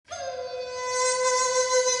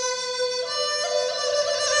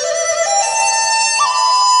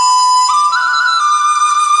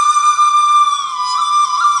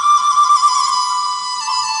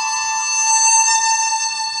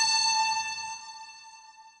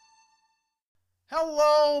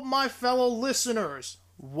Hello, my fellow listeners.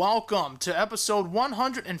 Welcome to episode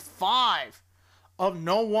 105 of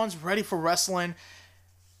No One's Ready for Wrestling,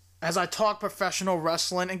 as I talk professional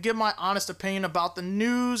wrestling and give my honest opinion about the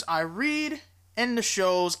news I read and the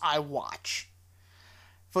shows I watch.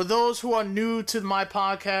 For those who are new to my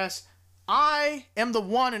podcast, I am the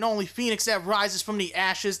one and only Phoenix that rises from the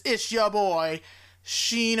ashes. It's your boy,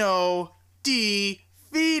 Shino D.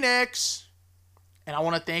 Phoenix. And I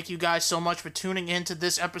want to thank you guys so much for tuning in to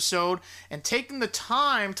this episode and taking the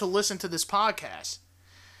time to listen to this podcast.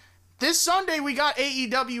 This Sunday, we got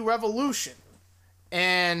AEW Revolution.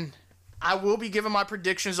 And I will be giving my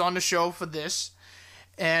predictions on the show for this.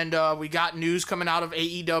 And we got news coming out of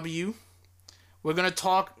AEW. We're going to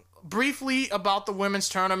talk briefly about the women's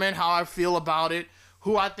tournament, how I feel about it,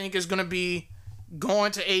 who I think is going to be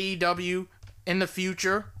going to AEW in the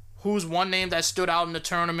future. Who's one name that stood out in the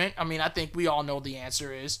tournament? I mean, I think we all know the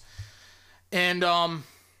answer is. And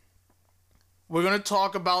we're going to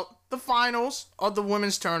talk about the finals of the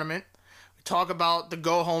women's tournament. We talk about the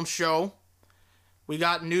go-home show. We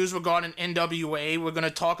got news regarding NWA. We're going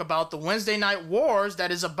to talk about the Wednesday Night Wars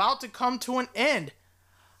that is about to come to an end.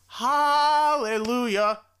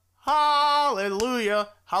 Hallelujah. Hallelujah.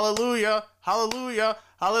 Hallelujah. Hallelujah.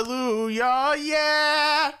 Hallelujah.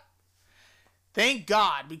 Yeah. Thank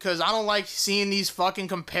God, because I don't like seeing these fucking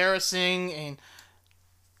comparisons, and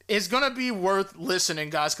it's going to be worth listening,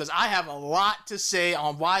 guys, because I have a lot to say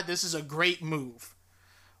on why this is a great move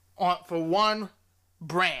for one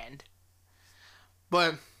brand.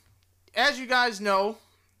 But as you guys know,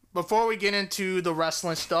 before we get into the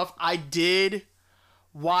wrestling stuff, I did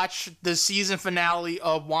watch the season finale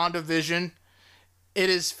of WandaVision. It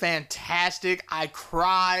is fantastic. I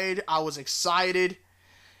cried. I was excited.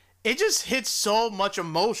 It just hits so much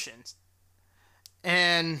emotions.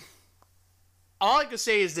 And all I can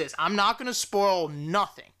say is this. I'm not going to spoil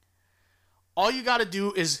nothing. All you got to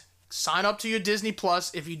do is sign up to your Disney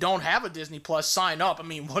Plus. If you don't have a Disney Plus, sign up. I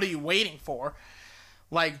mean, what are you waiting for?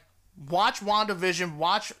 Like, watch WandaVision.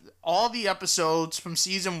 Watch all the episodes from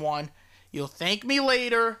season 1. You'll thank me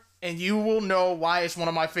later, and you will know why it's one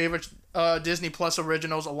of my favorite Disney Plus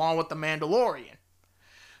originals, along with The Mandalorian.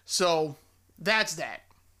 So, that's that.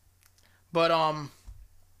 But,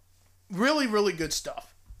 really, really good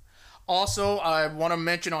stuff. Also, I want to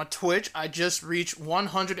mention on Twitch, I just reached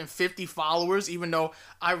 150 followers, even though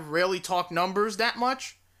I rarely talk numbers that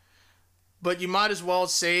much. But you might as well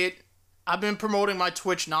say it. I've been promoting my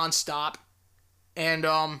Twitch nonstop. And,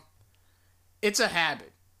 it's a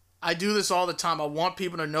habit. I do this all the time. I want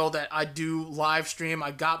people to know that I do live stream.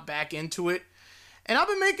 I got back into it. And I've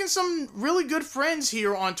been making some really good friends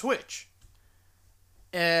here on Twitch.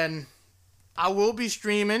 And I will be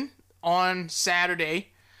streaming on Saturday.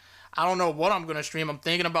 I don't know what I'm going to stream. I'm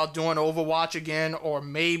thinking about doing Overwatch again, or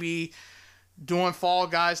maybe doing Fall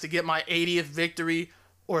Guys to get my 80th victory,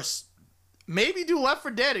 or maybe do Left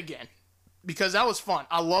 4 Dead again, because that was fun.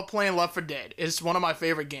 I love playing Left 4 Dead. It's one of my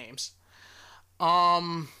favorite games.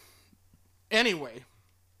 Anyway,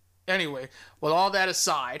 with all that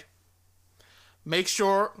aside, make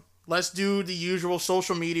sure, let's do the usual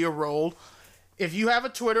social media roll. If you have a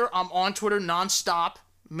Twitter, I'm on Twitter nonstop.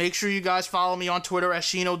 Make sure you guys follow me on Twitter at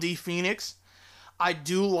Shino D Phoenix. I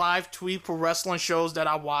do live tweet for wrestling shows that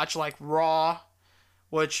I watch, like Raw,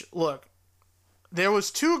 which, look, there was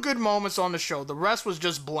 2 good moments on the show. The rest was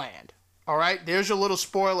just bland. All right? There's your little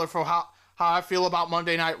spoiler for how I feel about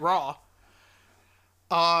Monday Night Raw.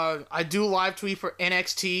 I do live tweet for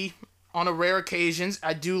NXT on a rare occasions.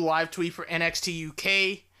 I do live tweet for NXT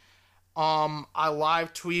UK. I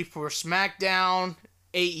live tweet for SmackDown,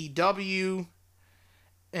 AEW,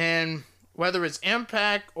 and whether it's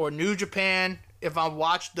Impact or New Japan, if I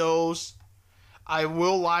watch those, I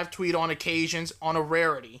will live tweet on occasions on a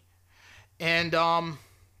rarity. And,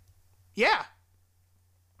 yeah,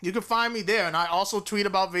 you can find me there. And I also tweet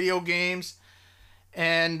about video games,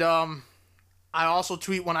 and, I also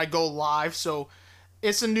tweet when I go live, so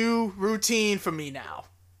it's a new routine for me now.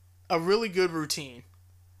 A really good routine.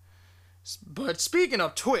 But speaking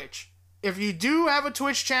of Twitch, if you do have a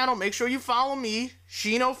Twitch channel, make sure you follow me,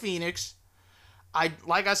 Shino Phoenix.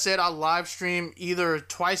 Like I said, I live stream either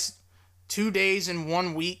twice, 2 days in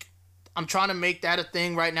 1 week. I'm trying to make that a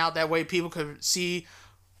thing right now. That way people can see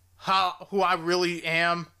who I really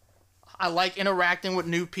am. I like interacting with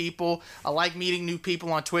new people. I like meeting new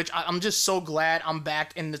people on Twitch. I'm just so glad I'm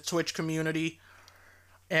back in the Twitch community.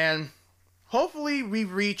 And hopefully we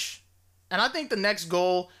reach, and I think the next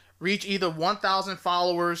goal, reach either 1,000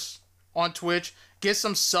 followers on Twitch, get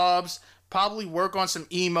some subs, probably work on some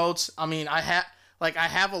emotes. I mean, I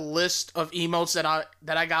have a list of emotes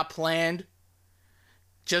that I got planned.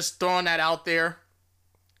 Just throwing that out there.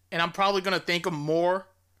 And I'm probably going to think of more.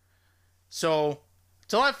 So,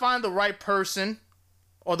 until I find the right person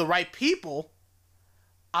or the right people,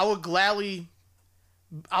 I would gladly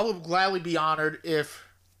be honored if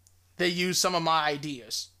they use some of my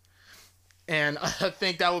ideas. And I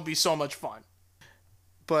think that would be so much fun.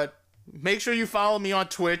 But make sure you follow me on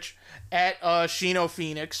Twitch at Shino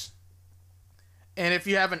Phoenix. And if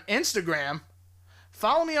you have an Instagram,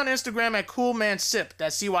 follow me on Instagram at CoolManSip.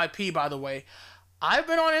 That's CYP, by the way. I've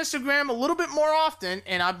been on Instagram a little bit more often,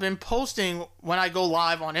 and I've been posting when I go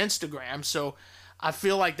live on Instagram. So I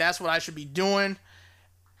feel like that's what I should be doing.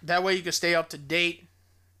 That way you can stay up to date.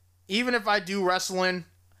 Even if I do wrestling,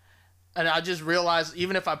 and I just realized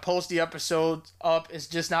even if I post the episodes up, it's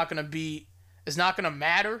just not going to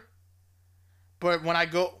matter. But when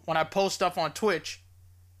I post stuff on Twitch,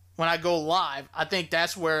 when I go live, I think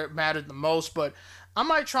that's where it mattered the most. But I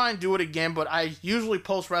might try and do it again, but I usually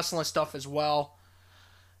post wrestling stuff as well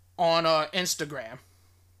on Instagram.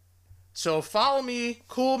 So follow me,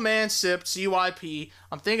 CoolManSip, CYP.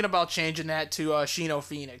 I'm thinking about changing that to Shino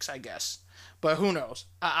Phoenix, I guess. But who knows?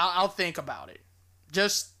 I'll think about it.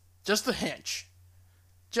 Just a hinge.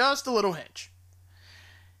 Just a little hinge.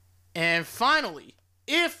 And finally,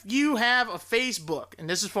 if you have a Facebook, and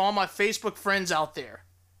this is for all my Facebook friends out there,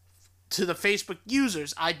 to the Facebook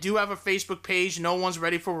users, I do have a Facebook page, No One's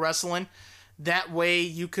Ready for Wrestling. That way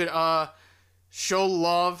you could show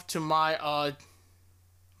love to my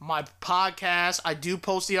my podcast. I do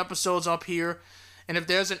post the episodes up here. And if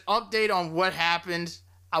there's an update on what happened,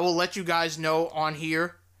 I will let you guys know on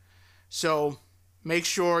here. So make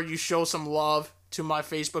sure you show some love to my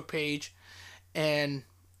Facebook page. And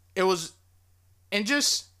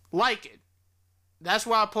just like it. That's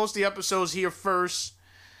why I post the episodes here first.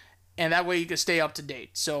 And that way you can stay up to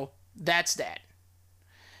date. So that's that.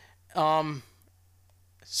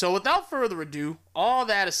 So without further ado, all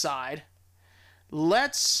that aside,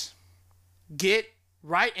 let's get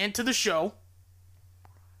right into the show.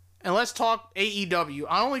 And let's talk AEW.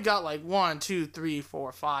 I only got like 1, 2, 3,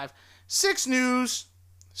 4, 5, 6 news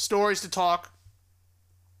stories to talk.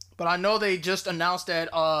 But I know they just announced that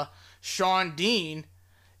Shawn Dean,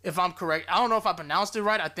 if I'm correct, I don't know if I pronounced it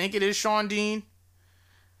right. I think it is Shawn Dean.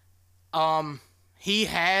 He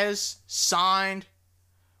has signed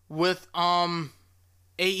with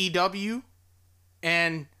AEW,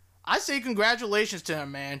 and I say congratulations to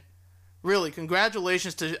him, man. Really,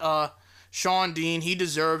 congratulations to Shawn Dean. He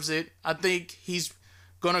deserves it. I think he's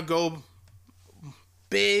gonna go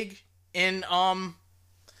big in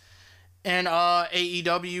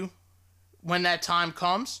AEW when that time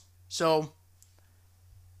comes. So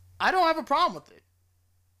I don't have a problem with it.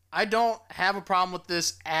 I don't have a problem with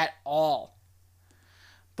this at all.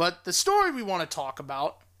 But the story we want to talk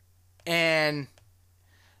about, and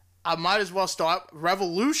I might as well start,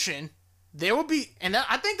 Revolution. There will be, and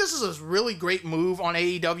I think this is a really great move on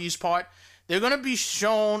AEW's part. They're going to be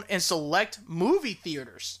shown in select movie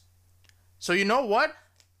theaters. So you know what?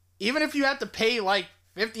 Even if you have to pay like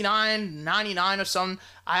 $59.99 or something,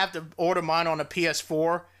 I have to order mine on a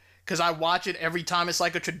PS4 because I watch it every time. It's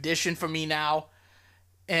like a tradition for me now.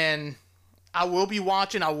 And I will be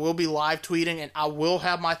watching, I will be live tweeting, and I will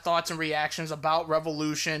have my thoughts and reactions about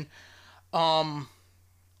Revolution on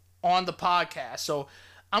the podcast. So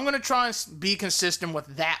I'm going to try and be consistent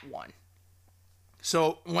with that one.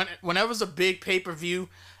 So whenever it's a big pay-per-view,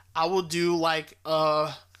 I will do like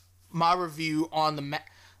my review on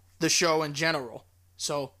the show in general.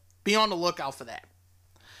 So be on the lookout for that.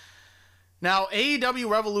 Now, AEW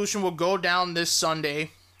Revolution will go down this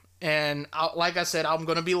Sunday. And like I said, I'm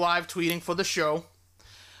going to be live tweeting for the show.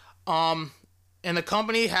 And the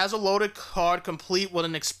company has a loaded card complete with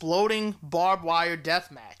an exploding barbed wire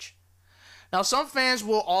death match. Now, some fans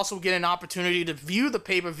will also get an opportunity to view the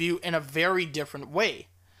pay-per-view in a very different way.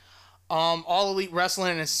 All Elite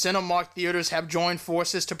Wrestling and Cinemark Theaters have joined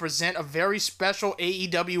forces to present a very special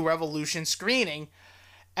AEW Revolution screening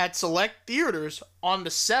at select theaters on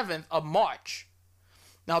the 7th of March.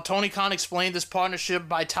 Now, Tony Khan explained this partnership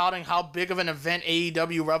by touting how big of an event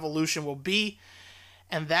AEW Revolution will be,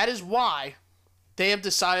 and that is why they have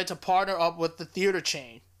decided to partner up with the theater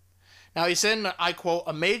chain. Now, he said, and I quote,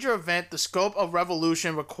 "A major event, the scope of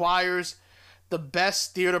Revolution requires the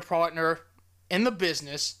best theater partner in the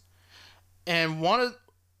business, and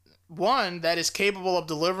one that is capable of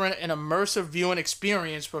delivering an immersive viewing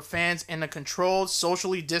experience for fans in a controlled,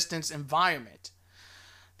 socially distanced environment.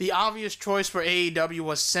 The obvious choice for AEW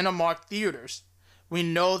was Cinemark Theaters. We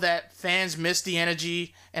know that fans miss the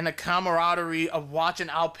energy and the camaraderie of watching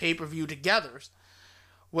our pay-per-view together.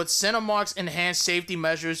 With Cinemark's enhanced safety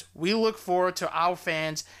measures, we look forward to our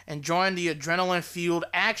fans enjoying the adrenaline-fueled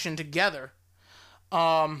action together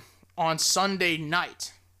on Sunday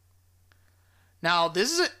night. Now,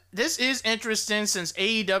 this is interesting since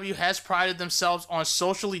AEW has prided themselves on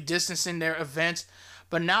socially distancing their events,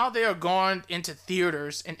 but now they are going into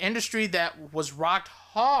theaters, an industry that was rocked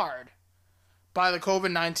hard by the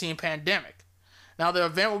COVID-19 pandemic. Now, the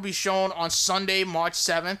event will be shown on Sunday, March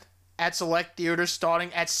 7th at select theaters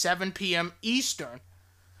starting at 7 p.m. Eastern.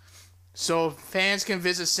 So fans can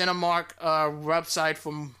visit Cinemark website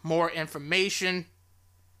for more information.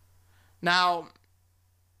 Now,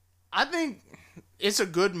 I think it's a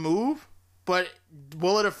good move, but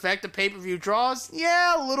will it affect the pay-per-view draws?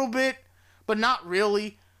 Yeah, a little bit, but not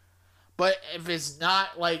really. But if it's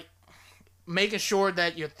not, like, making sure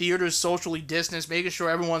that your theater is socially distanced, making sure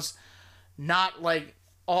everyone's not, like,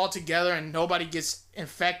 all together and nobody gets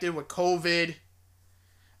infected with COVID.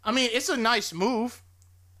 I mean, it's a nice move,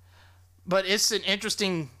 but it's an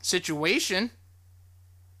interesting situation.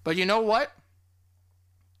 But you know what?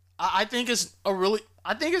 I think it's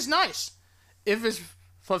nice. If it's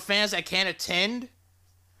for fans that can't attend,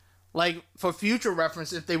 like for future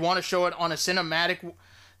reference, if they want to show it on a cinematic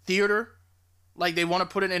theater, like they want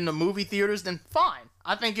to put it in the movie theaters, then fine.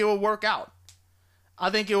 I think it will work out.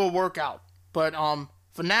 But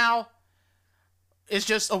for now, it's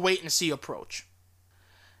just a wait and see approach.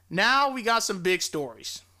 Now we got some big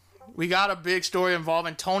stories. We got a big story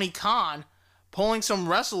involving Tony Khan pulling some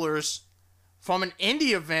wrestlers from an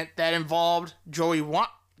indie event that involved Joey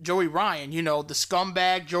Ryan. You know, the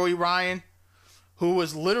scumbag Joey Ryan, who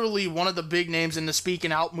was literally one of the big names in the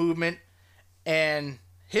speaking out movement, and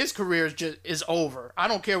his career is over. I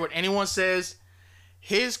don't care what anyone says.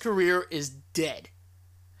 His career is dead.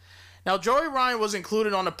 Now, Joey Ryan was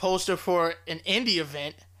included on the poster for an indie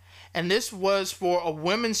event, and this was for a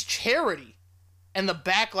women's charity, and the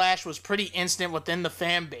backlash was pretty instant within the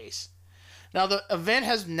fan base. Now, the event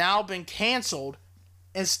has now been canceled.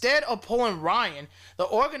 Instead of pulling Ryan, the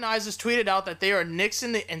organizers tweeted out that they are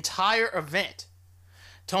nixing the entire event.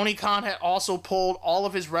 Tony Khan had also pulled all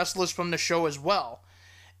of his wrestlers from the show as well,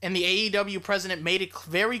 and the AEW president made it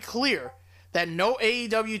very clear that no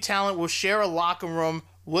AEW talent will share a locker room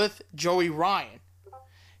with Joey Ryan.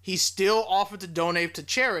 He still offered to donate to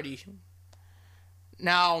charity.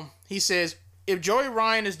 Now, he says, if Joey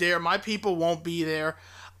Ryan is there, my people won't be there.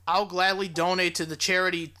 I'll gladly donate to the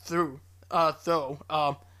charity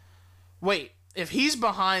wait, if he's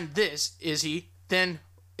behind this, then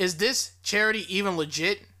is this charity even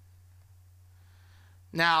legit?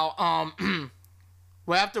 Now,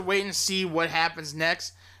 we'll have to wait and see what happens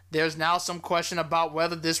next. There's now some question about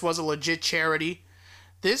whether this was a legit charity.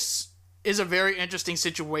 This is a very interesting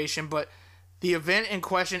situation, but the event in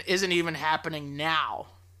question isn't even happening now.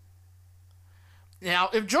 Now,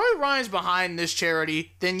 if Joey Ryan's behind this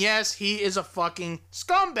charity, then yes, he is a fucking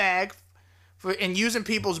scumbag for using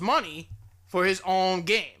people's money for his own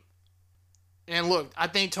game. And look, I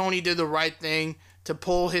think Tony did the right thing to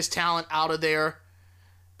pull his talent out of there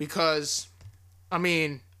because, I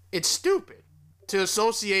mean, it's stupid to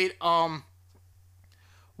associate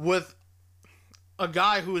with a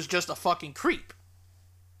guy who is just a fucking creep.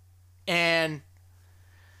 And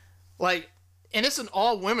it's an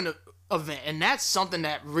all-women event, and that's something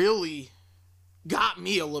that really got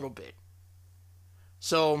me a little bit.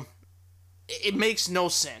 So it makes no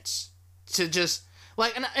sense to just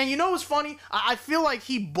and you know what's funny? I feel like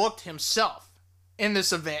he booked himself in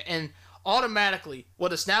this event, and automatically,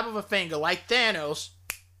 with a snap of a finger, like Thanos,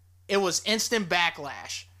 it was instant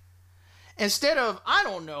backlash. Instead of, I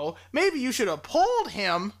don't know, maybe you should have pulled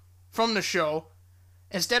him from the show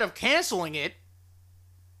instead of canceling it,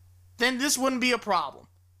 then this wouldn't be a problem.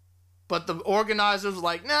 But the organizers were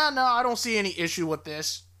like, no, I don't see any issue with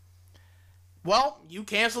this. Well, you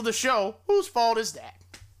canceled the show. Whose fault is that?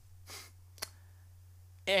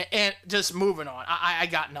 And just moving on. I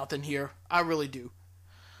got nothing here. I really do.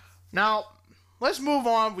 Now, let's move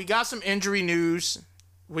on. We got some injury news.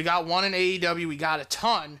 We got one in AEW. We got a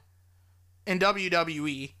ton in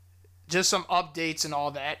WWE. Just some updates and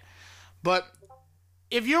all that. But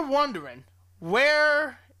if you're wondering,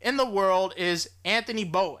 where in the world is Anthony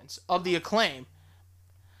Bowens of The Acclaim?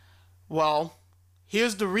 Well,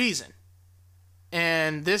 here's the reason.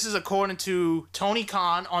 And this is according to Tony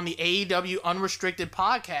Khan on the AEW Unrestricted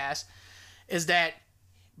podcast, is that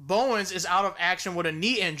Bowens is out of action with a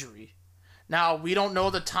knee injury. Now, we don't know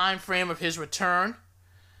the time frame of his return,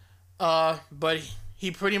 but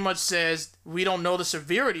he pretty much says we don't know the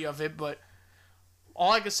severity of it, but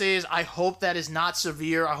all I can say is I hope that is not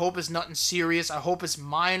severe. I hope it's nothing serious. I hope it's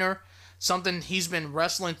minor, something he's been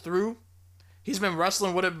wrestling through. He's been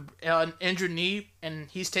wrestling with an injured knee, and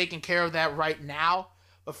he's taking care of that right now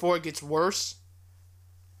before it gets worse.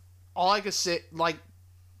 All I could say, like,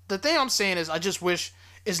 the thing I'm saying is I just wish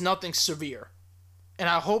it's nothing severe. And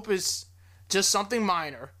I hope it's just something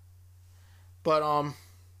minor. But,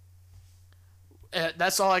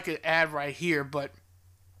 that's all I could add right here. But,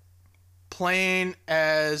 plain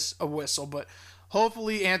as a whistle. But,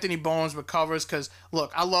 hopefully Anthony Bowens recovers. Because,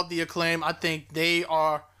 look, I love the Acclaim. I think they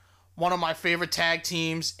are one of my favorite tag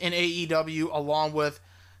teams in AEW, along with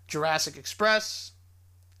Jurassic Express,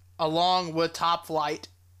 along with Top Flight.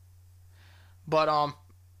 But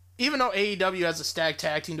even though AEW has a stacked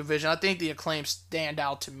tag team division, I think the Acclaim stand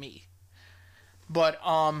out to me. But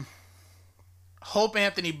hope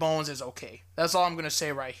Anthony Bowens is okay. That's all I'm going to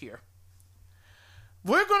say right here.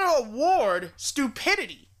 We're going to award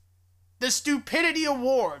stupidity. The Stupidity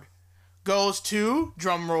Award goes to,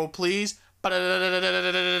 drum roll please,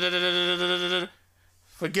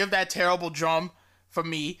 forgive that terrible drum for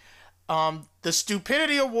me. The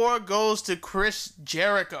Stupidity Award goes to Chris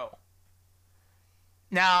Jericho.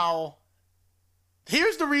 Now,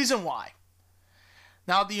 here's the reason why.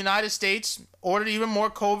 Now, the United States ordered even more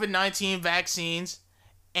COVID-19 vaccines,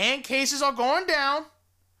 and cases are going down.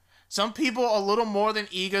 Some people are a little more than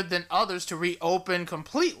eager than others to reopen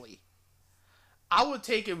completely. I would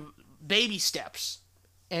take it baby steps.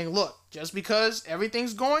 And look, just because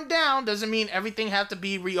everything's going down doesn't mean everything have to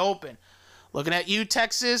be reopened. Looking at you,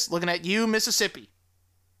 Texas. Looking at you, Mississippi.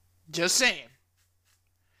 Just saying.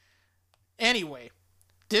 Anyway,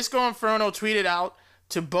 Disco Inferno tweeted out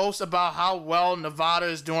to boast about how well Nevada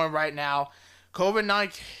is doing right now.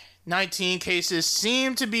 COVID-19 cases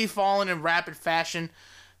seem to be falling in rapid fashion,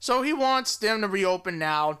 so he wants them to reopen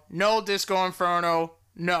now. No, Disco Inferno,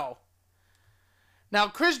 no. Now,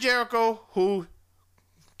 Chris Jericho, who,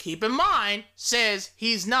 keep in mind, says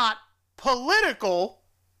he's not political,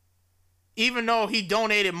 even though he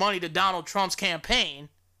donated money to Donald Trump's campaign.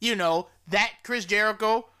 You know, that Chris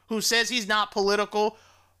Jericho who says he's not political.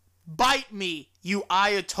 Bite me, you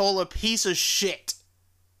Ayatollah piece of shit.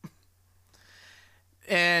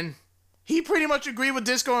 And he pretty much agreed with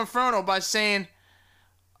Disco Inferno by saying,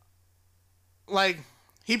 like,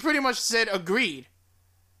 he pretty much said agreed.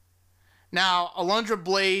 Now, Alundra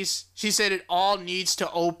Blaze, she said it all needs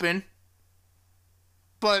to open.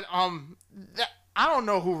 But, I don't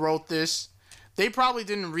know who wrote this. They probably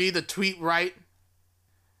didn't read the tweet right.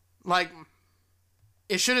 Like,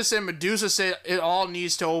 it should have said Medusa said it all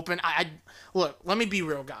needs to open. Look, let me be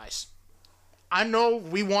real, guys. I know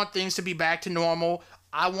we want things to be back to normal.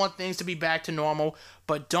 I want things to be back to normal.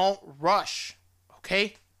 But don't rush,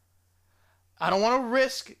 okay? I don't want to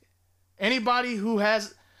risk anybody who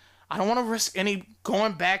has... I don't want to risk any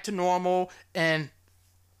going back to normal and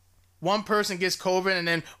one person gets COVID and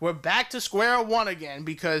then we're back to square one again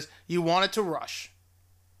because you wanted to rush.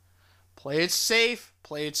 Play it safe.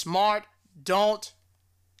 Play it smart. Don't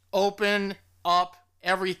open up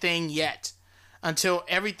everything yet until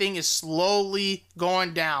everything is slowly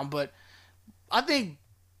going down. But I think,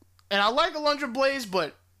 and I like Alundra Blaze,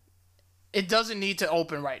 but it doesn't need to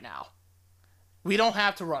open right now. We don't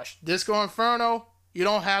have to rush. Disco Inferno, you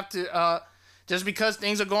don't have to, just because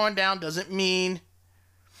things are going down doesn't mean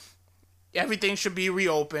everything should be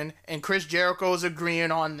reopened. And Chris Jericho is agreeing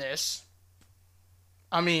on this.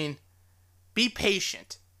 I mean, be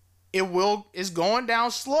patient. It's going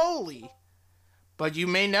down slowly, but you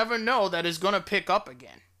may never know that it's going to pick up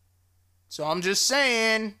again. So I'm just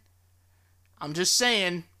saying,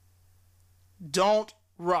 don't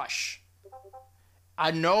rush.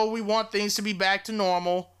 I know we want things to be back to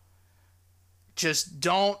normal. Just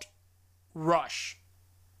don't rush.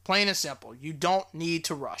 Plain and simple. You don't need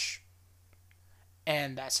to rush.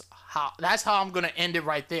 And that's how I'm going to end it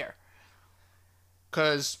right there.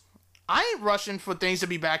 Because I ain't rushing for things to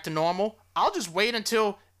be back to normal. I'll just wait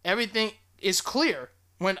until everything is clear.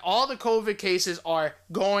 When all the COVID cases are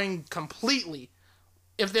going completely.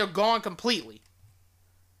 If they're gone completely.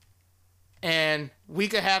 And we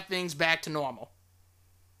could have things back to normal.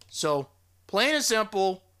 So, plain and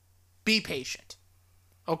simple, be patient.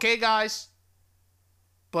 Okay, guys?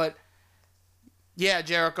 But, yeah,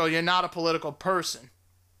 Jericho, you're not a political person.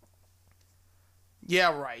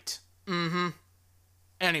 Yeah, right.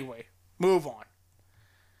 Anyway, move on.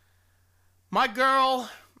 My girl,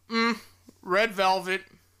 Red Velvet.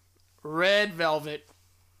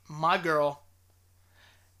 My girl.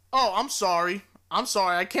 Oh, I'm sorry.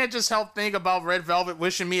 I can't just help think about Red Velvet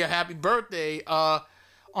wishing me a happy birthday,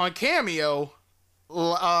 on Cameo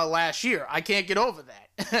last year. I can't get over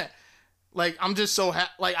that. Like, I'm just so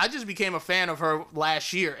like, I just became a fan of her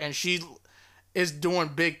last year, and she is doing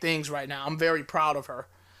big things right now. I'm very proud of her.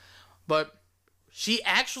 But she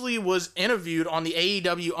actually was interviewed on the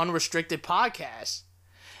AEW Unrestricted podcast.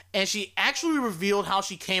 And she actually revealed how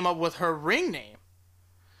she came up with her ring name.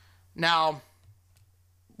 Now,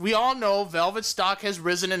 we all know Velvet stock has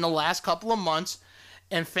risen in the last couple of months,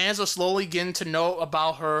 and fans are slowly getting to know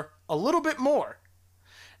about her a little bit more.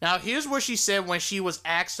 Now, here's what she said when she was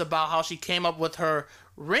asked about how she came up with her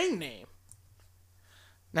ring name.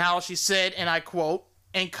 Now, she said, and I quote,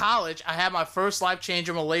 "In college, I had my first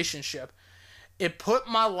life-changing relationship. It put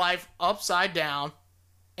my life upside down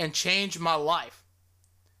and changed my life.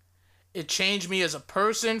 It changed me as a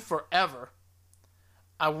person forever.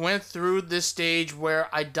 I went through this stage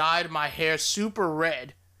where I dyed my hair super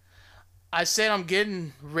red. I said I'm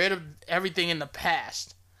getting rid of everything in the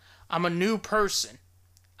past. I'm a new person.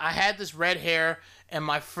 I had this red hair, and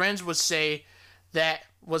my friends would say that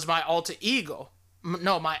was my alter ego.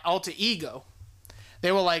 No, my alter ego.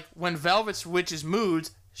 They were like, when Velvet switches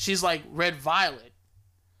moods, she's like Red Violet.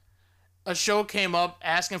 A show came up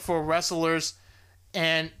asking for wrestlers,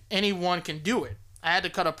 and anyone can do it. I had to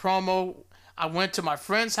cut a promo. I went to my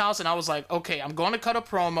friend's house, and I was like, okay, I'm going to cut a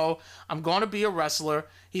promo. I'm going to be a wrestler.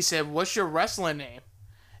 He said, what's your wrestling name?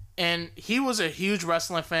 And he was a huge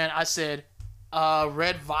wrestling fan. I said,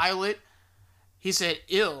 Red Violet. He said,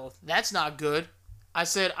 ew, that's not good. I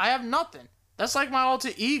said, I have nothing. That's like my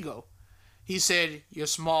alter ego. He said, you're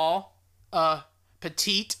small,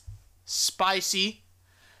 petite, spicy.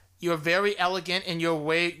 You're very elegant in your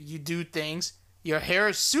way you do things. Your hair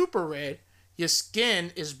is super red. Your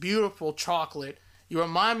skin is beautiful chocolate. You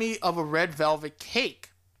remind me of a red velvet cake.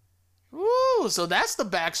 Ooh, so that's the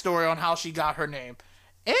backstory on how she got her name.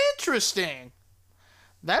 Interesting.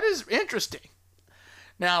 That is interesting.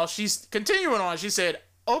 Now, she's continuing on. She said,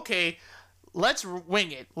 okay, let's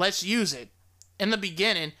wing it. Let's use it. In the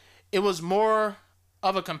beginning, it was more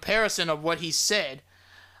of a comparison of what he said.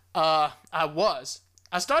 I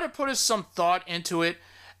started putting some thought into it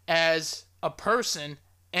as a person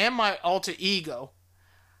and my alter ego.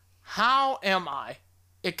 How am I?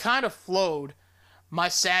 It kind of flowed. My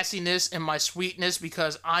sassiness and my sweetness,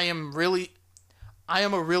 because I am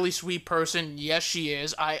a really sweet person. Yes, she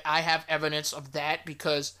is. I have evidence of that,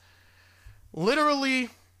 because literally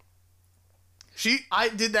I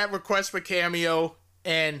did that request for Cameo,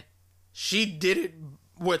 and she did it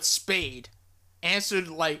with spade. Answered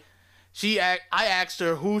like I asked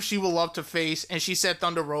her who she would love to face, and she said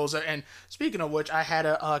Thunder Rosa. And speaking of which, I had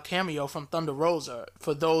a cameo from Thunder Rosa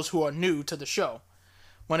for those who are new to the show.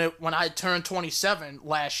 When I turned 27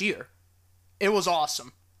 last year, it was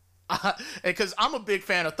awesome. Because I'm a big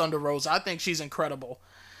fan of Thunder Rosa. I think she's incredible.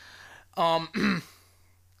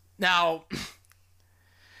 Now,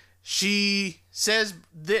 she says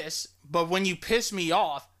this, but when you piss me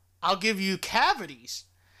off, I'll give you cavities.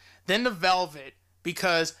 Then the Velvet,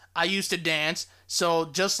 because I used to dance, so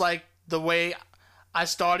just like the way I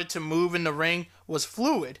started to move in the ring was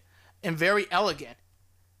fluid and very elegant.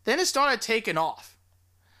 Then it started taking off.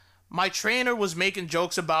 My trainer was making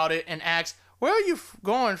jokes about it and asked, where are you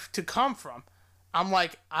going to come from? I'm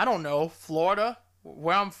like, I don't know, Florida,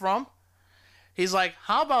 where I'm from. He's like,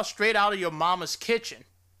 how about straight out of your mama's kitchen?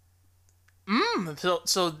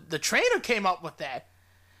 So the trainer came up with that.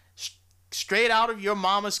 Straight out of your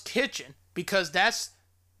mama's kitchen. Because that's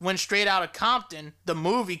when Straight Outta Compton, the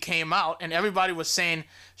movie, came out, and everybody was saying,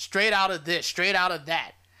 straight out of this, straight out of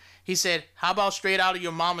that. He said, how about straight out of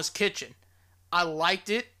your mama's kitchen? I liked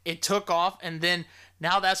it. It took off, and then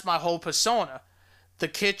now that's my whole persona. The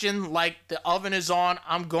kitchen, like the oven is on,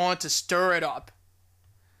 I'm going to stir it up.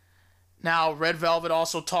 Now, Red Velvet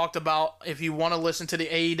also talked about, if you want to listen to the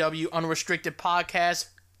AEW Unrestricted podcast,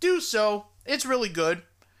 do so. It's really good.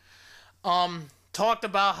 Talked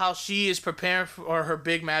about how she is preparing for her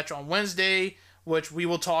big match on Wednesday, which we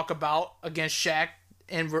will talk about against Shaq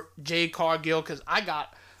and Jade Cargill, because I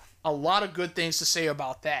got a lot of good things to say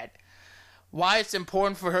about that. Why it's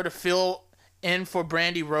important for her to fill in for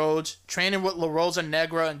Brandy Rhodes, training with La Rosa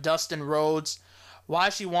Negra and Dustin Rhodes, why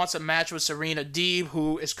she wants a match with Serena Deeb,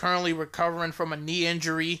 who is currently recovering from a knee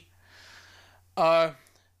injury, her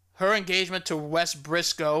engagement to Wes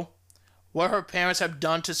Briscoe, what her parents have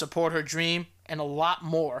done to support her dream, and a lot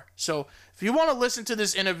more. So if you want to listen to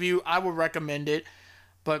this interview, I would recommend it.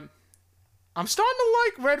 But I'm starting to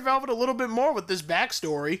like Red Velvet a little bit more with this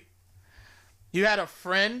backstory. You had a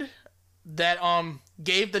friend that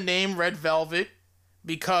gave the name Red Velvet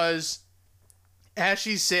because, as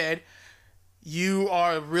she said, you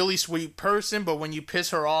are a really sweet person, but when you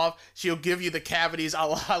piss her off, she'll give you the cavities.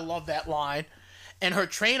 I love that line. And her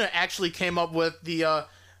trainer actually came up with the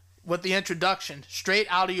with the introduction, straight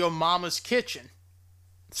out of your mama's kitchen.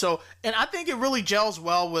 So, and I think it really gels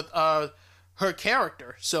well with her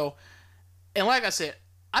character. So, and like I said,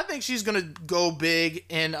 I think she's gonna go big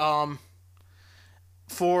in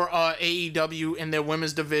for AEW in their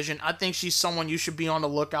women's division. I think she's someone you should be on the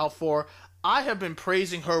lookout for. I have been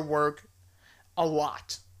praising her work a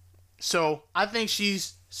lot. So, I think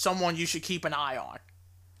she's someone you should keep an eye on.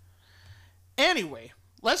 Anyway,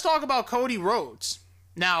 let's talk about Cody Rhodes.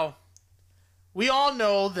 Now, we all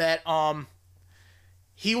know that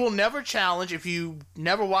he will never challenge. If you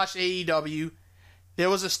never watched AEW, there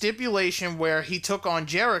was a stipulation where he took on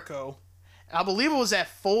Jericho. I believe it was at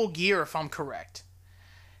Full Gear, if I'm correct.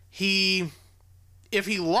 If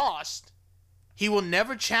he lost, he will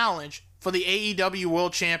never challenge for the AEW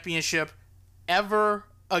World Championship ever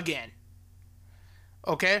again.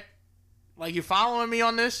 Okay? Like, you following me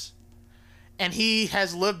on this? And he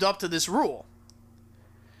has lived up to this rule.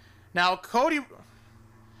 Now, Cody...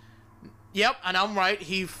 Yep, and I'm right.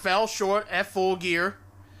 He fell short at Full Gear.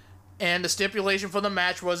 And the stipulation for the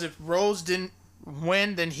match was if Rhodes didn't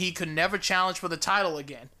win, then he could never challenge for the title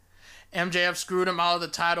again. MJF screwed him out of the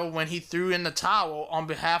title when he threw in the towel on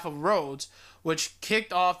behalf of Rhodes, which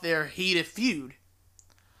kicked off their heated feud.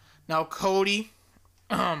 Now, Cody,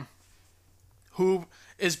 who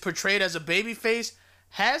is portrayed as a babyface,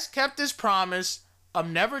 has kept his promise of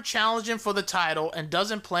never challenging for the title and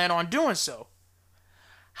doesn't plan on doing so.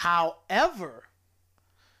 However,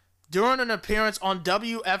 during an appearance on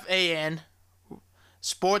WFAN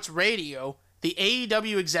Sports Radio, the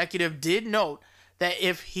AEW executive did note that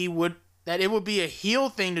it would be a heel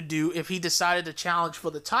thing to do if he decided to challenge for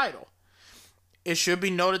the title. It should be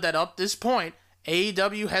noted that up this point,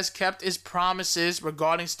 AEW has kept its promises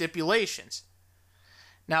regarding stipulations.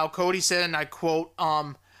 Now, Cody said, and I quote,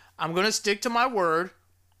 I'm going to stick to my word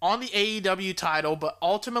on the AEW title, but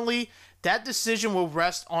ultimately that decision will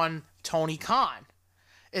rest on Tony Khan.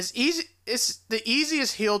 It's the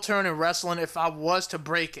easiest heel turn in wrestling if I was to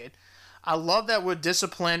break it. I love that we're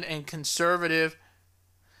disciplined and conservative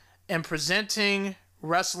and presenting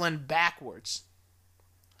wrestling backwards.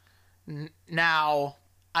 Now,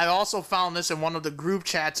 I also found this in one of the group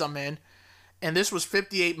chats I'm in, and this was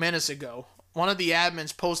 58 minutes ago. One of the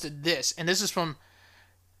admins posted this, and this is from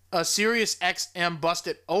a Sirius XM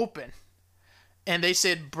Busted Open. And they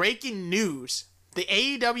said, breaking news. The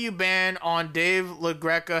AEW ban on Dave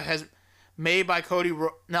LaGreca has made by Cody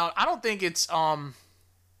Now, I don't think it's, hold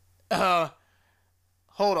up.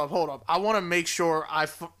 I want to make sure I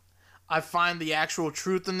find the actual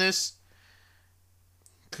truth in this.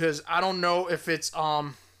 Because I don't know if it's,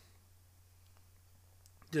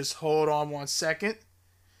 just hold on one second.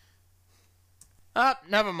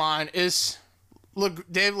 Never mind. It's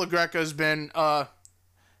Dave LaGreca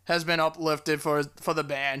has been uplifted for the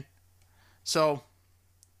ban, so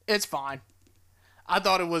it's fine. I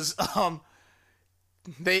thought it was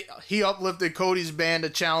he uplifted Cody's ban to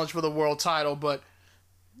challenge for the world title, but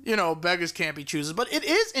you know, beggars can't be choosers. But it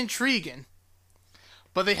is intriguing.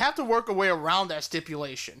 But they have to work a way around that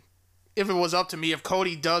stipulation. If it was up to me, if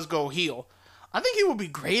Cody does go heel, I think he would be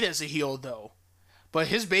great as a heel though. But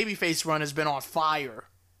his babyface run has been on fire.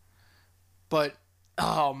 But,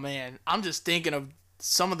 oh man, I'm just thinking of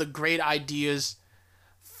some of the great ideas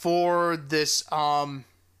for this, I'm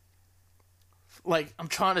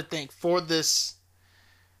trying to think, for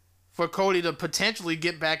Cody to potentially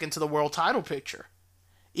get back into the world title picture.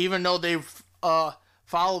 Even though they've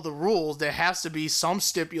followed the rules, there has to be some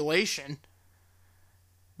stipulation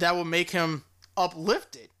that would make him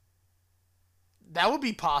uplifted. That would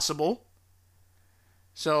be possible.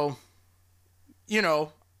 So, you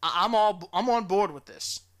know, I'm on board with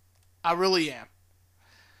this. I really am.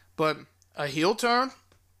 But a heel turn?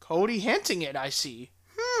 Cody hinting it, I see.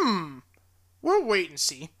 We'll wait and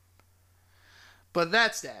see. But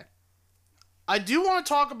that's that. I do want to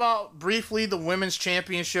talk about briefly the Women's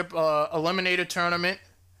Championship Eliminator Tournament.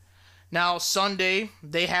 Now, Sunday,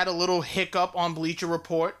 they had a little hiccup on Bleacher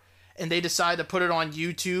Report, and they decided to put it on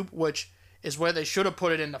YouTube, which is where they should have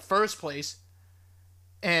put it in the first place.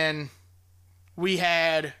 And we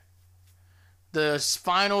had the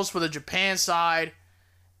finals for the Japan side,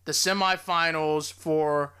 the semifinals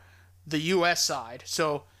for the US side.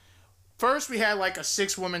 So, first we had like a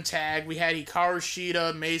 6-woman tag. We had Hikaru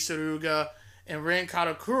Shida, Mei Suruga, and Rin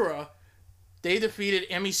Kadokura. They defeated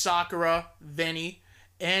Emi Sakura, Veni,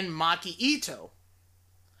 and Maki Ito.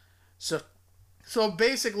 So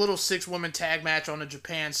basic little 6-woman tag match on the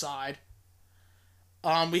Japan side.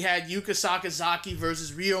 We had Yuka Sakazaki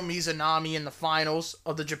versus Ryo Mizunami in the finals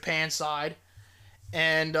of the Japan side.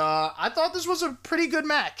 And I thought this was a pretty good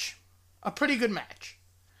match.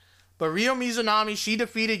 But Ryo Mizunami, she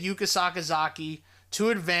defeated Yuka Sakazaki to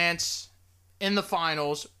advance in the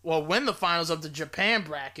finals, well, win the finals of the Japan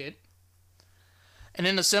bracket. And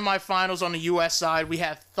in the semifinals on the U.S. side, we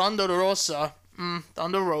had Thunder Rosa,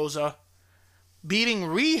 beating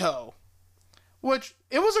Riho, which,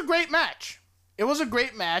 it was a great match. It was a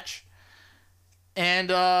great match. And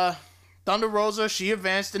Thunder Rosa, she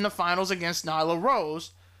advanced in the finals against Nyla Rose,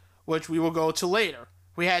 which we will go to later.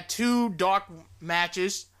 We had 2 dark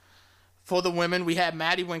matches for the women. We had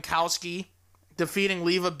Maddie Winkowski defeating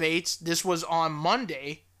Leva Bates. This was on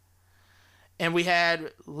Monday. And we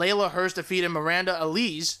had Layla Hurst defeating Miranda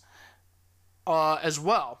Elise as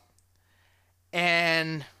well.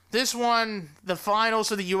 And this one, the finals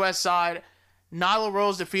for the U.S. side, Nyla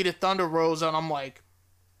Rose defeated Thunder Rosa, and I'm like,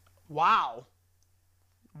 wow.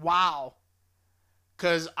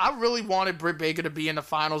 Because I really wanted Britt Baker to be in the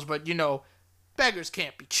finals, but, you know, beggars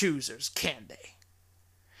can't be choosers, can they?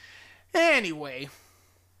 Anyway,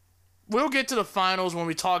 we'll get to the finals when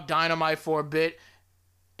we talk Dynamite for a bit,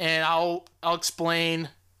 and I'll explain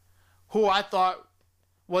who I thought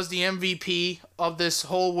was the MVP of this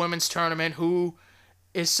whole women's tournament, who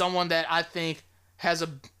is someone that I think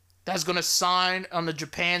that's going to sign on the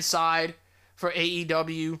Japan side for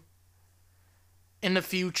AEW in the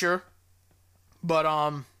future. But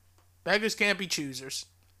beggars can't be choosers.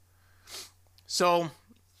 So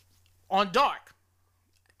on Dark,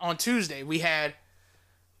 on Tuesday, we had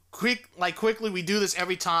quickly, we do this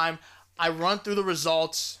every time. I run through the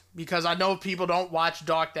results because I know people don't watch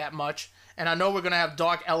Dark that much, and I know we're gonna have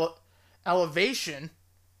Dark Elevation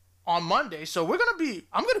on Monday, so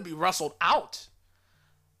I'm gonna be wrestled out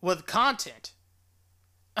with content.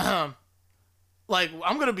 I'm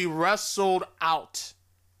gonna be wrestled out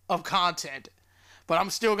of content, but I'm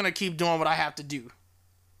still gonna keep doing what I have to do.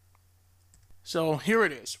 So here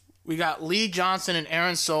it is. We got Lee Johnson and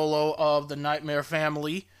Aaron Solo of the Nightmare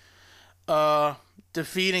Family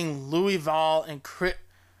defeating Louis Val and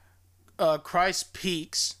Christ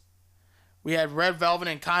Peaks. We had Red Velvet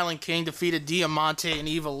and Kylan King defeated Diamante and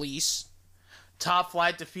Ivelisse. Top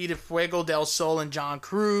Flight defeated Fuego del Sol and John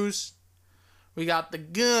Cruz. We got the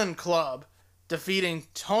Gun Club defeating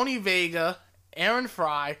Tony Vega, Aaron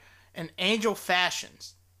Fry, and Angel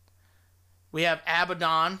Fashions. We have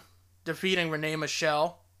Abaddon defeating Renee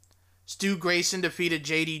Michelle. Stu Grayson defeated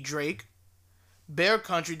J.D. Drake. Bear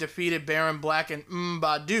Country defeated Baron Black and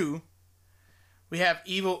Badu. We have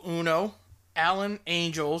Evil Uno, Alan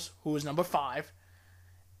Angels, who is number 5,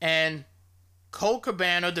 and Colt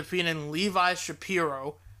Cabana defeating Levi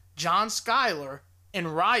Shapiro, John Schuyler, and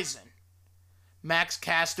Ryzen. Max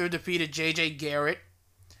Caster defeated J.J. Garrett.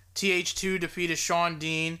 TH2 defeated Sean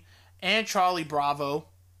Dean and Charlie Bravo.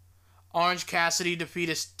 Orange Cassidy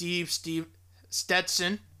defeated Steve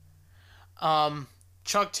Stetson.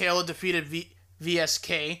 Chuck Taylor defeated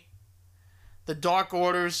VSK. The Dark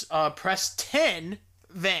Order's Preston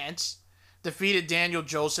Vance defeated Daniel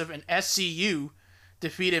Joseph, and SCU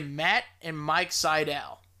defeated Matt and Mike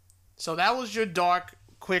Seidel. So that was your Dark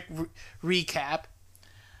quick recap.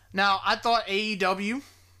 Now, I thought AEW,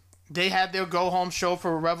 they had their go-home show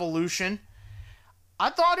for Revolution. I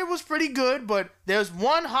thought it was pretty good, but there's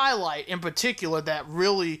one highlight in particular that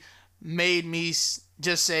really made me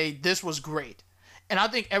just say this was great. And I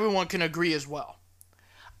think everyone can agree as well.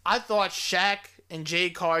 I thought Shaq and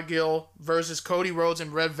Jade Cargill versus Cody Rhodes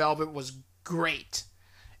and Red Velvet was great.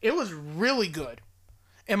 It was really good,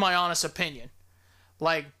 in my honest opinion.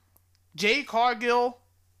 Like, Jade Cargill,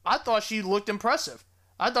 I thought she looked impressive.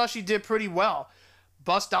 I thought she did pretty well.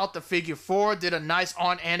 Bust out the figure 4, did a nice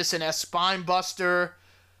Arn Anderson-esque spine buster.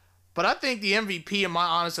 But I think the MVP, in my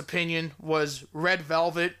honest opinion, was Red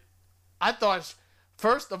Velvet. I thought,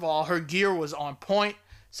 first of all, her gear was on point.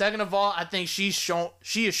 Second of all, I think she is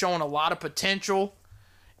showing a lot of potential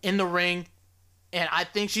in the ring. And I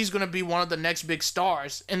think she's going to be one of the next big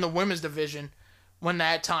stars in the women's division when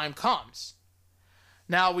that time comes.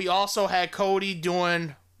 Now, we also had Cody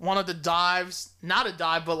doing one of the dives, not a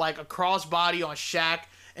dive, but like a crossbody on Shaq,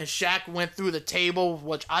 and Shaq went through the table,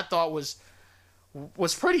 which I thought was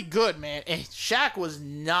pretty good, man. And Shaq was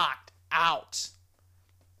knocked out.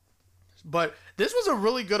 But this was a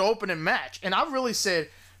really good opening match, and I really said,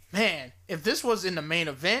 man, if this was in the main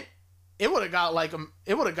event, it would have got like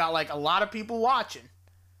a lot of people watching.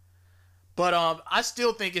 But I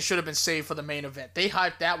still think it should have been saved for the main event. They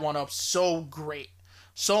hyped that one up so great,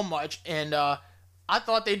 so much, and I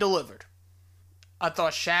thought they delivered. I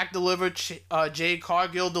thought Shaq delivered, Jade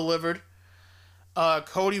Cargill delivered,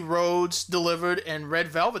 Cody Rhodes delivered, and Red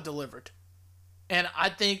Velvet delivered. And I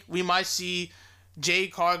think we might see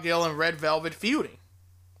Jade Cargill and Red Velvet feuding.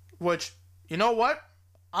 Which, you know what?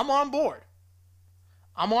 I'm on board.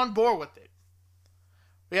 I'm on board with it.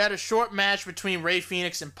 We had a short match between Rey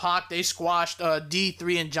Fenix and Pac. They squashed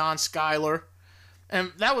D3 and John Skyler.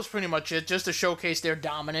 And that was pretty much it, just to showcase their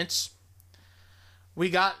dominance. We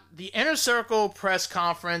got the Inner Circle press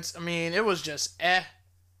conference. I mean, it was just eh.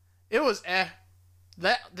 It was eh.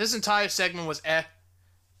 This entire segment was eh.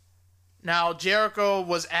 Now, Jericho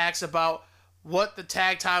was asked about what the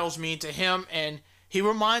tag titles mean to him, and he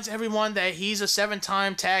reminds everyone that he's a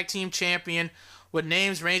 7-time tag team champion with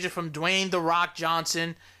names ranging from Dwayne "The Rock"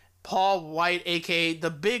 Johnson, Paul White, a.k.a.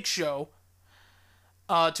 The Big Show,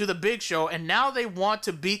 to The Big Show, and now they want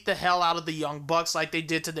to beat the hell out of the Young Bucks like they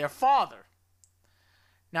did to their father.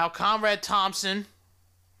 Now, Conrad Thompson,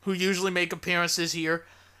 who usually make appearances here,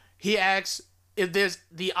 he asks if there's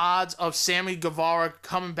the odds of Sammy Guevara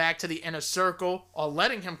coming back to the Inner Circle, or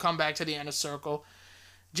letting him come back to the Inner Circle.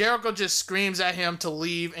 Jericho just screams at him to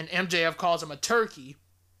leave, and MJF calls him a turkey.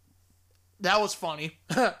 That was funny.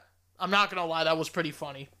 I'm not going to lie, that was pretty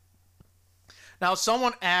funny. Now,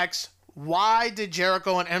 someone asks, why did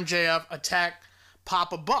Jericho and MJF attack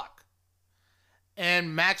Papa Buck?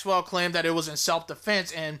 And Maxwell claimed that it was in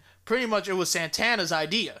self-defense, and pretty much it was Santana's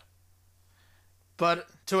idea. But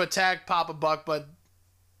to attack Papa Buck, but,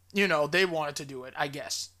 you know, they wanted to do it, I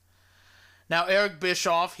guess. Now, Eric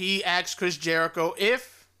Bischoff, he asked Chris Jericho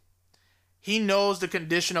if he knows the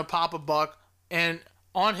condition of Papa Buck, and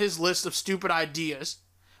on his list of stupid ideas,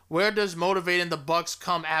 where does motivating the Bucks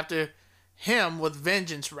come after him with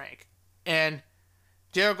vengeance rank? And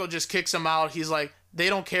Jericho just kicks him out. He's like, they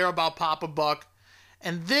don't care about Papa Buck.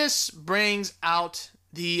 And this brings out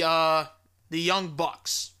the Young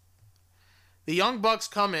Bucks. The Young Bucks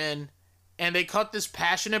come in, and they cut this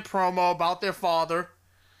passionate promo about their father.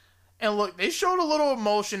 And look, they showed a little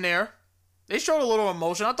emotion there. I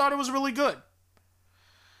thought it was really good.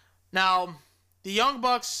 Now, the Young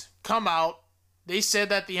Bucks come out. They said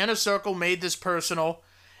that the Inner Circle made this personal,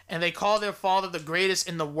 and they call their father the greatest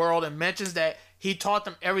in the world, and mentions that he taught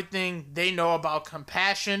them everything they know about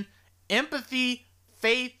compassion, empathy,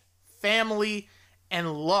 faith, family,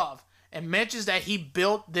 and love, and mentions that he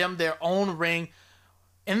built them their own ring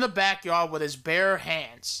in the backyard with his bare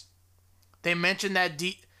hands. They mention that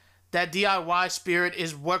that DIY spirit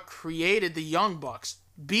is what created the Young Bucks,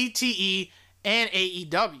 BTE, and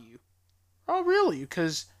AEW. Oh, really?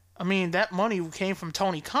 Because, I mean, that money came from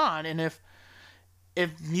Tony Khan, and if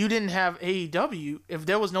you didn't have AEW, if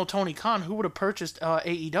there was no Tony Khan, who would have purchased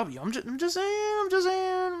AEW? I'm just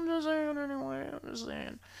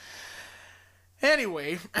saying.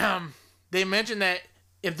 Anyway, they mentioned that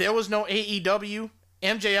if there was no AEW,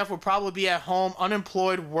 MJF would probably be at home,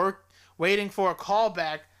 unemployed, waiting for a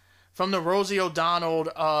callback from the Rosie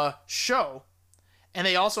O'Donnell show. And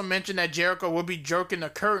they also mentioned that Jericho would be jerking the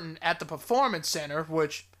curtain at the Performance Center,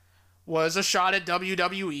 which was a shot at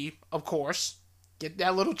WWE, of course. Get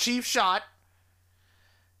that little cheap shot.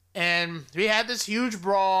 And we had this huge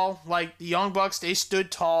brawl. Like, the Young Bucks, they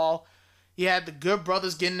stood tall. You had the Good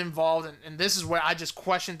Brothers getting involved. And this is where I just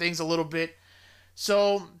question things a little bit.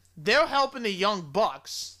 So, they're helping the Young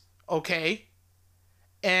Bucks, okay?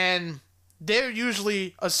 And they're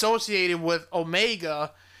usually associated with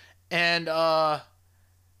Omega and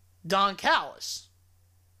Don Callis.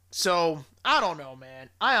 So, I don't know, man.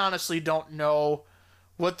 I honestly don't know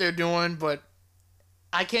what they're doing, but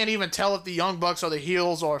I can't even tell if the Young Bucks are the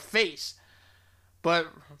heels or face. But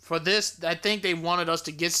for this, I think they wanted us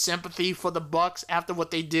to get sympathy for the Bucks after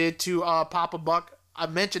what they did to Papa Buck. I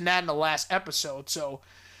mentioned that in the last episode, so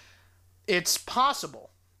it's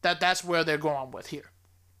possible that that's where they're going with here.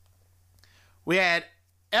 We had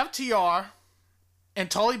FTR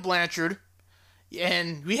and Tully Blanchard,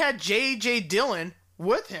 and we had J.J. Dillon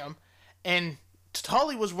with him, and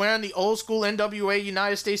Tully was wearing the old school NWA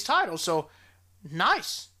United States title, so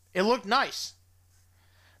nice. It looked nice.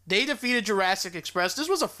 They defeated Jurassic Express. This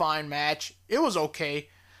was a fine match. It was okay.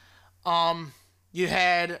 You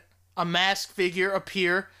had a masked figure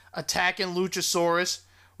appear attacking Luchasaurus.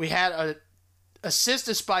 We had a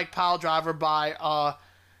assisted spike pile driver by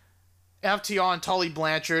FTR and Tully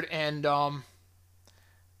Blanchard, and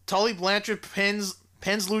Tully Blanchard pins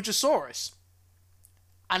Luchasaurus.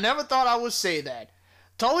 I never thought I would say that.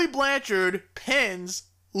 Tully Blanchard pins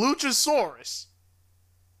Luchasaurus.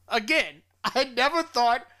 Again, I never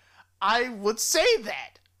thought I would say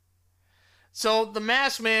that. So the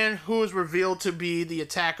Masked Man, who is revealed to be the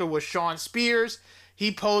attacker, was Shawn Spears.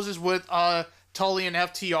 He poses with Tully and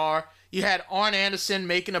FTR. You had Arn Anderson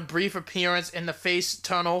making a brief appearance in the face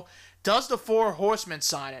tunnel. Does the Four Horsemen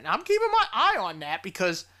sign it? And I'm keeping my eye on that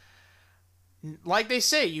because, like they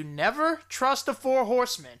say, you never trust the Four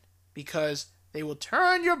Horsemen because They will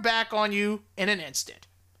turn your back on you in an instant.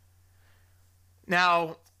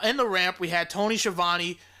 Now, in the ramp, we had Tony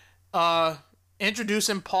Schiavone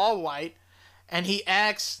introducing Paul White, and he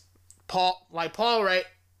asks Paul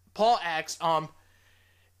asks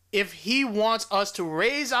if he wants us to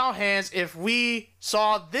raise our hands if we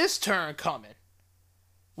saw this turn coming.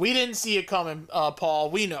 We didn't see it coming, Paul.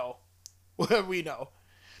 We know. We know.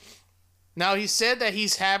 Now, he said that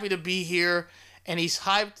he's happy to be here, and he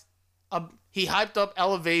hyped up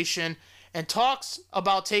Elevation and talks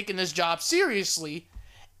about taking this job seriously,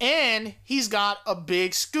 and he's got a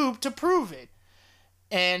big scoop to prove it.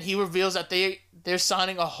 And he reveals that they're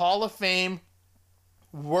signing a Hall of Fame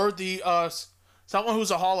worthy, someone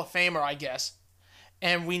who's a Hall of Famer, I guess.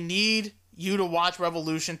 And we need you to watch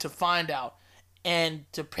Revolution to find out.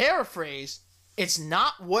 And to paraphrase, it's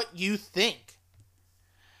not what you think.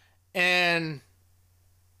 And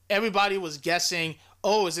everybody was guessing,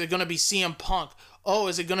 oh, is it going to be CM Punk? Oh,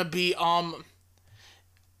 is it going to be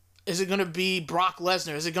Brock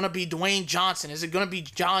Lesnar? Is it going to be Dwayne Johnson? Is it going to be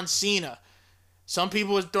John Cena? Some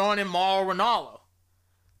people was throwing in Mauro Ranallo.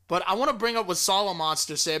 But I want to bring up what Solid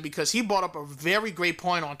Monster said, because he brought up a very great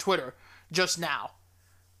point on Twitter just now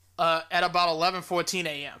at about 11:14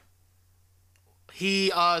 a.m.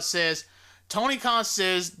 He says, Tony Khan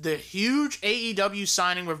says the huge AEW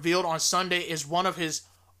signing revealed on Sunday is one of his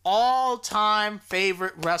all-time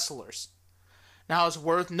favorite wrestlers. Now, it's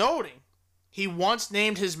worth noting, he once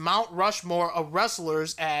named his Mount Rushmore of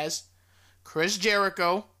wrestlers as Chris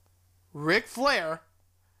Jericho, Ric Flair,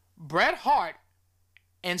 Bret Hart,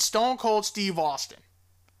 and Stone Cold Steve Austin.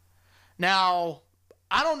 Now,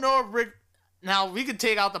 I don't know if Now, we could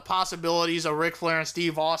take out the possibilities of Ric Flair and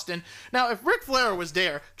Steve Austin. Now, if Ric Flair was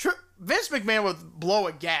there, Vince McMahon would blow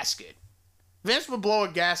a gasket. Vince would blow a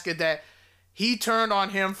gasket that he turned on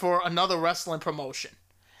him for another wrestling promotion.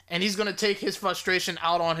 And he's going to take his frustration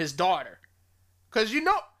out on his daughter. Because you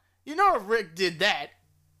know if Rick did that,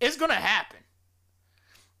 it's going to happen.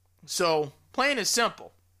 So, plain and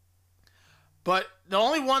simple. But the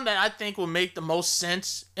only one that I think will make the most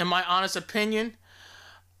sense, in my honest opinion,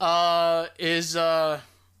 is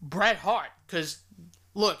Bret Hart. Because,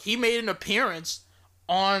 look, he made an appearance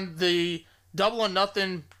on the Double or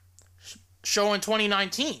Nothing show in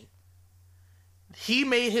 2019. He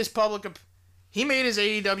made his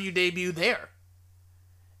AEW debut there.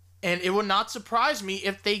 And it would not surprise me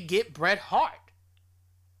if they get Bret Hart.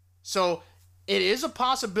 So, it is a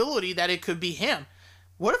possibility that it could be him.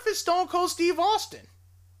 What if it's Stone Cold Steve Austin?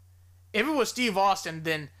 If it was Steve Austin,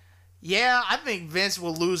 then yeah, I think Vince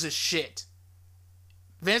will lose his shit.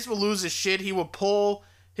 Vince will lose his shit. He will pull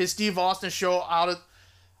his Steve Austin show out of...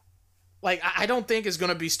 Like, I don't think it's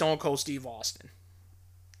going to be Stone Cold Steve Austin.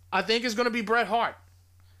 I think it's going to be Bret Hart.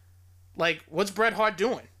 Like, what's Bret Hart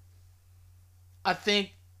doing? I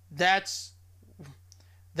think that's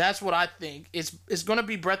what I think. It's going to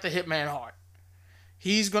be Bret the Hitman Hart.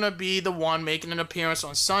 He's going to be the one making an appearance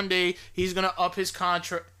on Sunday. He's going to up his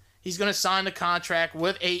contract. He's going to sign the contract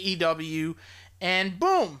with AEW. And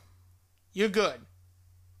boom, you're good.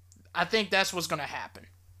 I think that's what's going to happen.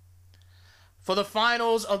 For the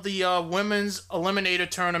finals of the Women's Eliminator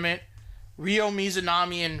Tournament, Ryo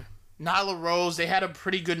Mizunami and Nyla Rose, they had a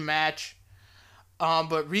pretty good match.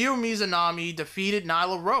 But Ryo Mizunami defeated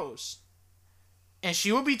Nyla Rose. And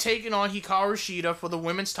she will be taking on Hikaru Shida for the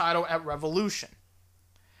women's title at Revolution.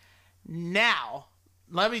 Now,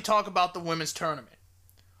 let me talk about the women's tournament.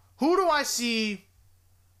 Who do I see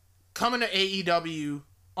coming to AEW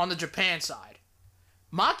on the Japan side?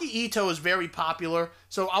 Maki Ito is very popular,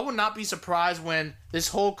 so I would not be surprised when this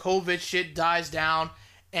whole COVID shit dies down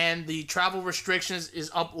and the travel restrictions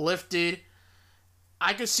is uplifted.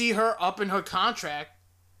 I could see her up in her contract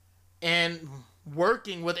and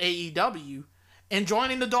working with AEW and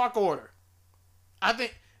joining the Dark Order.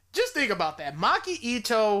 Just think about that. Maki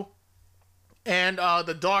Ito and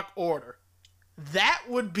the Dark Order. That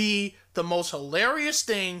would be the most hilarious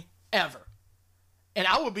thing ever. And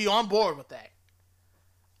I would be on board with that.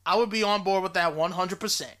 I would be on board with that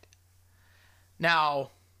 100%. Now,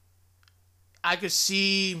 I could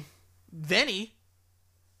see Vinny.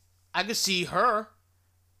 I could see her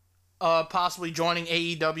possibly joining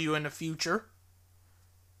AEW in the future.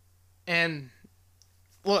 And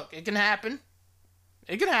look, it can happen.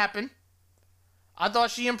 It can happen. I thought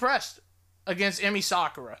she impressed against Emi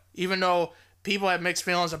Sakura, even though people have mixed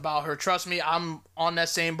feelings about her. Trust me, I'm on that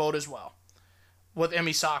same boat as well with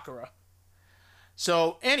Emi Sakura.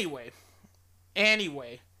 So anyway,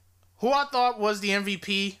 who I thought was the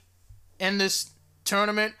MVP in this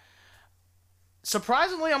tournament,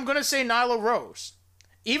 surprisingly, I'm going to say Nyla Rose.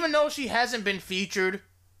 Even though she hasn't been featured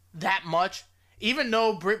that much even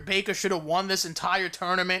though Britt Baker should have won this entire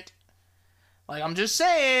tournament, like, I'm just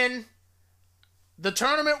saying, the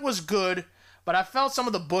tournament was good, but I felt some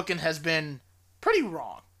of the booking has been pretty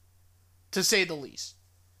wrong, to say the least.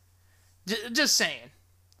 Just saying.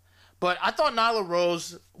 But I thought Nyla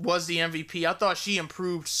Rose was the MVP. I thought she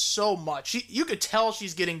improved so much. You could tell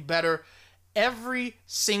she's getting better every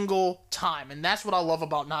single time. And that's what I love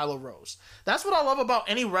about Nyla Rose. That's what I love about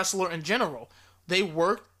any wrestler in general. They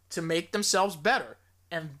work to make themselves better.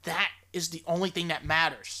 And that is the only thing that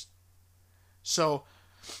matters. So,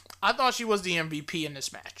 I thought she was the MVP in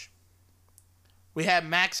this match. We had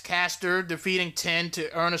Max Caster defeating 10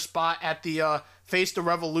 to earn a spot at the Face the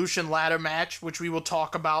Revolution ladder match, which we will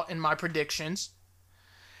talk about in my predictions.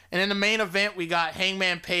 And in the main event, we got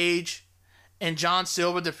Hangman Page and John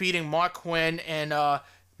Silver defeating Mark Quinn and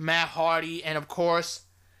Matt Hardy. And of course,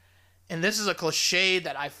 and this is a cliche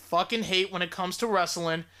that I fucking hate when it comes to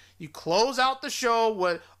wrestling, you close out the show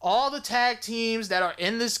with all the tag teams that are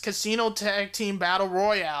in this Casino Tag Team Battle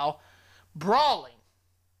Royale brawling.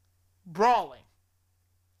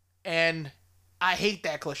 And I hate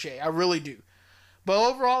that cliche. I really do. But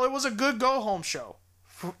overall, it was a good go-home show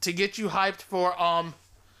to get you hyped for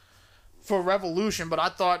Revolution. But I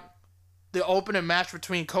thought the opening match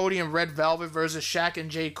between Cody and Red Velvet versus Shaq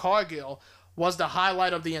and Jade Cargill was the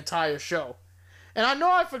highlight of the entire show. And I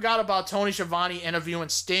know I forgot about Tony Schiavone interviewing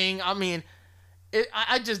Sting. I mean,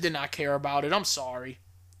 I just did not care about it. I'm sorry.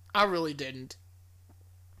 I really didn't.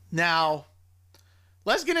 Now,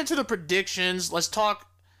 let's get into the predictions. Let's talk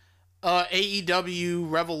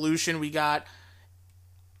AEW Revolution. We got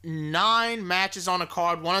 9 matches on the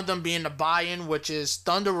card, one of them being the buy-in, which is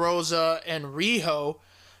Thunder Rosa and Riho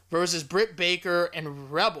versus Britt Baker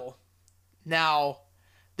and Rebel. Now,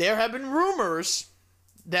 there have been rumors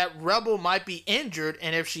that Rebel might be injured,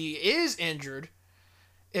 and if she is injured,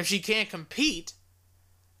 if she can't compete,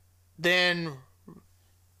 then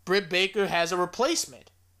Britt Baker has a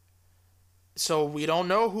replacement. So we don't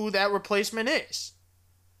know who that replacement is.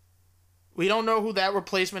 We don't know who that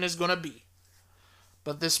replacement is going to be.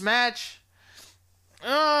 But this match,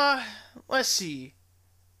 let's see.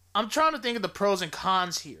 I'm trying to think of the pros and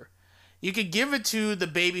cons here. You could give it to the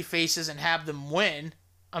baby faces and have them win.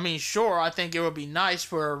 I mean, sure, I think it would be nice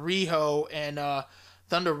for Riho and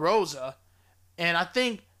Thunder Rosa. And I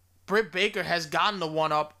think Britt Baker has gotten the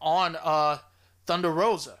one-up on Thunder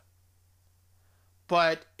Rosa.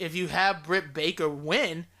 But if you have Britt Baker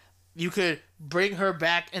win, you could bring her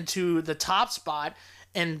back into the top spot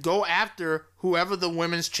and go after whoever the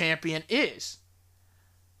women's champion is.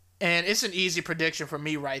 And it's an easy prediction for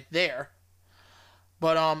me right there.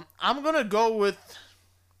 But I'm going to go with,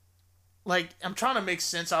 like, I'm trying to make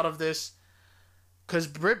sense out of this, because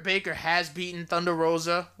Britt Baker has beaten Thunder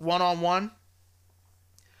Rosa one-on-one.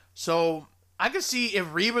 So I can see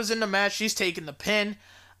if Reba's in the match, she's taking the pin.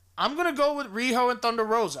 I'm going to go with Riho and Thunder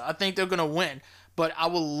Rosa. I think they're going to win. But I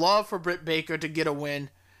would love for Britt Baker to get a win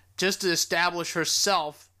just to establish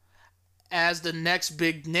herself as the next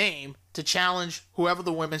big name to challenge whoever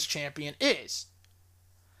the women's champion is.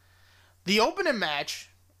 The opening match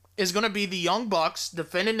is going to be the Young Bucks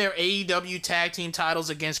defending their AEW tag team titles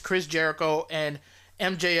against Chris Jericho and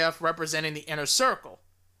MJF representing the Inner Circle.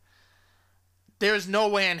 There's no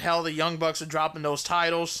way in hell the Young Bucks are dropping those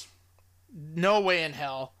titles. No way in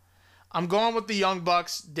hell. I'm going with the Young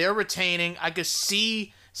Bucks. They're retaining. I could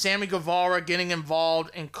see Sammy Guevara getting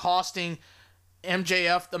involved and costing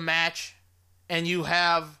MJF the match. And you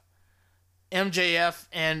have MJF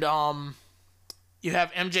and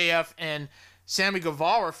Sammy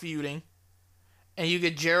Guevara feuding. And you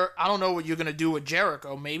get I don't know what you're gonna do with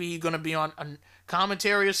Jericho. Maybe he's gonna be on a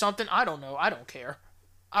commentary or something. I don't know. I don't care.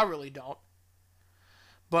 I really don't.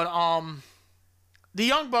 But the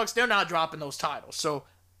Young Bucks, they're not dropping those titles. So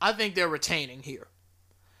I think they're retaining here.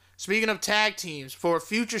 Speaking of tag teams, for a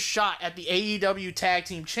future shot at the AEW Tag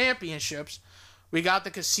Team Championships, we got the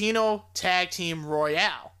Casino Tag Team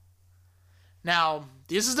Royale. Now,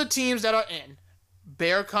 this is the teams that are in.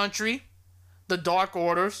 Bear Country, the Dark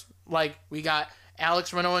Orders, like we got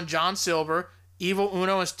Alex Reno and John Silver, Evil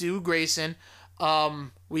Uno and Stu Grayson.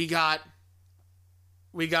 We got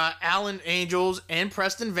Alan Angels and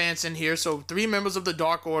Preston Vance in here, so 3 members of the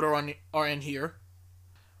Dark Order are in here.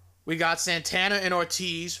 We got Santana and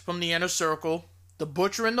Ortiz from the Inner Circle, the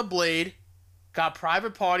Butcher and the Blade, got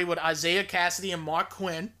Private Party with Isaiah Cassidy and Mark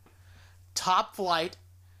Quinn, Top Flight,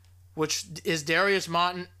 which is Darius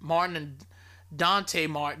Martin and Dante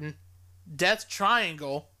Martin, Death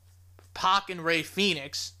Triangle, Pac and Ray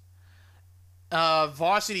Phoenix,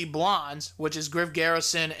 Varsity Blondes, which is Griff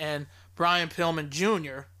Garrison and Brian Pillman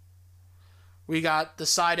Jr., We got the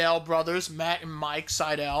Sydal brothers, Matt and Mike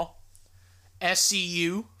Sydal.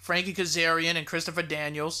 SCU, Frankie Kazarian and Christopher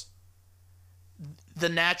Daniels. The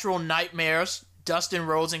Natural Nightmares, Dustin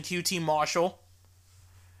Rhodes and QT Marshall.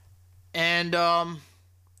 And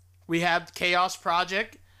we have Chaos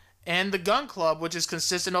Project and the Gun Club, which is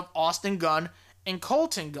consistent of Austin Gunn and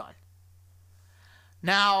Colton Gunn.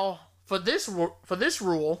 Now, for this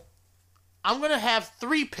rule, I'm going to have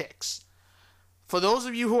 3 picks. For those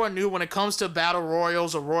of you who are new, when it comes to Battle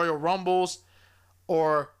Royals or Royal Rumbles,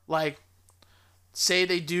 or like, say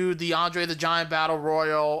they do the Andre the Giant Battle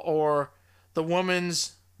Royal or the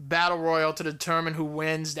Women's Battle Royal to determine who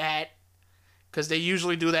wins that, because they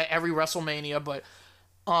usually do that every WrestleMania. But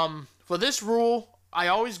for this rule, I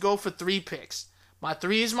always go for 3 picks. My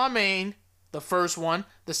 3 is my main, the first one.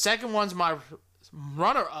 The second one's my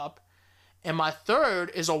runner-up. And my third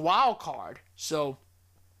is a wild card. So,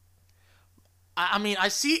 I mean, I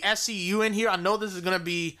see SCU in here. I know this is going to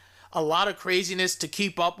be a lot of craziness to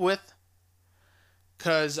keep up with.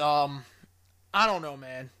 Because, I don't know,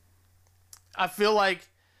 man. I feel like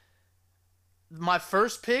my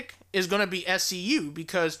first pick is going to be SCU.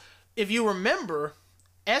 Because if you remember,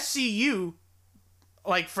 SCU,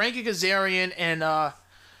 like Frankie Kazarian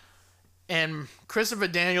and Christopher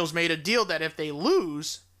Daniels made a deal that if they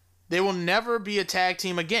lose, they will never be a tag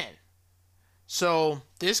team again. So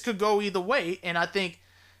this could go either way, and I think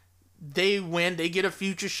they win. They get a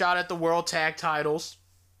future shot at the World Tag Titles.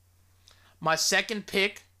 My second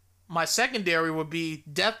pick, my secondary would be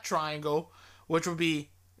Death Triangle, which would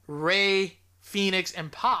be Rey, Phoenix, and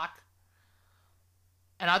Pac.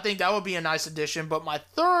 And I think that would be a nice addition. But my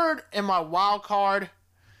third and my wild card,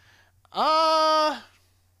 my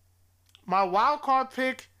wild card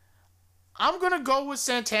pick, I'm going to go with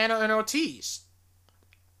Santana and Ortiz.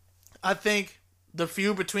 I think the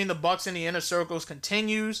feud between the Bucks and the Inner Circles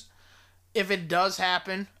continues. If it does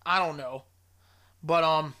happen, I don't know.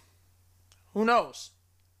 But, who knows?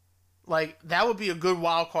 Like, that would be a good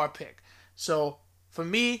wild card pick. So, for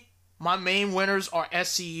me, my main winners are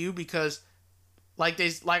SCU because, like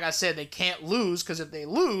I said, they can't lose, because if they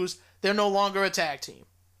lose, they're no longer a tag team.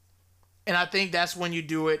 And I think that's when you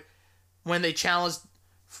do it, when they challenge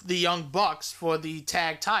the Young Bucks for the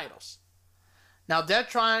tag titles. Now, Death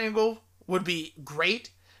Triangle would be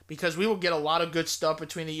great because we will get a lot of good stuff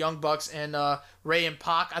between the Young Bucks and Rey and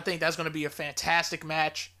Pac. I think that's going to be a fantastic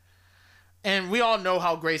match. And we all know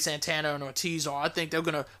how great Santana and Ortiz are. I think they're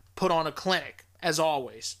going to put on a clinic, as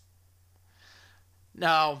always.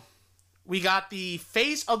 Now, we got the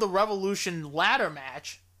Face of the Revolution ladder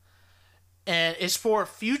match, and it's for a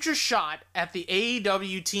future shot at the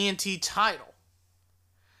AEW TNT title.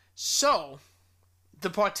 So, the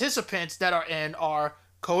participants that are in are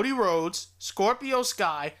Cody Rhodes, Scorpio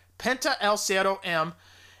Sky, Penta El Zero M,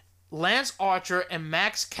 Lance Archer, and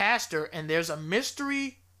Max Caster, and there's a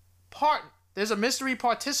mystery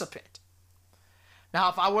participant. Now,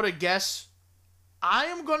 if I were to guess, I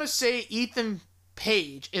am going to say Ethan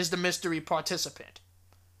Page is the mystery participant.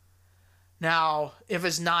 Now, if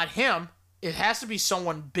it's not him, it has to be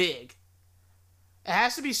someone big. It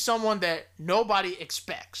has to be someone that nobody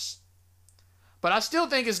expects. But I still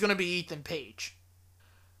think it's going to be Ethan Page.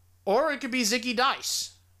 Or it could be Zicky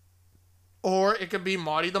Dice. Or it could be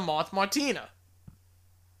Marty the Moth Martinez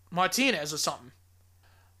or something.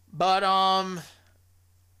 But,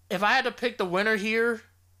 if I had to pick the winner here,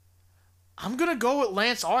 I'm going to go with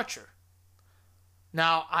Lance Archer.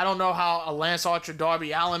 Now, I don't know how a Lance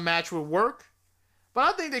Archer-Darby Allin match would work.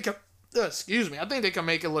 But I think they can... I think they can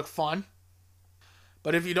make it look fun.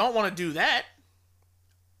 But if you don't want to do that,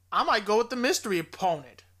 I might go with the mystery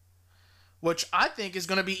opponent, which I think is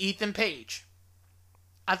going to be Ethan Page.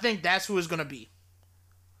 I think that's who it's going to be.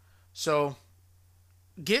 So,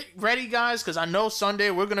 get ready, guys, because I know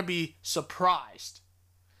Sunday we're going to be surprised.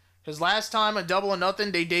 Because last time at Double or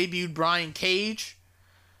Nothing, they debuted Brian Cage.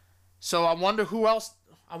 So, I wonder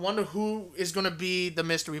who is going to be the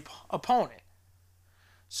mystery opponent.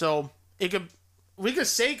 So, we could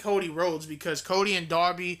say Cody Rhodes because Cody and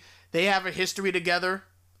Darby, they have a history together.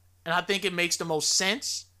 And I think it makes the most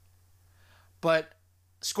sense. But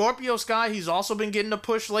Scorpio Sky, he's also been getting a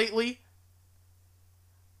push lately.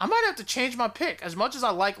 I might have to change my pick. As much as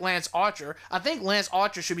I like Lance Archer, I think Lance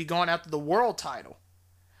Archer should be going after the world title.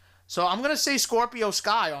 So I'm going to say Scorpio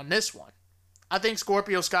Sky on this one. I think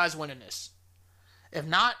Scorpio Sky's winning this. If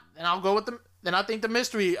not, then I'll go with then I think the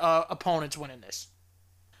mystery opponent's winning this.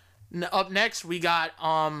 Up next, we got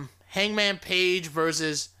Hangman Page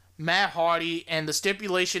versus Matt Hardy, and the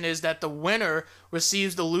stipulation is that the winner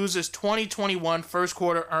receives the loser's 2021 first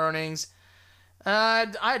quarter earnings.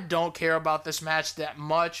 I don't care about this match that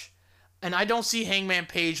much. And I don't see Hangman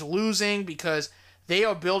Page losing because they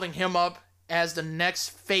are building him up as the next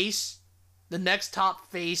face, the next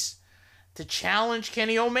top face to challenge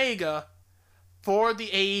Kenny Omega for the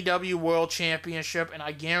AEW World Championship. And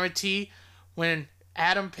I guarantee when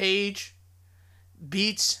Adam Page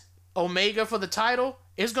beats Omega for the title,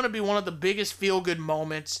 it's going to be one of the biggest feel-good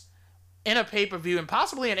moments in a pay-per-view and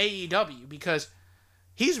possibly in AEW because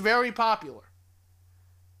he's very popular.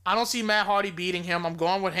 I don't see Matt Hardy beating him. I'm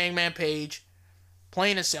going with Hangman Page.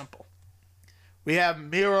 Plain and simple. We have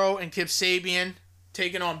Miro and Kip Sabian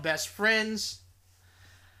taking on Best Friends.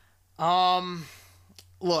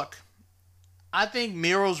 Look, I think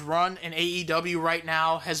Miro's run in AEW right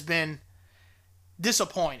now has been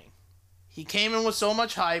disappointing. He came in with so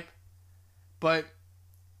much hype, but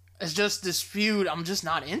it's just this feud, I'm just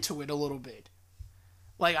not into it a little bit.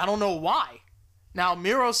 Like, I don't know why. Now,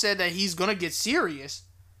 Miro said that he's going to get serious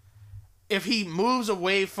if he moves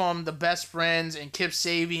away from the Best Friends and Kip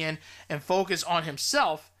Sabian and focus on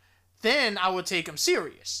himself. Then I would take him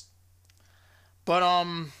serious. But,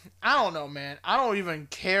 I don't know, man. I don't even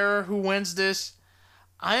care who wins this.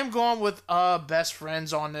 I am going with Best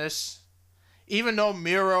Friends on this. Even though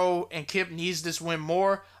Miro and Kip needs this win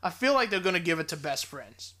more, I feel like they're going to give it to Best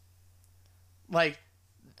Friends. Like,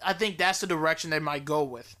 I think that's the direction they might go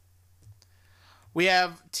with. We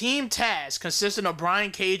have Team Taz, consisting of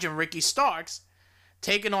Brian Cage and Ricky Starks,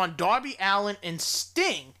 taking on Darby Allin and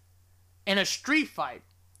Sting in a street fight.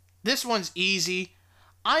 This one's easy.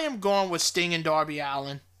 I am going with Sting and Darby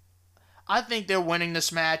Allin. I think they're winning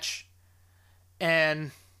this match.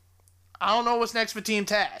 And I don't know what's next for Team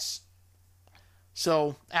Taz.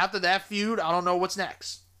 So, after that feud, I don't know what's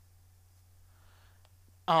next.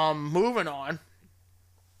 Moving on.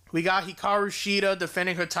 We got Hikaru Shida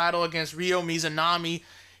defending her title against Ryo Mizunami.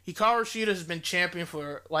 Hikaru Shida has been champion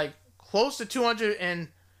for, like, close to 200 and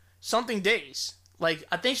something days. Like,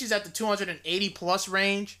 I think she's at the 280 plus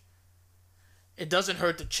range. It doesn't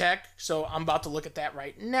hurt to check, so I'm about to look at that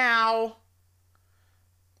right now.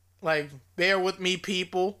 Like, bear with me,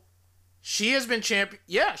 people. She has been champion.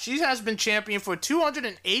 Yeah, she has been champion for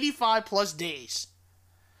 285 plus days.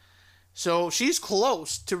 So she's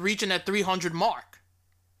close to reaching that 300 mark.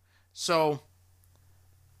 So,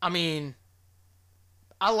 I mean,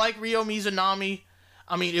 I like Ryo Mizunami.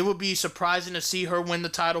 I mean, it would be surprising to see her win the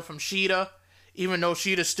title from Shida, even though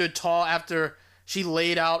Shida stood tall after she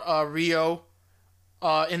laid out Ryo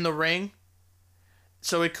in the ring.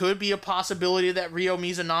 So it could be a possibility that Ryo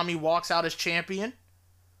Mizunami walks out as champion.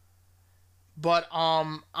 But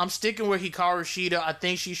I'm sticking with Hikaru Shida. I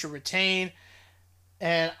think she should retain.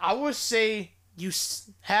 And I would say you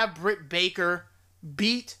have Britt Baker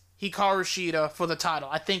beat Hikaru Shida for the title.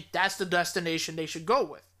 I think that's the destination they should go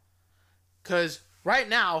with. Because right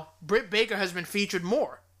now, Britt Baker has been featured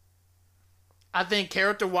more. I think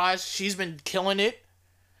character-wise, she's been killing it.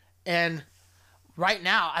 And right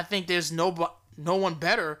now, I think there's no one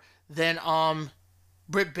better than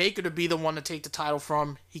Britt Baker to be the one to take the title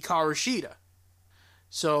from Hikaru Shida.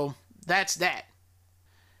 So, that's that.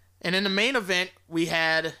 And in the main event, we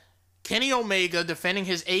had Kenny Omega defending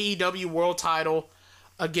his AEW World title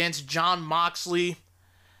against Jon Moxley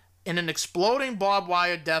in an exploding barbed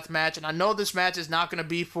wire death match. And I know this match is not going to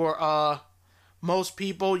be for most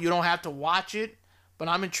people. You don't have to watch it. But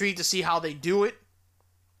I'm intrigued to see how they do it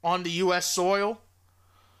on the U.S. soil.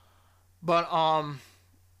 But,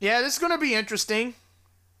 yeah, this is going to be interesting.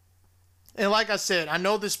 And like I said, I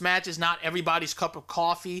know this match is not everybody's cup of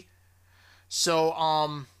coffee.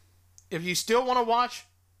 So, if you still want to watch,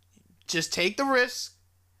 just take the risk.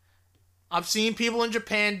 I've seen people in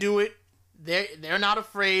Japan do it. They're not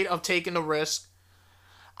afraid of taking the risk.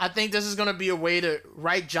 I think this is going to be a way to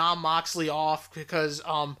write Jon Moxley off because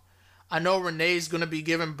I know Renee's going to be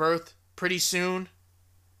giving birth pretty soon.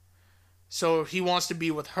 So he wants to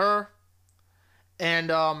be with her.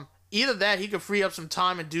 And either that, he could free up some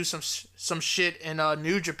time and do some shit in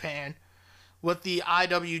New Japan with the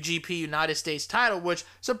IWGP United States title, which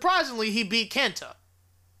surprisingly he beat Kenta.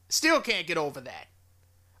 Still can't get over that.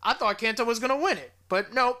 I thought Kenta was going to win it,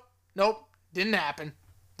 but nope, didn't happen.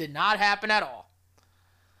 Did not happen at all.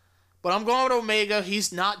 But I'm going with Omega.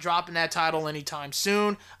 He's not dropping that title anytime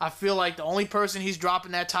soon. I feel like the only person he's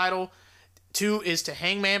dropping that title to is to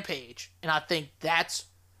Hangman Page, and I think that's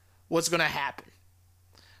what's going to happen.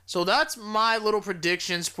 So that's my little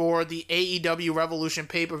predictions for the AEW Revolution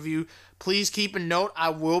pay-per-view. Please keep a note. I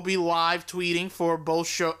will be live tweeting for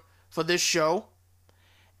this show.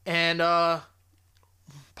 And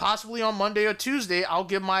possibly on Monday or Tuesday, I'll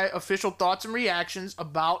give my official thoughts and reactions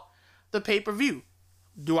about the pay-per-view.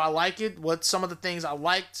 Do I like it? What's some of the things I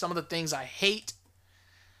liked? Some of the things I hate?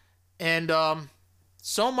 and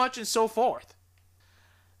so much and so forth.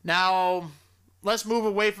 Now, let's move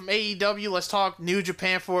away from AEW. Let's talk New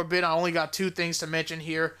Japan for a bit. I only got 2 things to mention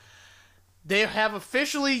here. They have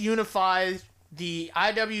officially unified the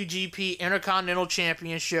IWGP Intercontinental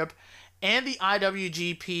Championship and the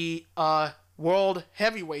IWGP World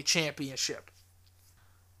Heavyweight Championship.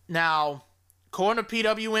 Now, according to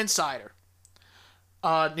PW Insider,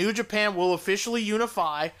 New Japan will officially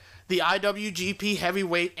unify the IWGP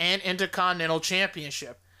Heavyweight and Intercontinental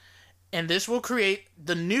Championship, and this will create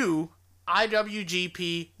the new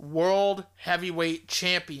IWGP World Heavyweight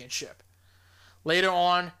Championship. Later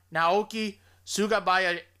on, Naoki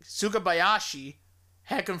Sugabayashi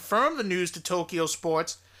had confirmed the news to Tokyo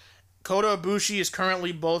Sports. Kota Ibushi is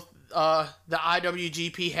currently both the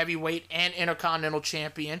IWGP Heavyweight and Intercontinental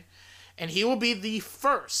Champion, and he will be the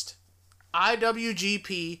first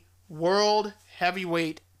IWGP World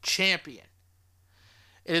Heavyweight Champion.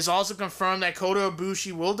 It is also confirmed that Kota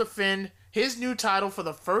Ibushi will defend his new title for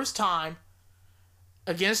the first time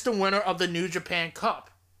against the winner of the New Japan Cup.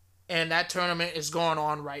 And that tournament is going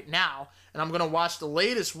on right now. And I'm going to watch the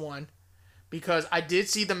latest one because I did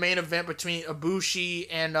see the main event between Ibushi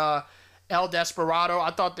and El Desperado.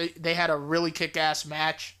 I thought they had a really kick-ass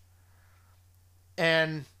match.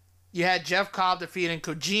 And you had Jeff Cobb defeating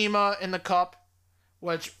Kojima in the Cup,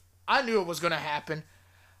 which I knew it was going to happen.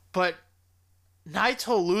 But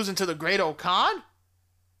Naito losing to the Great Okan?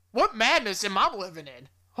 What madness am I living in?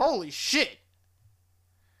 Holy shit.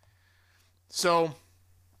 So,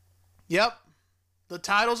 yep, the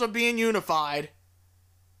titles are being unified.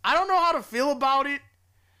 I don't know how to feel about it.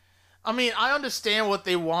 I mean, I understand what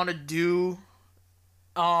they want to do,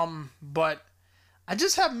 but I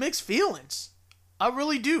just have mixed feelings. I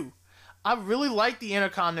really do. I really like the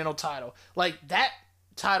Intercontinental title. Like, that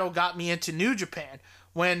title got me into New Japan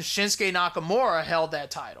when Shinsuke Nakamura held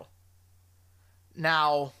that title.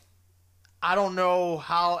 Now, I don't know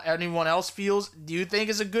how anyone else feels. Do you think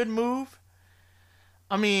it's a good move?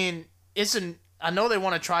 I mean, I know they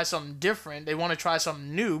want to try something different. They want to try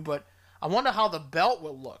something new, but I wonder how the belt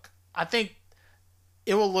will look. I think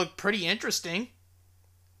it will look pretty interesting.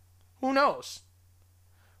 Who knows?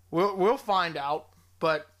 We'll find out.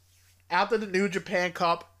 But after the New Japan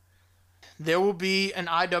Cup, there will be an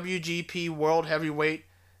IWGP World Heavyweight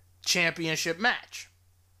Championship match.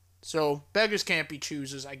 So, beggars can't be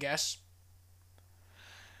choosers, I guess.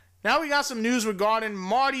 Now we got some news regarding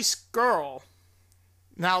Marty Scurll.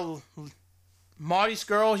 Now, Marty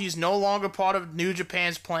Scurll, he's no longer part of New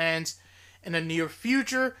Japan's plans in the near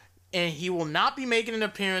future, and he will not be making an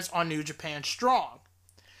appearance on New Japan Strong.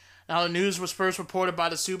 Now, the news was first reported by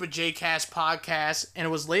the Super J-Cast podcast, and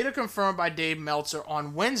it was later confirmed by Dave Meltzer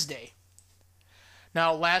on Wednesday.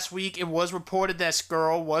 Now, last week, it was reported that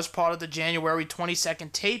Scurll was part of the January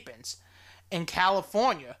 22nd tapings in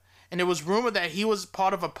California, and it was rumored that he was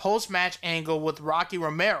part of a post-match angle with Rocky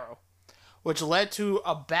Romero, which led to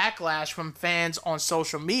a backlash from fans on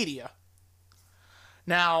social media.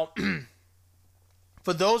 Now,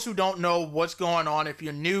 for those who don't know what's going on, if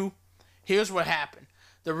you're new, here's what happened.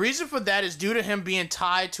 The reason for that is due to him being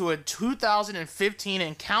tied to a 2015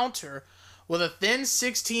 encounter with a thin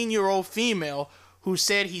 16-year-old female who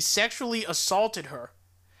said he sexually assaulted her.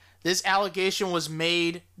 This allegation was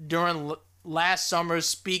made during last summer's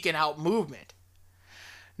Speaking Out movement.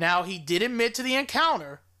 Now, he did admit to the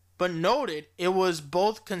encounter, but noted it was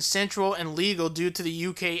both consensual and legal due to the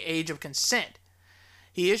UK age of consent.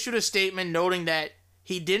 He issued a statement noting that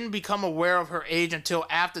he didn't become aware of her age until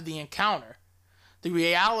after the encounter. The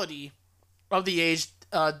reality of the age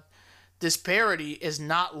disparity is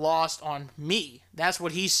not lost on me. That's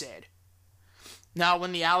what he said. Now,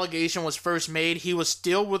 when the allegation was first made, he was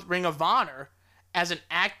still with Ring of Honor as an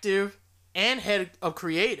active and head of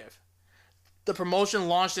creative. The promotion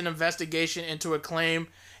launched an investigation into a claim,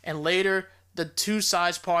 and later the two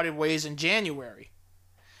sides parted ways in January.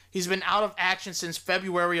 He's been out of action since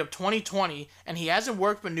February of 2020, and he hasn't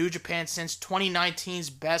worked for New Japan since 2019's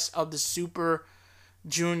Best of the Super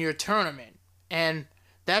Junior tournament. And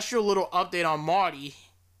that's your little update on Marty.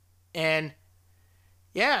 And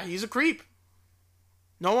yeah, he's a creep.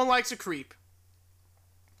 No one likes a creep.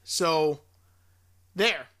 So,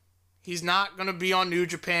 there. He's not going to be on New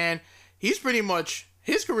Japan. His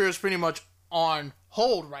career is pretty much on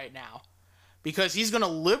hold right now. Because he's going to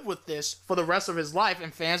live with this for the rest of his life,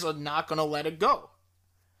 and fans are not going to let it go.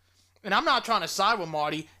 And I'm not trying to side with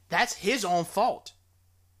Marty. That's his own fault.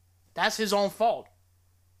 That's his own fault.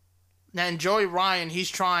 Now, and Joey Ryan,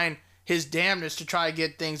 he's trying his damnedest to try to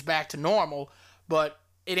get things back to normal, but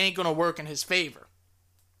it ain't going to work in his favor.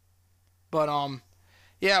 But,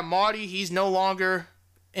 yeah, Marty, he's no longer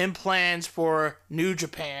in plans for New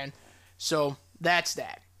Japan. So that's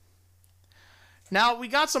that. Now we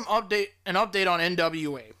got an update on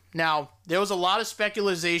NWA. Now there was a lot of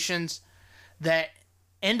speculations that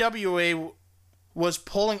NWA was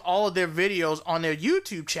pulling all of their videos on their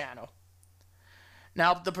YouTube channel.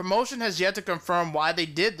 Now the promotion has yet to confirm why they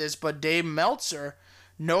did this, but Dave Meltzer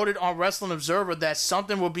noted on Wrestling Observer that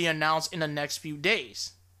something will be announced in the next few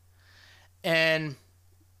days. And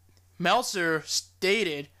Meltzer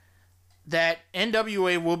stated that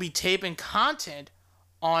NWA will be taping content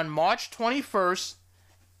on March 21st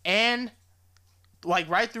and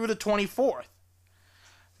right through the 24th.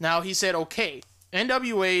 Now he said, okay,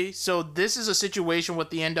 NWA, so this is a situation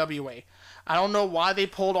with the NWA. I don't know why they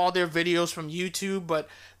pulled all their videos from YouTube, but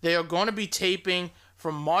they are going to be taping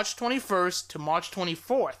from March 21st to March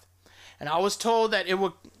 24th. And I was told that it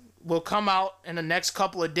will come out in the next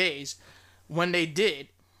couple of days when they did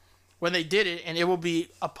it, and it will be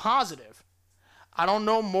a positive. I don't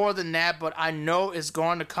know more than that, but I know it's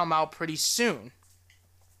going to come out pretty soon.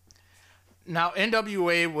 Now,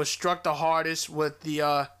 NWA was struck the hardest with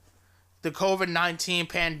the COVID-19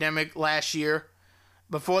 pandemic last year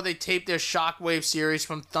before they taped their Shockwave series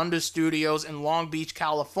from Thunder Studios in Long Beach,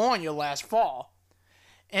 California last fall.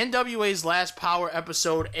 NWA's last Power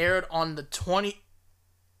episode aired on the 20th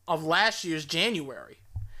of last year's January.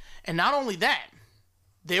 And not only that,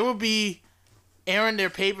 they will be airing their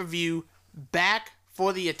pay-per-view Back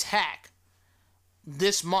for the Attack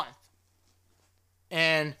this month.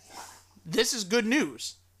 And this is good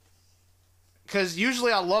news. Because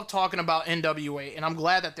usually I love talking about NWA, and I'm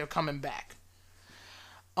glad that they're coming back.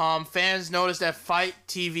 Fans noticed that Fight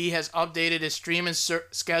TV has updated its streaming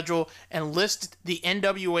schedule and listed the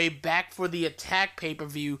NWA Back for the Attack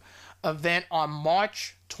pay-per-view event on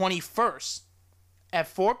March 21st at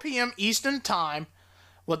 4 p.m. Eastern Time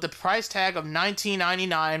with the price tag of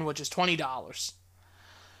 $19.99, which is $20.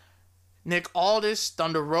 Nick Aldis,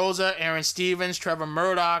 Thunder Rosa, Aaron Stevens, Trevor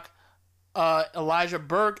Murdoch, Elijah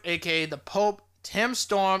Burke, aka The Pope, Tim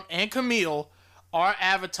Storm, and Camille are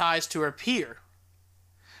advertised to appear.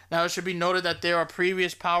 Now, it should be noted that there are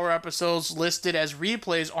previous Power episodes listed as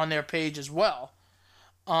replays on their page as well.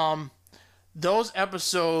 Those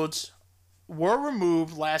episodes were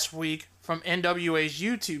removed last week from NWA's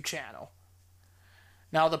YouTube channel.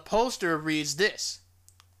 Now, the poster reads this: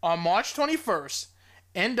 on March 21st,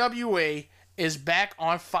 NWA is back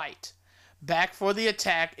on Fight. Back for the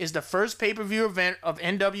Attack is the first pay-per-view event of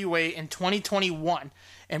NWA in 2021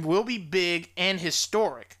 and will be big and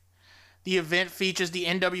historic. The event features the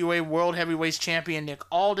NWA World Heavyweight Champion Nick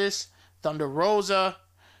Aldis, Thunder Rosa,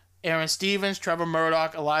 Aaron Stevens, Trevor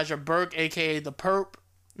Murdoch, Elijah Burke, aka The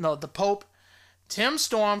Pope, Tim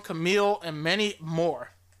Storm, Camille, and many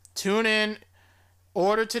more. Tune in,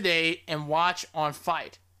 order today, and watch on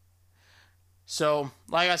Fight. So,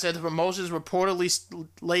 like I said, the promotion is reportedly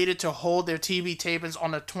slated to hold their TV tapings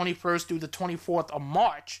on the 21st through the 24th of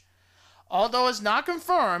March. Although it's not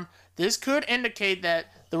confirmed, this could indicate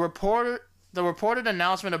that the reported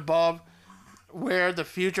announcement above where the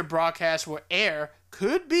future broadcasts will air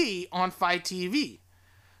could be on Fight TV.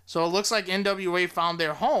 So it looks like NWA found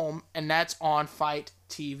their home, and that's on Fight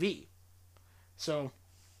TV. So,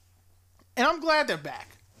 and I'm glad they're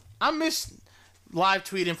back. I miss live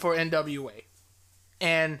tweeting for NWA.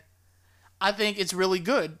 And I think it's really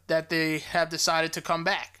good that they have decided to come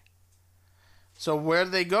back. So where do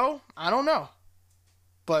they go? I don't know.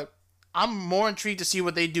 But I'm more intrigued to see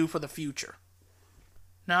what they do for the future.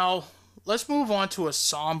 Now, let's move on to a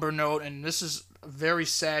somber note, and this is very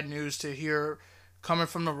sad news to hear coming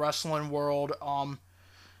from the wrestling world.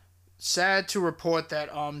 Sad to report that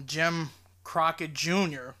Jim Crockett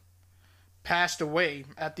Jr. passed away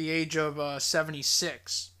at the age of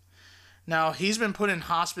 76. Now, he's been put in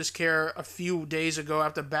hospice care a few days ago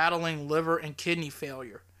after battling liver and kidney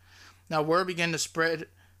failure. Now, word began to spread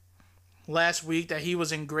last week that he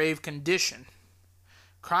was in grave condition.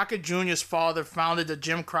 Crockett Jr.'s father founded the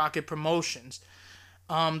Jim Crockett Promotions.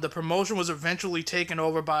 The promotion was eventually taken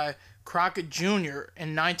over by Crockett Jr.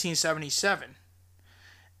 in 1977.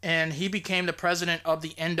 And he became the president of the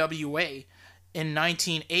NWA in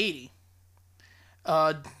 1980.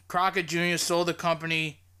 Crockett Jr. sold the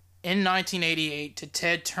company in 1988 to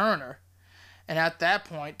Ted Turner. And at that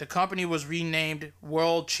point, the company was renamed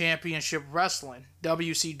World Championship Wrestling,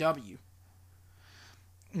 WCW.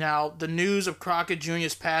 Now, the news of Crockett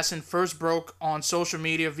Jr.'s passing first broke on social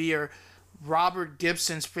media via Robert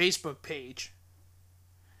Gibson's Facebook page.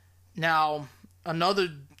 Now, another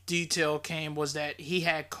detail came was that he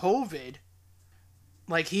had COVID.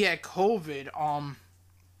 He had COVID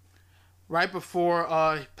right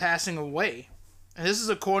before passing away. And this is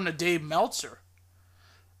according to Dave Meltzer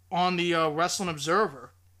on the Wrestling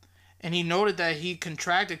Observer. And he noted that he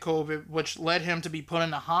contracted COVID, which led him to be put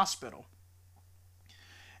in the hospital.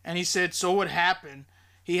 And he said, so what happened?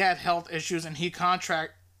 He had health issues and he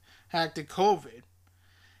contracted COVID.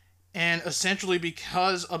 And essentially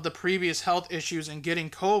because of the previous health issues and getting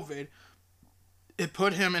COVID, it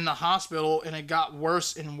put him in the hospital and it got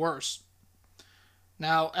worse and worse.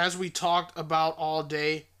 Now, as we talked about all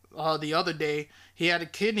day, the other day, he had a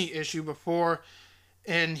kidney issue before,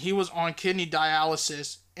 and he was on kidney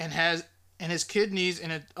dialysis, and his kidneys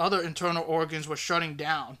and other internal organs were shutting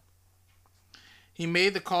down. He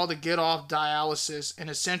made the call to get off dialysis, and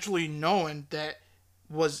essentially knowing that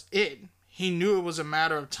was it. He knew it was a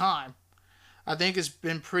matter of time. I think it's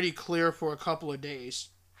been pretty clear for a couple of days.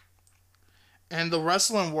 And the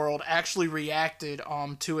wrestling world actually reacted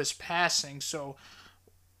to his passing, so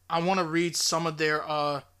I want to read some of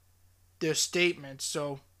their statements.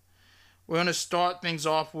 So we're going to start things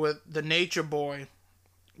off with the Nature Boy,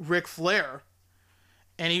 Ric Flair.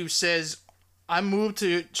 And he says, I moved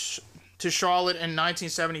to Charlotte in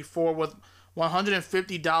 1974 with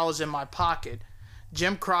 $150 in my pocket.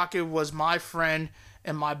 Jim Crockett was my friend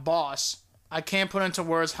and my boss. I can't put into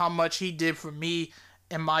words how much he did for me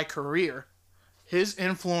and my career. His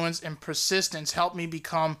influence and persistence helped me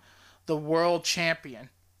become the world champion.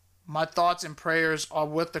 My thoughts and prayers are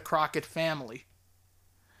with the Crockett family.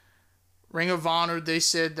 Ring of Honor, they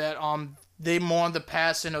said that they mourn the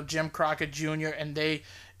passing of Jim Crockett Jr. and they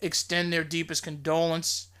extend their deepest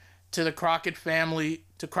condolence to the Crockett family,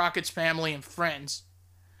 to Crockett's family and friends.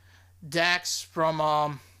 Dax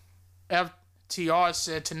from FTR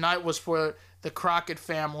said tonight was for the Crockett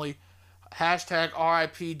family. Hashtag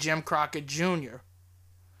RIP Jim Crockett Jr.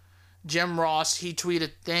 Jim Ross, he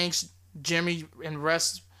tweeted, thanks Jimmy, and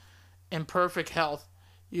rest in perfect health.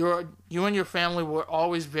 You and your family were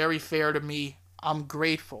always very fair to me. I'm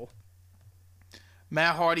grateful.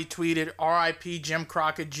 Matt Hardy tweeted, RIP Jim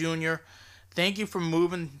Crockett Jr. Thank you for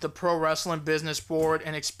moving the pro wrestling business forward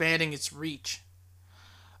and expanding its reach.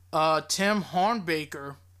 Tim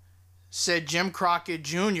Hornbaker said Jim Crockett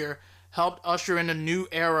Jr. helped usher in a new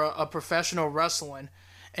era of professional wrestling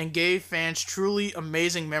and gave fans truly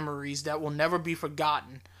amazing memories that will never be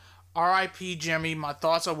forgotten. R.I.P. Jimmy, my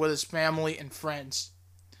thoughts are with his family and friends.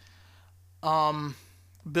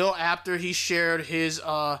 Bill Apter, he shared his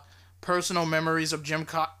personal memories of Jim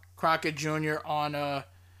Crockett Jr. on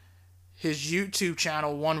his YouTube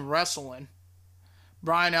channel, One Wrestling.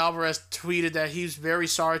 Brian Alvarez tweeted that he's very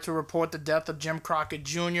sorry to report the death of Jim Crockett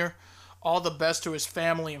Jr. All the best to his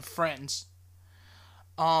family and friends.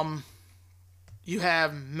 You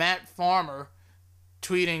have Matt Farmer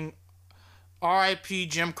tweeting, R.I.P.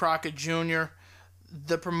 Jim Crockett Jr.,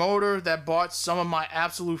 the promoter that bought some of my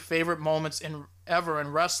absolute favorite moments ever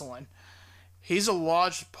in wrestling. He's a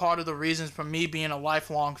large part of the reasons for me being a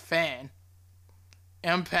lifelong fan.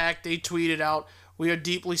 Impact, they tweeted out, we are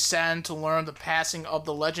deeply saddened to learn the passing of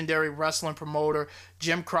the legendary wrestling promoter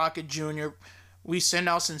Jim Crockett Jr. We send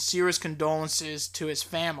our sincerest condolences to his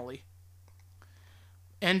family.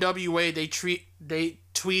 NWA, they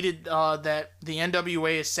tweeted that the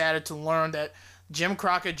NWA is saddened to learn that Jim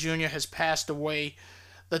Crockett Jr. has passed away.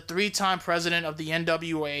 The three-time president of the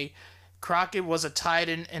NWA, Crockett was a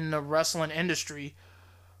titan in the wrestling industry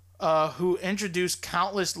who introduced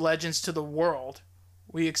countless legends to the world.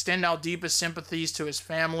 We extend our deepest sympathies to his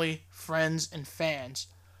family, friends, and fans.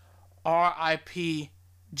 R.I.P.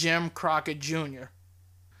 Jim Crockett Jr.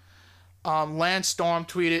 Lance Storm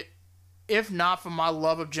tweeted, if not for my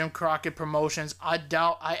love of Jim Crockett Promotions, I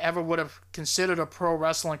doubt I ever would have considered a pro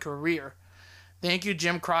wrestling career. Thank you,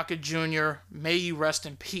 Jim Crockett Jr. May you rest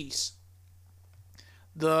in peace.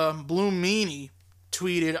 The Blue Meanie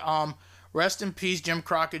tweeted, rest in peace, Jim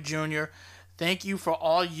Crockett Jr. Thank you for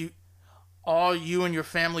all you and your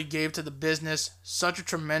family gave to the business. Such a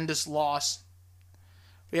tremendous loss.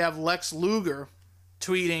 We have Lex Luger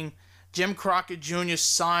tweeting, Jim Crockett Jr.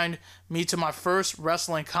 signed me to my first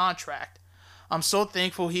wrestling contract. I'm so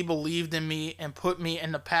thankful he believed in me and put me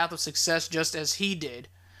in the path of success just as he did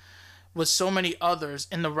with so many others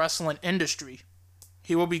in the wrestling industry.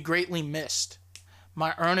 He will be greatly missed.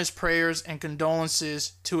 My earnest prayers and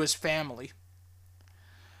condolences to his family.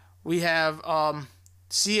 We have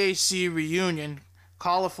CAC Reunion,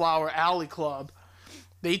 Cauliflower Alley Club.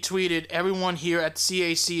 They tweeted, everyone here at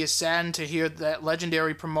CAC is saddened to hear that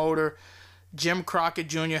legendary promoter Jim Crockett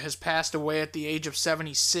Jr. has passed away at the age of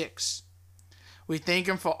 76. We thank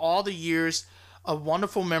him for all the years of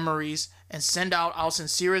wonderful memories and send out our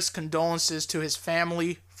sincerest condolences to his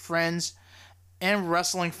family, friends, and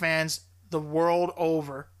wrestling fans the world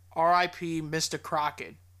over. R.I.P. Mr.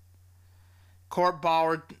 Crockett. Court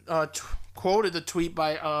Bauer quoted the tweet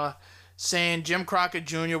by saying Jim Crockett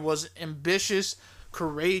Jr. was ambitious,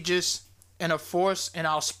 courageous, and a force in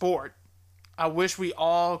our sport. I wish we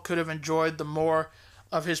all could have enjoyed the more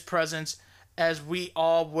of his presence, as we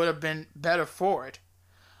all would have been better for it.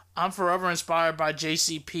 I'm forever inspired by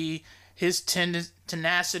JCP, his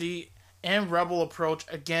tenacity and rebel approach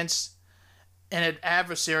against an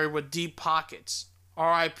adversary with deep pockets.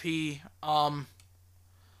 R.I.P.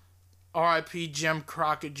 R.I.P. Jim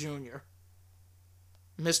Crockett Jr.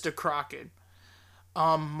 Mr. Crockett.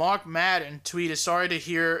 Mark Madden tweeted, sorry to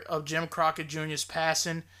hear of Jim Crockett Jr.'s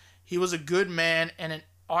passing. He was a good man and an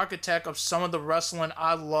architect of some of the wrestling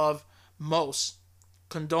I love most.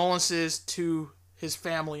 Condolences to his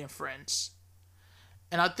family and friends.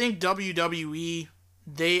 And I think WWE,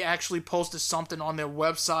 they actually posted something on their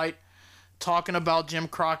website talking about Jim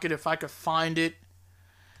Crockett, if I could find it.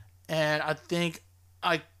 And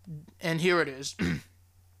and here it is.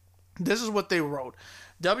 This is what they wrote.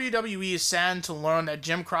 WWE is saddened to learn that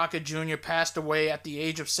Jim Crockett Jr. passed away at the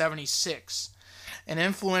age of 76. An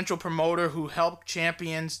influential promoter who helped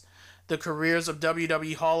champions the careers of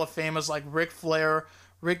WWE Hall of Famers like Ric Flair,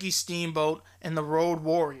 Ricky Steamboat, and the Road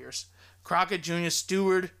Warriors. Crockett Jr.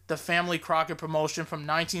 stewarded the family Crockett promotion from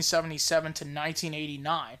 1977 to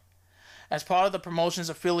 1989. As part of the promotion's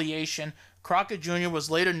affiliation, Crockett Jr.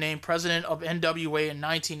 was later named president of NWA in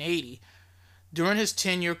 1980. During his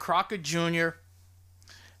tenure, Crockett Jr.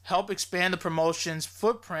 helped expand the promotion's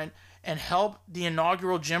footprint and helped the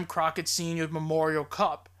inaugural Jim Crockett Sr. Memorial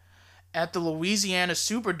Cup at the Louisiana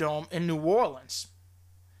Superdome in New Orleans.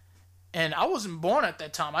 And I wasn't born at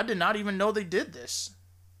that time. I did not even know they did this.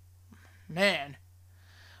 Man.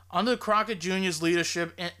 Under Crockett Jr.'s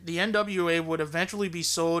leadership, the NWA would eventually be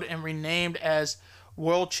sold and renamed as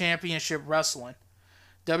World Championship Wrestling.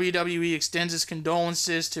 WWE extends its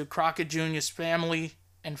condolences to Crockett Jr.'s family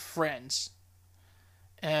and friends.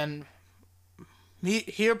 And me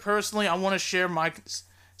here personally, I want to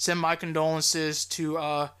send my condolences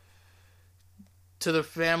to the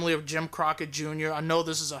family of Jim Crockett Jr. I know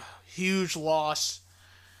this is a huge loss,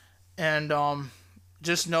 and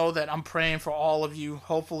just know that I'm praying for all of you.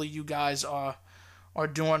 Hopefully you guys are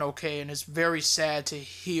doing okay, and it's very sad to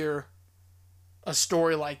hear a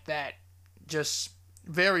story like that. Just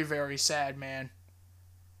very, very sad, man.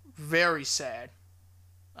 Very sad.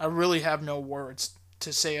 I really have no words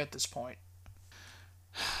to say at this point.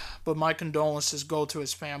 But my condolences go to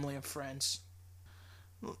his family and friends.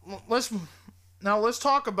 Let's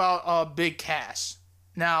talk about Big Cass.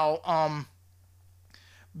 Now,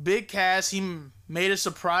 Big Cass, he made a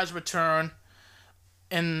surprise return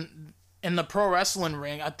in the pro wrestling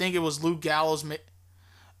ring. I think it was Luke Gallows,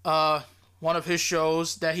 one of his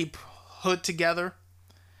shows that he put together.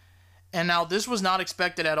 And now this was not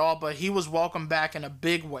expected at all, but he was welcomed back in a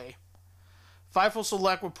big way. Fightful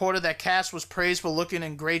Select reported that Cass was praised for looking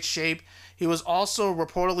in great shape. He was also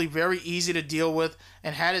reportedly very easy to deal with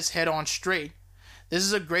and had his head on straight. This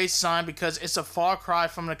is a great sign because it's a far cry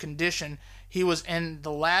from the condition he was in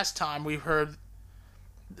the last time we heard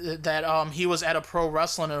that he was at a pro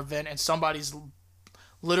wrestling event and somebody's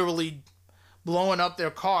literally blowing up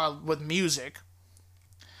their car with music.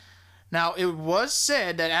 Now, it was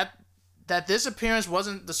said that this appearance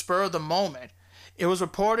wasn't the spur of the moment. It was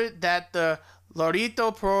reported that the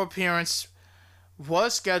Laredo Pro appearance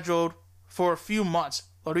was scheduled for a few months.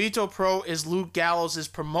 Laredo Pro is Luke Gallows'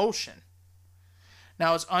 promotion.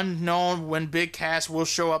 Now, it's unknown when Big Cass will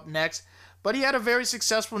show up next, but he had a very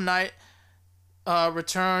successful night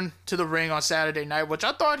return to the ring on Saturday night, which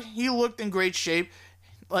I thought he looked in great shape.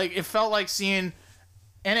 Like, it felt like seeing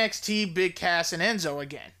NXT Big Cass and Enzo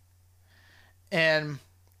again. And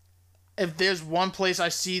if there's one place I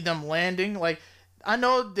see them landing, like, I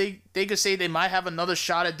know they could say they might have another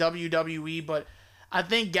shot at WWE, but I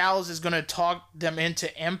think Gallows is going to talk them into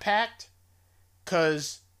Impact.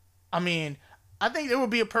 Because, I mean, I think it would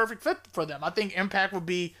be a perfect fit for them. I think Impact would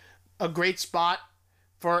be a great spot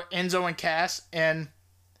for Enzo and Cass, and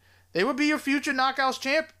they would be your future Knockouts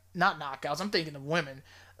champ. Not Knockouts, I'm thinking of women.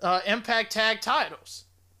 Impact Tag Titles.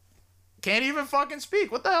 Can't even fucking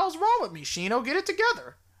speak. What the hell's wrong with me, Shino? Get it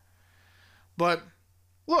together. But,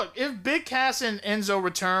 look, if Big Cass and Enzo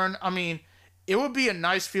return, I mean, it would be a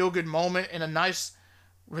nice feel-good moment and a nice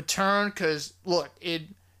return because, look, it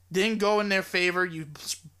didn't go in their favor. You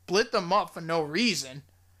split them up for no reason.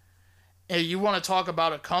 And you want to talk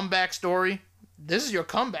about a comeback story? This is your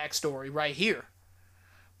comeback story right here.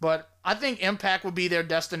 But I think Impact will be their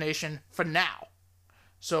destination for now.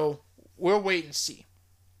 So, we'll wait and see.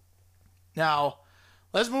 Now,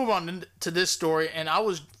 let's move on to this story. And I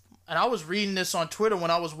was and I was reading this on Twitter when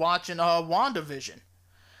I was watching WandaVision.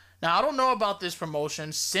 Now, I don't know about this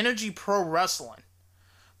promotion, Synergy Pro Wrestling,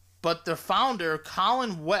 but the founder,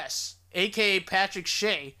 Colin West, aka Patrick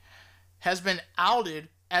Shea, has been outed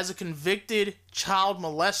as a convicted child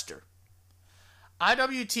molester.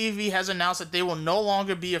 IWTV has announced that they will no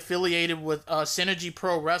longer be affiliated with Synergy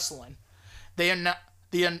Pro Wrestling.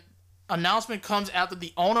 The announcement comes after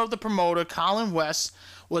the owner of the promoter, Colin West,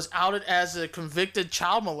 was outed as a convicted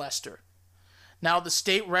child molester. Now, the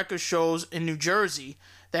state record shows in New Jersey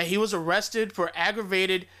that he was arrested for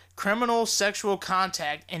aggravated criminal sexual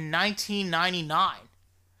contact in 1999.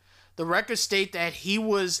 The records state that he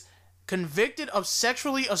was convicted of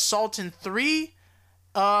sexually assaulting 3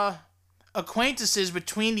 acquaintances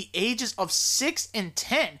between the ages of 6 and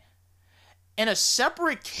 10. In a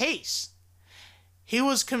separate case, he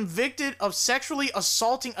was convicted of sexually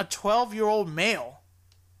assaulting a 12-year-old male.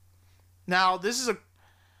 Now,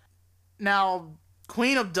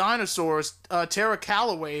 Queen of Dinosaurs, Tara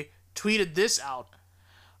Calloway, tweeted this out.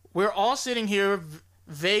 We're all sitting here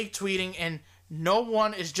vague tweeting and no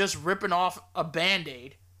one is just ripping off a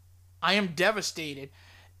Band-Aid. I am devastated.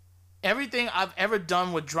 Everything I've ever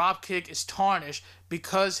done with Dropkick is tarnished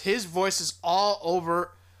because his voice is all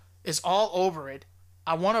over it.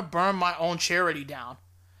 I want to burn my own charity down,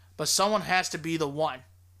 but someone has to be the one.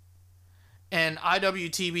 And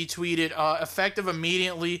IWTV tweeted, effective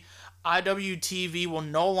immediately, IWTV will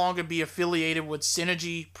no longer be affiliated with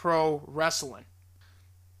Synergy Pro Wrestling.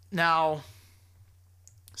 Now,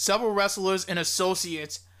 several wrestlers and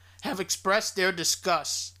associates have expressed their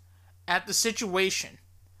disgust at the situation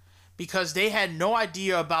because they had no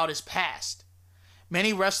idea about his past.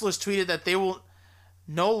 Many wrestlers tweeted that they will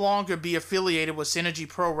no longer be affiliated with Synergy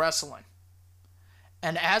Pro Wrestling.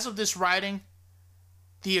 And as of this writing,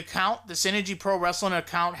 the Synergy Pro Wrestling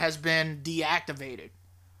account has been deactivated.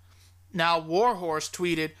 Now, Warhorse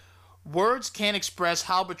tweeted, words can't express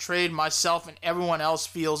how betrayed myself and everyone else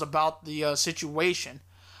feels about the situation.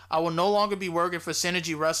 I will no longer be working for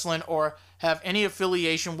Synergy Wrestling or have any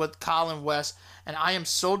affiliation with Colin West, and I am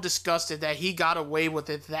so disgusted that he got away with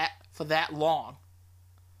it for that long.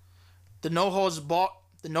 The No Holds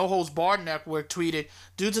Barred Network tweeted,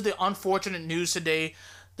 due to the unfortunate news today,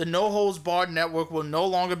 the No Holds Barred Network will no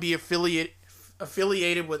longer be affiliated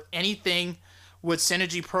with anything with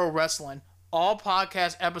Synergy Pro Wrestling. All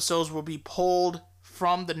podcast episodes will be pulled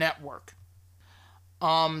from the network.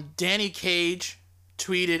 Danny Cage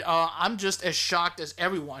tweeted, I'm just as shocked as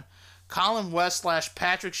everyone. Colin West /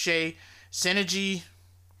 Patrick Shea, Synergy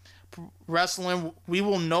Wrestling, we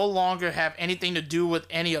will no longer have anything to do with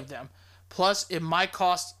any of them. Plus, it might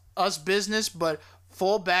cost us business, but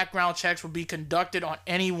full background checks will be conducted on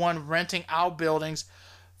anyone renting our buildings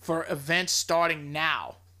for events starting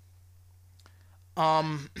now.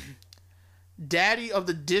 Daddy of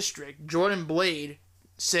the District, Jordan Blade,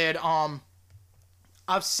 said, I've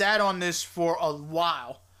sat on this for a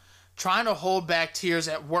while, trying to hold back tears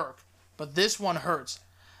at work, but this one hurts.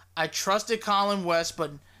 I trusted Colin West,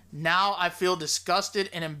 but now I feel disgusted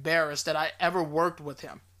and embarrassed that I ever worked with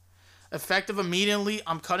him. Effective immediately,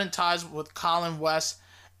 I'm cutting ties with Colin West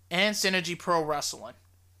and Synergy Pro Wrestling.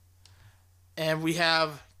 And we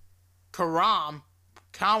have Karam,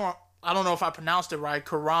 I don't know if I pronounced it right,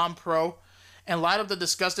 Karam Pro. In light of the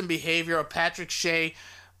disgusting behavior of Patrick Shea,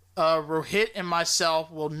 Rohit and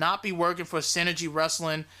myself will not be working for Synergy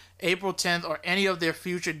Wrestling April 10th or any of their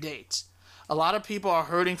future dates. A lot of people are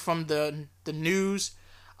hurting from the news.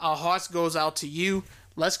 Our hearts goes out to you.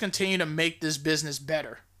 Let's continue to make this business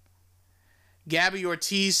better. Gabby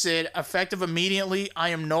Ortiz said, effective immediately, I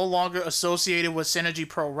am no longer associated with Synergy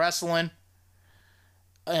Pro Wrestling.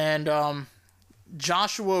 And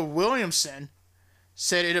Joshua Williamson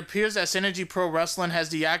said, it appears that Synergy Pro Wrestling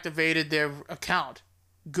has deactivated their account.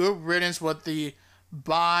 Good riddance with the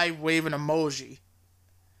bye waving emoji.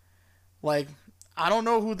 Like, I don't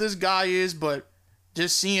know who this guy is, but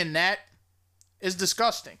just seeing that is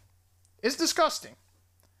disgusting. It's disgusting.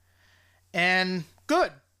 And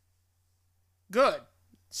good.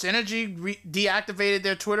 Synergy deactivated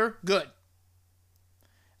their Twitter. Good.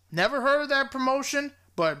 Never heard of that promotion,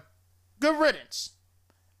 but good riddance.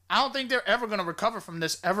 I don't think they're ever going to recover from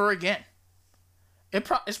this ever again.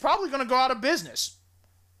 It's probably going to go out of business.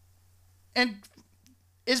 And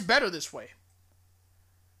it's better this way.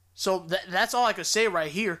 So that's all I could say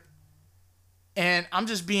right here. And I'm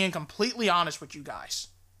just being completely honest with you guys.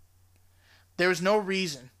 There's no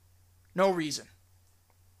reason.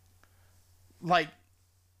 Like,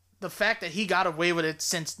 the fact that he got away with it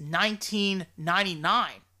since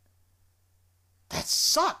 1999. That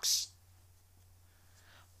sucks.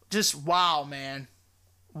 Just wow, man.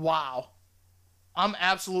 wow. I'm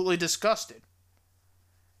absolutely disgusted.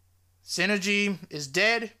 Synergy is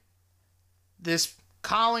dead. This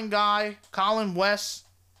Colin guy, Colin West,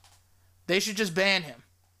 they should just ban him.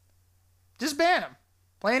 Just ban him.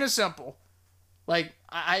 Plain and simple. Like,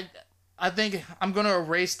 I think I'm going to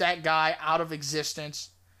erase that guy out of existence,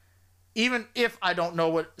 even if I don't know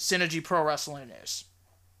what Synergy Pro Wrestling is.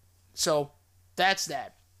 So, that's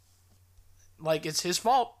that. Like, it's his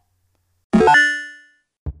fault.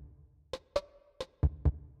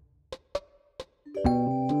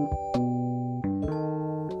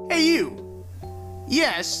 Hey, you.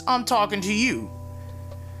 Yes, I'm talking to you.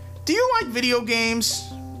 Do you like video games?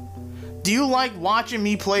 Do you like watching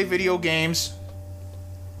me play video games?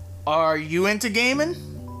 Are you into gaming?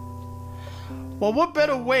 Well, what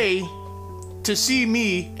better way to see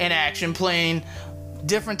me in action playing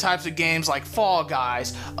different types of games like Fall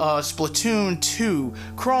Guys, Splatoon 2,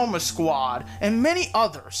 Chroma Squad, and many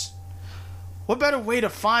others? What better way to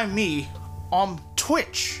find me on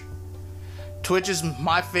Twitch? Twitch is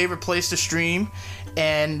my favorite place to stream,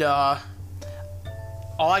 and all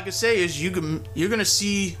I can say is you're gonna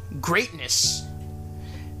see greatness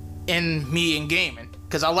in me in gaming,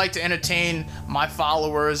 because I like to entertain my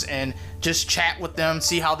followers and just chat with them,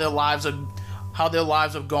 see how their lives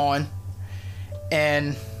are going,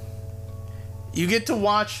 and you get to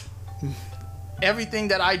watch everything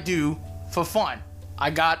that I do for fun.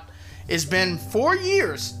 It's been 4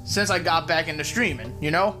 years since I got back into streaming,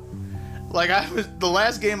 you know? Like, the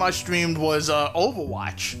last game I streamed was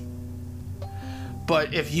Overwatch.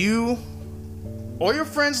 But if you or your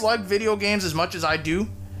friends like video games as much as I do,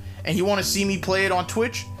 and you want to see me play it on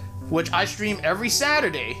Twitch, which I stream every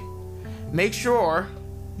Saturday, make sure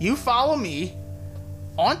you follow me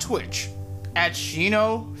on Twitch at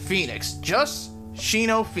Shino Phoenix. Just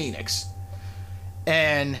Shino Phoenix.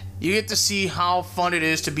 And you get to see how fun it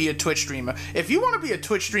is to be a Twitch streamer. If you want to be a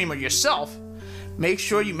Twitch streamer yourself, make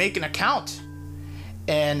sure you make an account,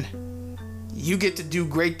 and you get to do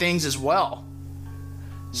great things as well.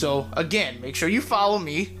 So again, make sure you follow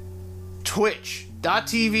me,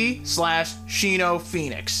 twitch.tv/Shino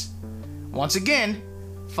Phoenix. Once again,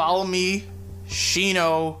 follow me,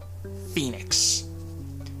 Shino Phoenix.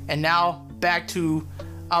 And now back to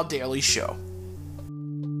our daily show.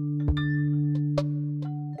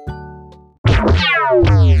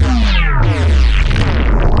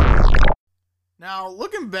 Now,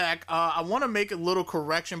 looking back, I want to make a little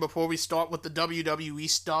correction before we start with the WWE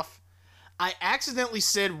stuff. I accidentally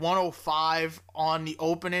said 105 on the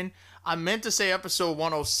opening. I meant to say episode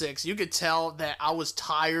 106. You could tell that I was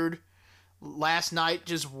tired last night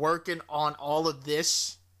just working on all of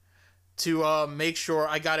this to make sure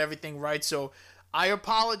I got everything right. So I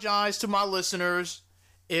apologize to my listeners.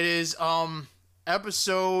 It is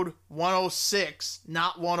episode 106,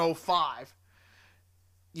 not 105.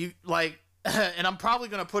 You like, and I'm probably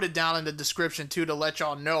going to put it down in the description too to let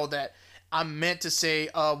y'all know that I meant to say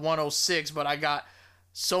 106, but I got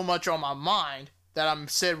so much on my mind that I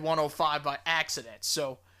said 105 by accident.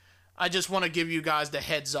 So I just want to give you guys the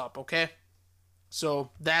heads up, okay? So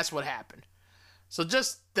that's what happened. So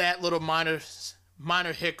just that little minor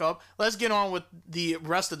hiccup. Let's get on with the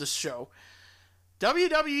rest of the show.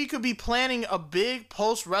 WWE could be planning a big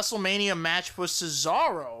post-WrestleMania match for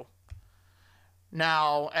Cesaro.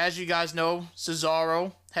 Now, as you guys know,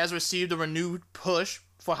 Cesaro has received a renewed push.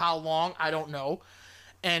 For how long, I don't know.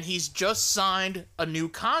 And he's just signed a new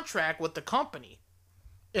contract with the company.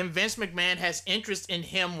 And Vince McMahon has interest in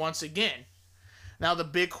him once again. Now, the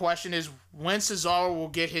big question is when Cesaro will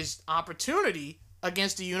get his opportunity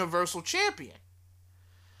against the Universal Champion.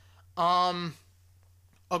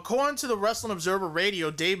 According to the Wrestling Observer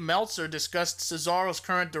Radio, Dave Meltzer discussed Cesaro's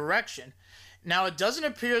current direction. Now, it doesn't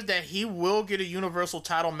appear that he will get a Universal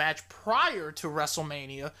title match prior to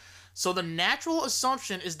WrestleMania. So the natural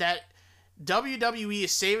assumption is that WWE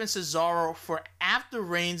is saving Cesaro for after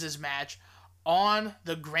Reigns' match on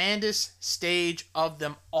the grandest stage of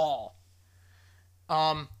them all.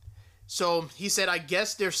 So he said, I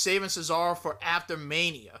guess they're saving Cesaro for after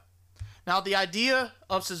Mania. Now, the idea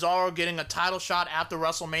of Cesaro getting a title shot after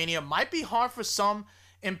WrestleMania might be hard for some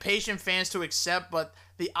impatient fans to accept, but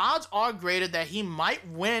the odds are greater that he might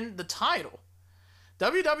win the title.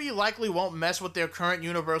 WWE likely won't mess with their current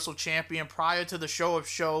Universal Champion prior to the show of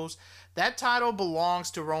shows. That title belongs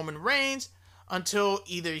to Roman Reigns until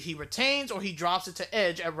either he retains or he drops it to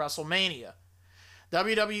Edge at WrestleMania.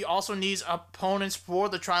 WWE also needs opponents for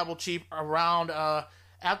the Tribal Chief around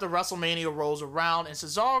after WrestleMania rolls around, and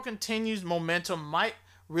Cesaro continues momentum might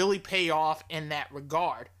really pay off in that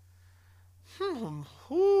regard.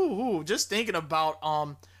 Just thinking about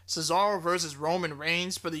Cesaro versus Roman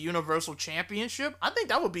Reigns for the Universal Championship, I think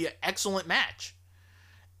that would be an excellent match.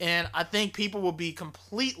 And I think people will be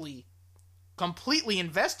completely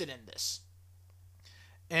invested in this.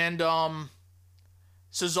 And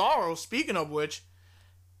Cesaro, speaking of which,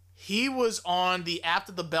 he was on the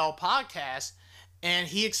After the Bell podcast, and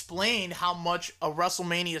he explained how much a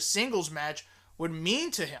WrestleMania singles match would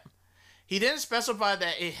mean to him. He didn't specify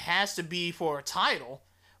that it has to be for a title,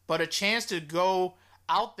 but a chance to go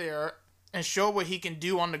out there and show what he can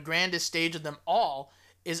do on the grandest stage of them all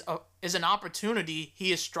is an opportunity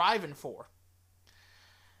he is striving for.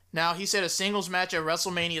 Now, he said a singles match at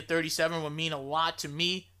WrestleMania 37 would mean a lot to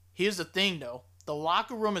me. Here's the thing, though. The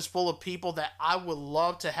locker room is full of people that I would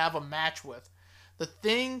love to have a match with. The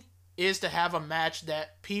thing is to have a match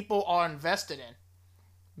that people are invested in.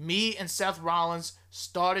 Me and Seth Rollins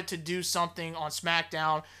started to do something on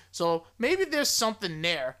SmackDown, so maybe there's something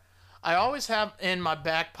there. I always have in my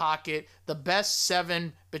back pocket the best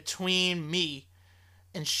 7 between me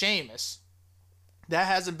and Sheamus. That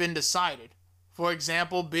hasn't been decided. For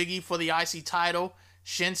example, Big E for the IC title,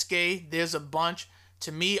 Shinsuke, there's a bunch.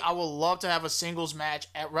 To me, I would love to have a singles match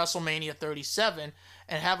at WrestleMania 37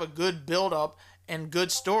 and have a good build-up and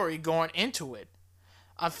good story going into it.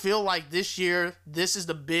 I feel like this year, this is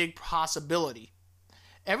the big possibility.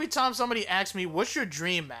 Every time somebody asks me, what's your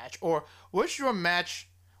dream match? Or what's the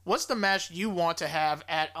match you want to have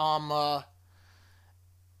at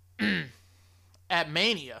at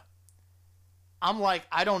Mania? I'm like,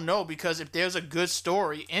 I don't know, because if there's a good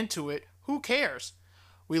story into it, who cares?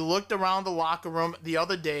 We looked around the locker room the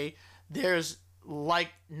other day. There's like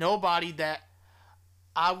nobody that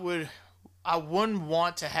I wouldn't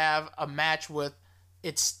want to have a match with.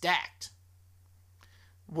 It's stacked.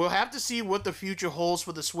 We'll have to see what the future holds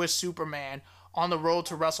for the Swiss Superman on the road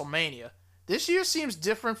to WrestleMania. This year seems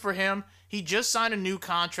different for him. He just signed a new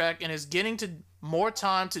contract and is getting to more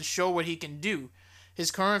time to show what he can do.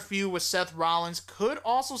 His current feud with Seth Rollins could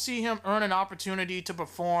also see him earn an opportunity to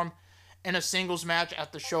perform in a singles match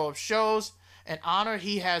at the Show of Shows, an honor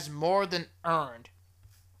he has more than earned.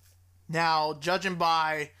 Now, judging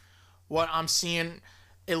by what I'm seeing,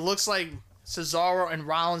 it looks like Cesaro and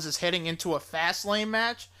Rollins is heading into a Fastlane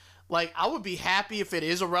match. Like, I would be happy if it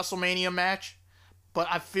is a WrestleMania match, but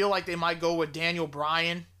I feel like they might go with Daniel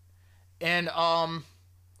Bryan and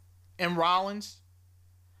Rollins.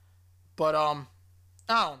 But I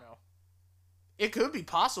don't know. It could be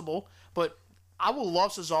possible, but I would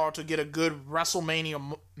love Cesaro to get a good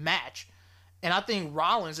WrestleMania match, and I think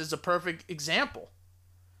Rollins is a perfect example.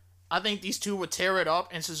 I think these two would tear it up,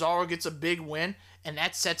 and Cesaro gets a big win, and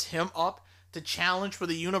that sets him up to challenge for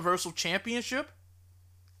the Universal Championship.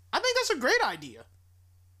 I think that's a great idea.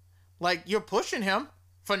 Like, you're pushing him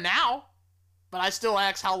for now, but I still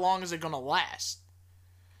ask, how long is it going to last?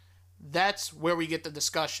 That's where we get the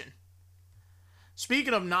discussion.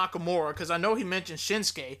 Speaking of Nakamura, because I know he mentioned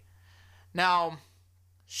Shinsuke. Now,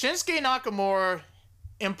 Shinsuke Nakamura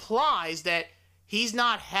implies that he's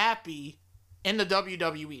not happy in the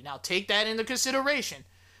WWE. Now, take that into consideration.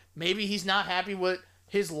 Maybe he's not happy with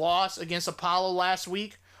his loss against Apollo last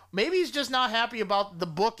week. Maybe he's just not happy about the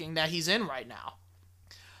booking that he's in right now.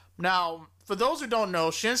 Now, for those who don't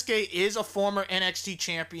know, Shinsuke is a former NXT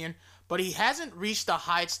champion, but he hasn't reached the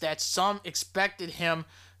heights that some expected him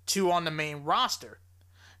to on the main roster.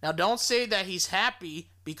 Now, don't say that he's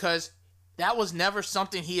happy, because that was never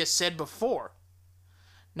something he has said before.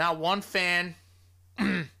 Now, one fan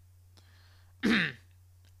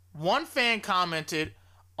commented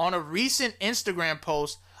on a recent Instagram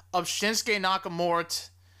post of Shinsuke Nakamura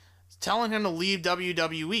telling him to leave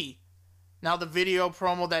WWE. Now, the video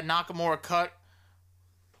promo that Nakamura cut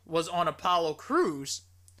was on Apollo Crews.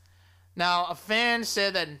 Now, a fan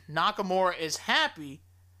said that Nakamura is happy,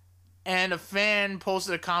 and a fan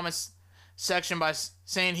posted a comment section by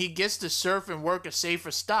saying he gets to surf and work a safer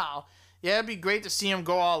style. Yeah, it'd be great to see him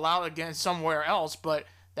go all out again somewhere else, but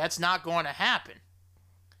that's not going to happen.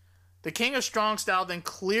 The King of Strong Style then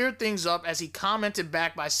cleared things up as he commented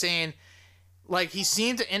back by saying, like, he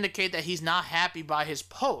seemed to indicate that he's not happy by his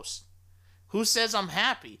post. Who says I'm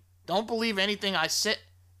happy? Don't believe anything I say,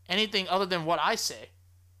 anything other than what I say.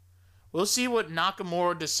 We'll see what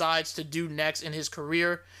Nakamura decides to do next in his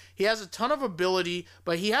career. He has a ton of ability,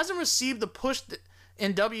 but he hasn't received the push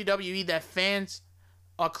in WWE that fans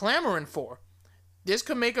are clamoring for. This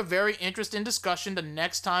could make a very interesting discussion the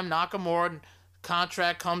next time Nakamura's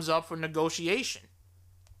contract comes up for negotiation.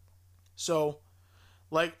 So,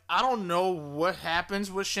 like, I don't know what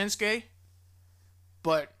happens with Shinsuke,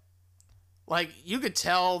 but, like, you could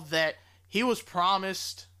tell that he was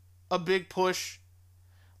promised a big push.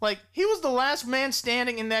 Like, he was the last man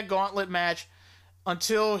standing in that gauntlet match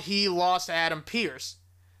until he lost to Adam Pearce.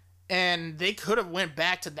 And they could have went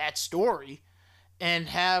back to that story and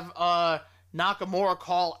have Nakamura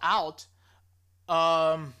call out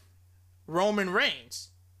Roman Reigns.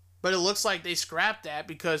 But it looks like they scrapped that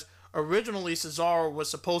because originally Cesaro was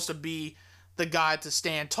supposed to be the guy to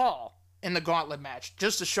stand tall in the gauntlet match,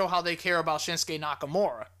 just to show how they care about Shinsuke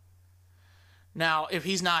Nakamura. Now, if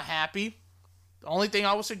he's not happy, the only thing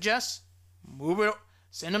I would suggest,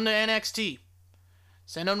 send him to NXT.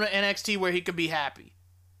 Send him to NXT where he could be happy.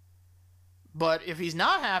 But if he's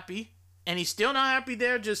not happy, and he's still not happy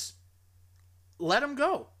there, just let him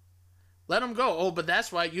go. Let him go. Oh, but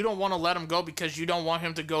that's right, you don't want to let him go because you don't want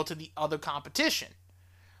him to go to the other competition,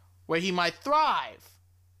 where he might thrive.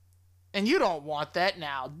 And you don't want that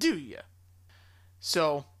now, do you?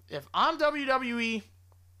 So, if I'm WWE,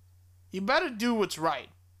 you better do what's right.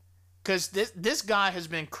 Because this guy has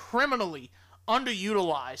been criminally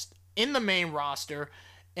underutilized in the main roster,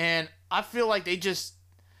 and I feel like they just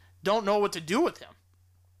don't know what to do with him.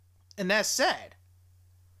 And that's sad.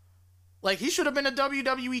 Like, he should have been a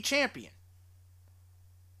WWE champion.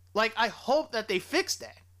 Like, I hope that they fix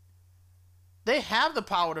that. They have the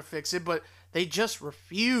power to fix it, but they just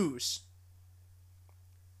refuse.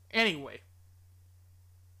 Anyway,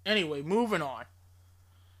 moving on.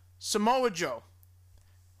 Samoa Joe,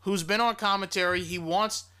 who's been on commentary, he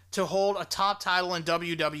wants to hold a top title in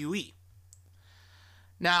WWE.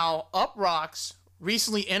 Now, Uprocks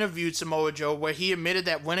recently interviewed Samoa Joe where he admitted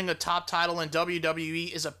that winning a top title in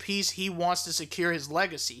WWE is a piece he wants to secure his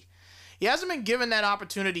legacy. He hasn't been given that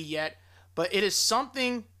opportunity yet, but it is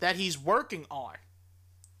something that he's working on.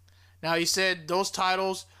 Now, he said those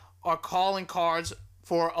titles are calling cards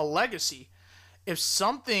for a legacy. If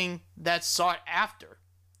something that's sought after,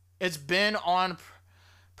 it's been on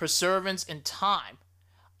perseverance and time.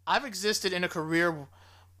 I've existed in a career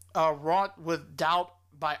wrought with doubt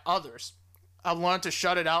by others. I've learned to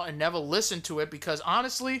shut it out and never listen to it because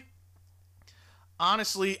honestly,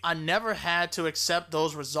 I never had to accept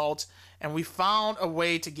those results, and we found a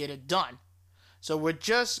way to get it done. So we're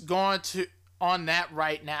just going to on that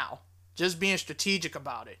right now, just being strategic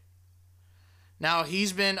about it. Now,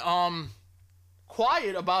 he's been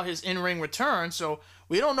quiet about his in-ring return, so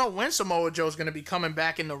we don't know when Samoa Joe's going to be coming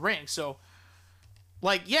back in the ring. So,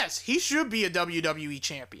 like, yes, he should be a WWE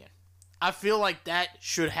champion. I feel like that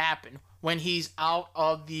should happen when he's out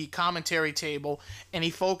of the commentary table and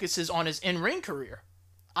he focuses on his in-ring career.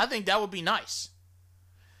 I think that would be nice.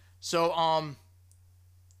 So,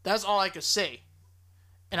 that's all I could say.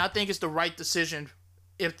 And I think it's the right decision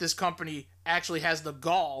if this company actually has the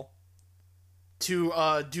gall to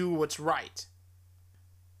do what's right.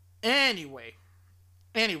 Anyway,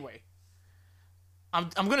 I'm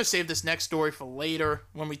going to save this next story for later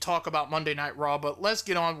when we talk about Monday Night Raw, but let's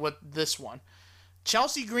get on with this one.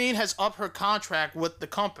 Chelsea Green has upped her contract with the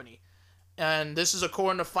company, and this is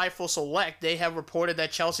according to Fightful Select. They have reported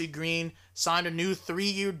that Chelsea Green signed a new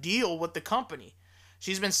 3-year deal with the company.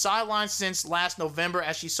 She's been sidelined since last November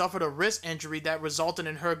as she suffered a wrist injury that resulted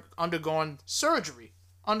in her undergoing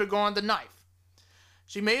the knife.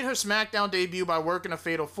 She made her SmackDown debut by working a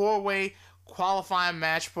Fatal 4-Way qualifying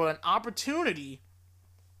match for an opportunity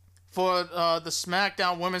for the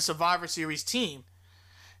SmackDown Women's Survivor Series team.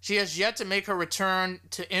 She has yet to make her return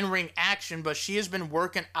to in-ring action, but she has been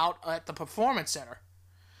working out at the Performance Center.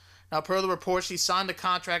 Now, per the report, she signed the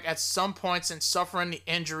contract at some point since suffering the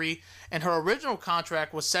injury, and her original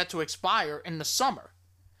contract was set to expire in the summer.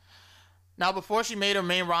 Now, before she made her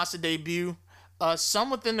main roster debut, some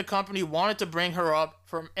within the company wanted to bring her up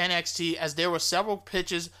from NXT as there were several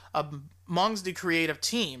pitches amongst the creative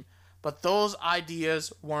team, but those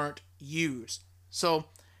ideas weren't used. So,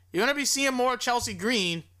 you're going to be seeing more Chelsea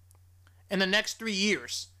Green in the next 3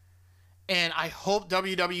 years. And I hope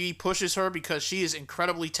WWE pushes her because she is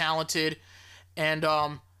incredibly talented. And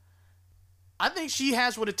I think she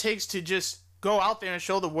has what it takes to just go out there and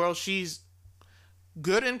show the world she's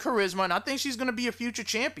good in charisma. And I think she's going to be a future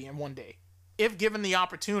champion one day, if given the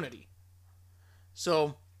opportunity.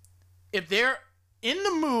 So, if they're in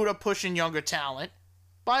the mood of pushing younger talent,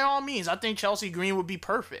 by all means, I think Chelsea Green would be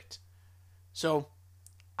perfect. So,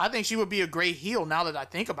 I think she would be a great heel now that I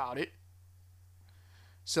think about it.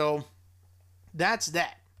 So, that's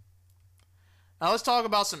that. Now, let's talk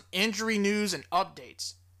about some injury news and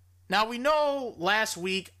updates. Now, we know last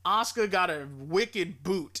week, Asuka got a wicked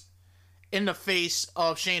boot in the face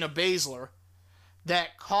of Shayna Baszler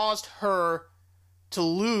that caused her to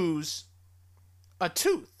lose a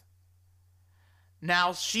tooth.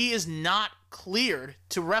 Now, she is not cleared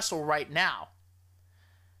to wrestle right now.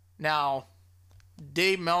 Now,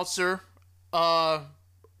 Dave Meltzer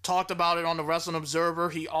talked about it on the Wrestling Observer.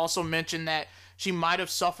 He also mentioned that she might have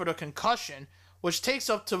suffered a concussion, which takes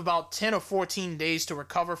up to about 10 or 14 days to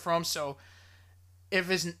recover from. So if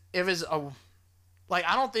it's a, like,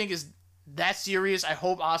 I don't think it's that serious. I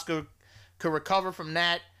hope Asuka could recover from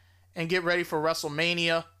that and get ready for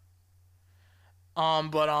WrestleMania.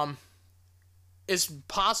 But it's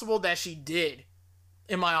possible that she did,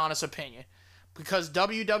 in my honest opinion, because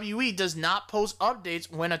WWE does not post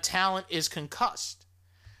updates when a talent is concussed,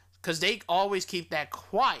 because they always keep that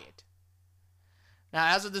quiet.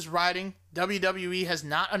 Now, as of this writing, WWE has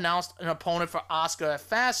not announced an opponent for Asuka at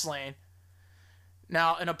Fastlane.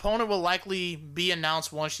 Now, an opponent will likely be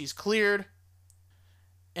announced once she's cleared.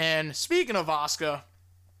 And speaking of Asuka,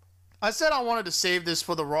 I said I wanted to save this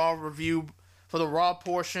for the Raw review, for the Raw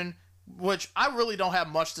portion, which I really don't have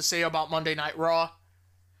much to say about Monday Night Raw,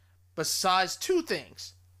 besides two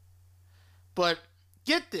things. But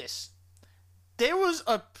get this. There was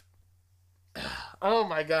a... Oh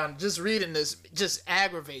my god, just reading this just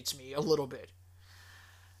aggravates me a little bit.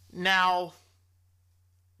 Now,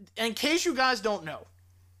 in case you guys don't know,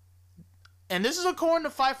 and this is according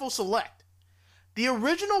to Fightful Select, the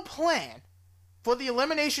original plan for the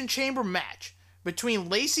Elimination Chamber match between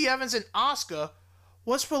Lacey Evans and Asuka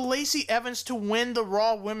was for Lacey Evans to win the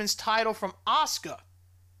Raw Women's title from Asuka.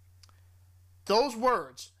 Those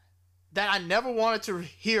words that I never wanted to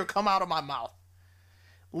hear come out of my mouth.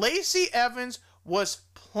 Lacey Evans was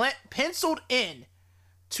penciled in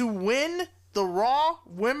to win the Raw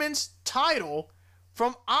Women's title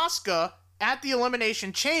from Asuka at the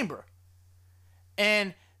Elimination Chamber.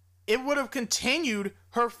 And it would have continued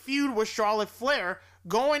her feud with Charlotte Flair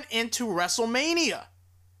going into WrestleMania.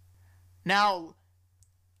 Now,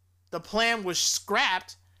 the plan was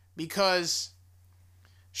scrapped because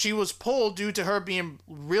she was pulled due to her being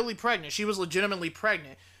really pregnant. She was legitimately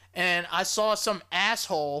pregnant. And I saw some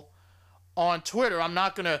asshole on Twitter, I'm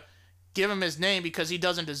not going to give him his name because he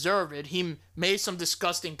doesn't deserve it. He made some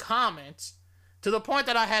disgusting comments to the point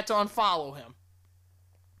that I had to unfollow him.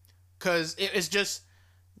 Because it's just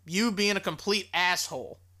you being a complete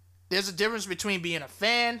asshole. There's a difference between being a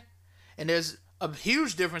fan, and there's a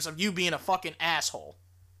huge difference of you being a fucking asshole.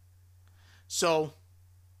 So,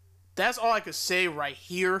 that's all I could say right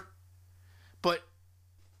here. But,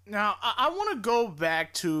 now, I want to go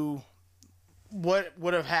back to what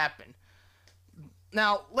would have happened.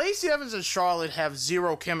 Now, Lacey Evans and Charlotte have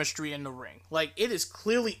zero chemistry in the ring. Like, it is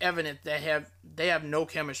clearly evident that they have no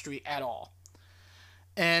chemistry at all.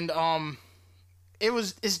 And,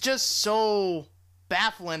 it's just so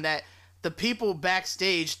baffling that the people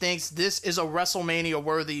backstage thinks this is a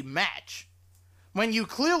WrestleMania-worthy match, when you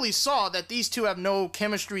clearly saw that these two have no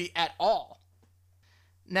chemistry at all.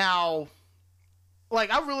 Now, like,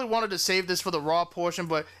 I really wanted to save this for the Raw portion,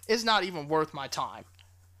 but it's not even worth my time.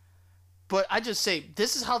 But I just say,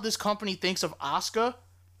 this is how this company thinks of Asuka?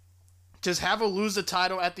 Just have her lose the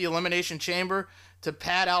title at the Elimination Chamber to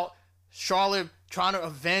pad out Charlotte trying to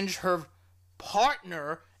avenge her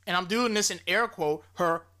partner, and I'm doing this in air quote,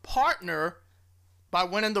 her partner, by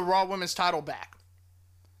winning the Raw Women's title back.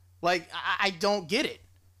 Like, I don't get it.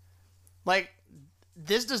 Like,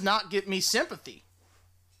 this does not give me sympathy.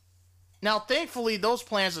 Now, thankfully, those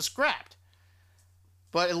plans are scrapped.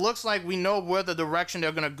 But it looks like we know where the direction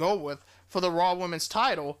they're going to go with for the Raw Women's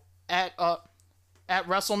title at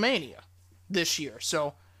WrestleMania this year.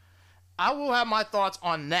 So, I will have my thoughts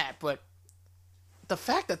on that. But the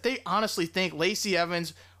fact that they honestly think Lacey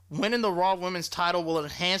Evans winning the Raw Women's title will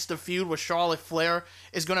enhance the feud with Charlotte Flair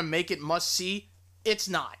is going to make it must-see, it's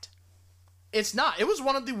not. It's not. It was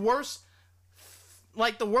one of the worst,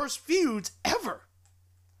 like, the worst feuds ever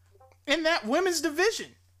in that women's division.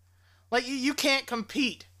 Like, you can't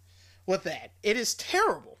compete with that. It is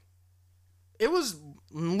terrible. It was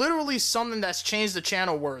literally something that's changed the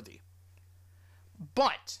channel worthy.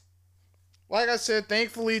 But, like I said,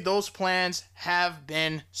 thankfully, those plans have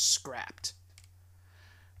been scrapped.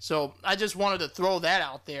 So, I just wanted to throw that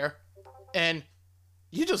out there. And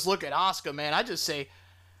you just look at Asuka, man. I just say,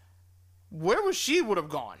 where would she would have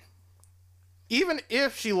gone? Even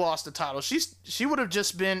if she lost the title, she would have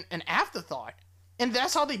just been an afterthought. And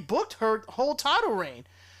that's how they booked her whole title reign.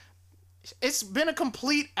 It's been a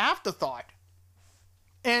complete afterthought.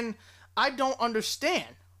 And I don't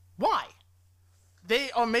understand why. They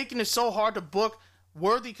are making it so hard to book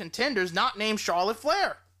worthy contenders not named Charlotte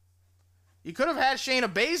Flair. You could have had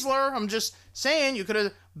Shayna Baszler. I'm just saying. You could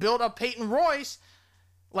have built up Peyton Royce.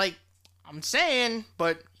 Like, I'm saying,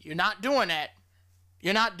 but you're not doing that.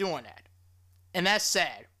 You're not doing that. And that's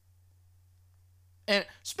sad. And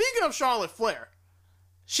speaking of Charlotte Flair,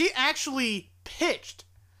 she actually pitched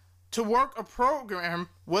to work a program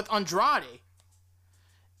with Andrade.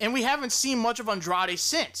 And we haven't seen much of Andrade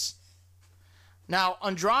since. Now,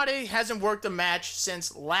 Andrade hasn't worked a match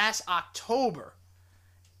since last October.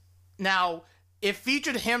 Now, it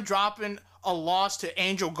featured him dropping a loss to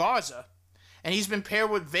Angel Garza, and he's been paired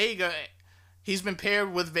with Vega. He's been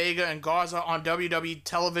paired with Vega and Garza on WWE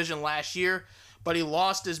television last year, but he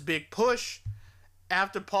lost his big push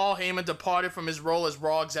after Paul Heyman departed from his role as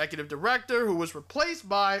Raw Executive Director, who was replaced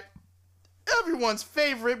by everyone's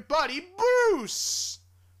favorite buddy, Bruce.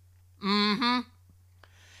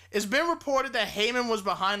 It's been reported that Heyman was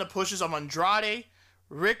behind the pushes of Andrade,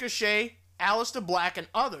 Ricochet, Aleister Black, and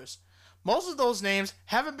others. Most of those names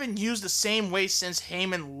haven't been used the same way since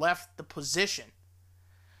Heyman left the position.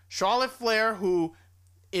 Charlotte Flair, who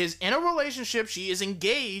is in a relationship, she is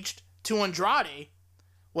engaged to Andrade,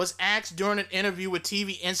 was asked during an interview with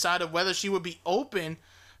TV Insider whether she would be open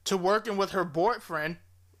to working with her boyfriend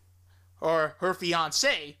or her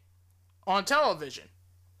fiancé on television.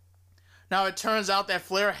 Now, it turns out that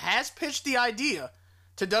Flair has pitched the idea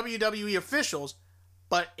to WWE officials,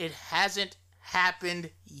 but it hasn't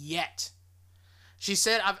happened yet. She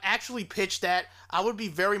said, I've actually pitched that. I would be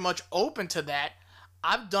very much open to that.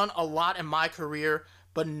 I've done a lot in my career,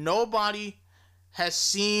 but nobody has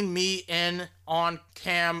seen me in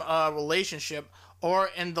on-cam relationship or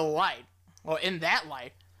in the light, or in that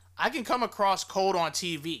light. I can come across cold on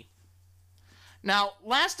TV. Now,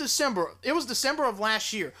 last December, it was December of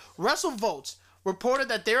last year, WrestleVotes reported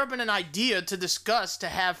that there had been an idea to discuss to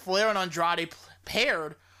have Flair and Andrade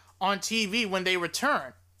paired on TV when they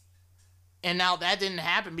return. And now that didn't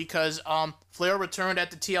happen because Flair returned at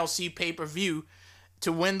the TLC pay-per-view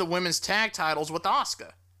to win the women's tag titles with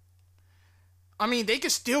Asuka. I mean, they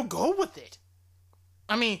could still go with it.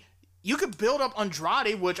 I mean, you could build up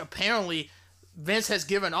Andrade, which apparently Vince has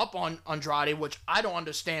given up on Andrade, which I don't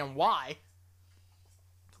understand why.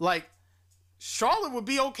 Like, Charlotte would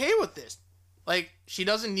be okay with this. Like, she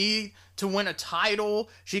doesn't need to win a title.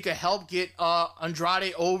 She could help get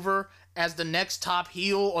Andrade over as the next top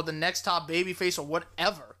heel or the next top babyface or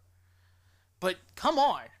whatever. But come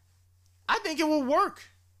on. I think it will work.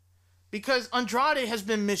 Because Andrade has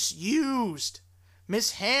been misused,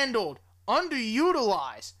 mishandled,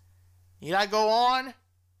 underutilized. Need I go on?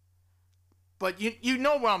 But you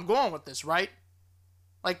know where I'm going with this, right?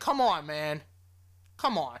 Like, come on, man.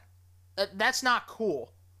 Come on. That's not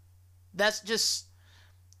cool. That's just...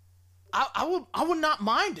 I would not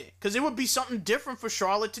mind it. Because it would be something different for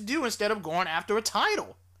Charlotte to do instead of going after a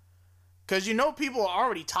title. Because you know people are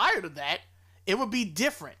already tired of that. It would be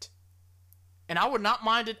different. And I would not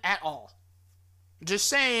mind it at all. Just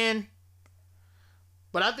saying.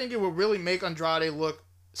 But I think it would really make Andrade look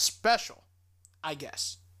special. I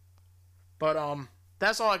guess. But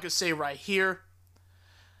that's all I could say right here.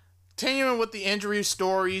 Continuing with the injury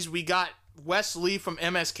stories, we got Wes Lee from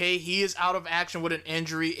MSK. He is out of action with an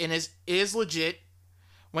injury and is legit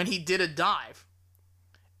when he did a dive.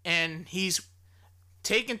 And he's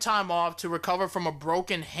taken time off to recover from a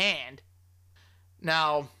broken hand.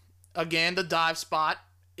 Now, again, the dive spot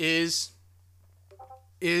is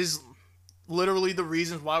literally the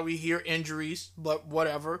reasons why we hear injuries, but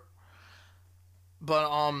whatever.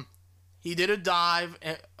 But he did a dive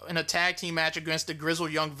in a tag team match against the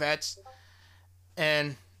Grizzled Young Vets,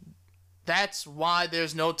 and that's why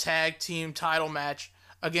there's no tag team title match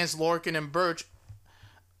against Lorcan and Burch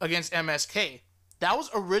against MSK. That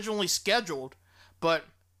was originally scheduled, but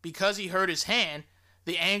because he hurt his hand,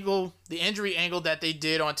 the injury angle that they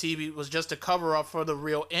did on TV was just a cover up for the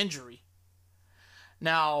real injury.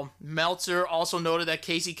 Now, Meltzer also noted that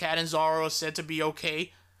Kacy Catanzaro is said to be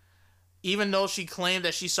okay. Even though she claimed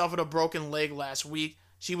that she suffered a broken leg last week,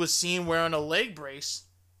 she was seen wearing a leg brace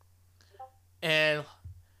and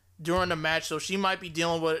during the match, so she might be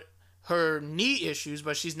dealing with her knee issues,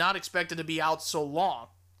 but she's not expected to be out so long.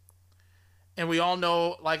 And we all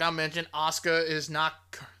know, like I mentioned, Asuka is not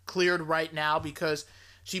cleared right now because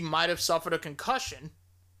she might have suffered a concussion.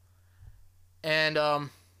 And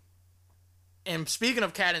speaking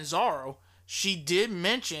of Catanzaro, she did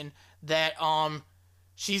mention that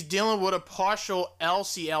she's dealing with a partial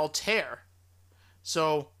LCL tear.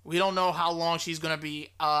 So we don't know how long she's going to be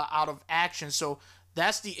out of action. So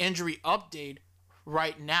that's the injury update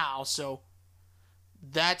right now. So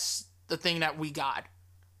that's the thing that we got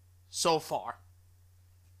so far.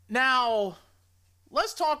 Now,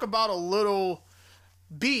 let's talk about a little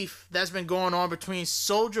beef that's been going on between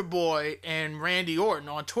Soulja Boy and Randy Orton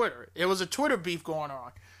on Twitter. It was a Twitter beef going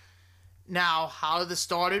on. Now, how did this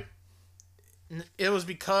started? It was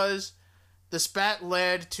because the spat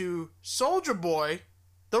led to Soulja Boy,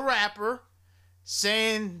 the rapper,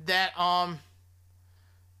 saying that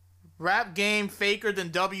rap game faker than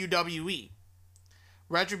WWE.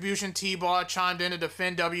 Retribution T-Bar chimed in to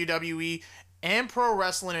defend WWE and pro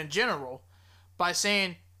wrestling in general by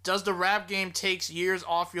saying, does the rap game takes years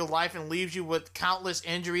off your life and leaves you with countless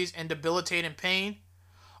injuries and debilitating pain?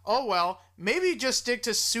 Oh well, maybe just stick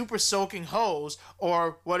to super soaking hoes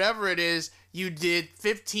or whatever it is you did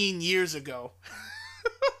 15 years ago.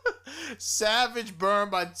 Savage burn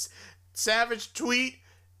by savage tweet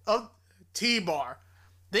of T-Bar.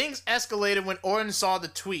 Things escalated when Orton saw the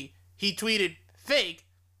tweet. He tweeted, "Fake,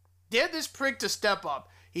 dare this prick to step up.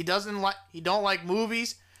 He don't like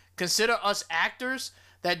movies. Consider us actors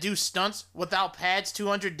that do stunts without pads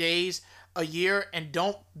 200 days a year and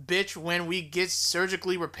don't bitch when we get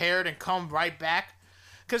surgically repaired and come right back.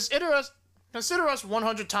 Consider us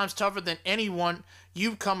 100 times tougher than anyone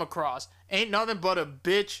you've come across. Ain't nothing but a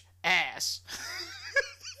bitch ass."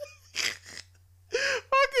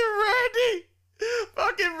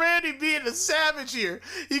 Fucking Randy being a savage here.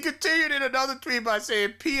 He continued in another tweet by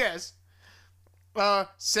saying, "P.S.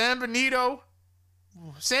 San Benito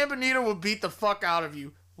will beat the fuck out of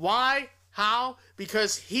you. Why? How?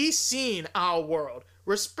 Because he's seen our world,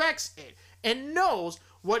 respects it, and knows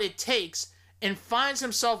what it takes, and finds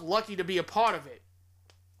himself lucky to be a part of it.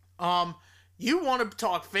 You want to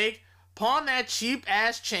talk fake? Pawn that cheap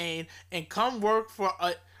ass chain and come work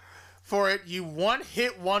for it, you one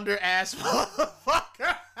hit wonder ass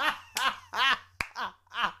motherfucker."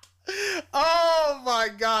 Oh my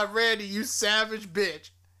God, Randy, you savage bitch.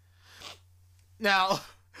 Now,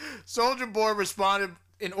 Soulja Boy responded,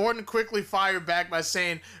 and Orton quickly fired back by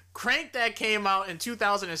saying, "Crank That came out in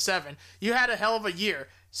 2007. You had a hell of a year.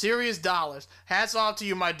 Serious dollars. Hats off to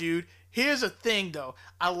you, my dude. Here's the thing, though.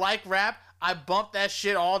 I like rap. I bump that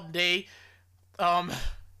shit all day."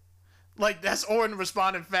 Like, that's Orton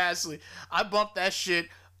responding fastly. "I bump that shit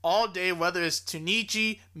all day, whether it's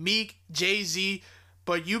Tunichi, Meek, Jay-Z,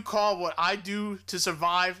 but you call what I do to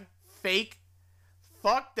survive fake?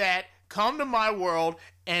 Fuck that. Come to my world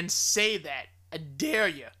and say that. I dare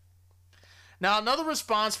you." Now, another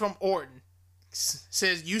response from Orton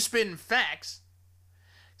says, "You spitting facts.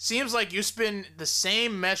 Seems like you spitting the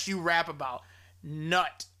same mess you rap about.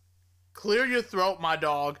 Nut. Clear your throat, my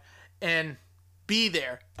dog, and be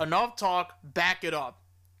there. Enough talk, back it up."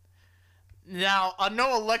 Now, I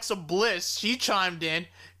know Alexa Bliss, she chimed in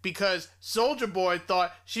because Soulja Boy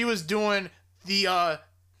thought she was doing the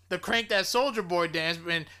Crank That Soulja Boy dance,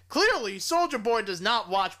 and clearly Soulja Boy does not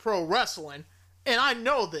watch pro wrestling, and I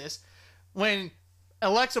know this. When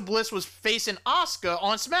Alexa Bliss was facing Asuka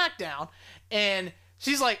on SmackDown, and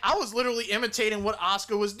she's like, "I was literally imitating what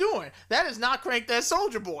Asuka was doing. That is not Crank That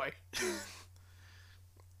Soulja Boy."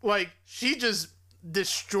 Like, she just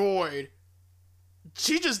destroyed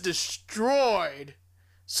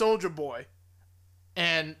Soulja Boy.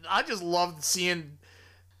 And I just loved seeing,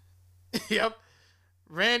 yep,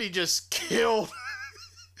 Randy just killed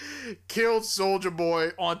Soulja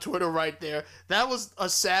Boy on Twitter right there. That was a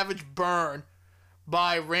savage burn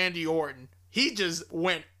by Randy Orton. He just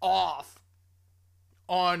went off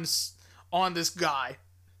on this guy.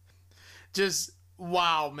 Just,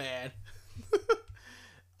 wow, man.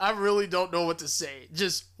 I really don't know what to say.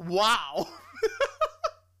 Just, wow.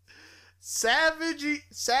 Savage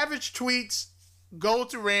tweets go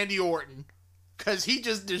to Randy Orton because he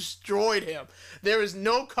just destroyed him. There is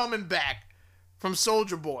no coming back from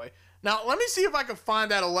Soulja Boy. Now, let me see if I can find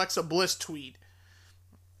that Alexa Bliss tweet.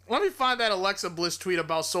 Let me find that Alexa Bliss tweet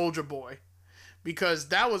about Soulja Boy, because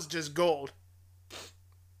that was just gold.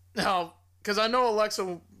 Now, because I know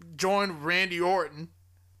Alexa joined Randy Orton,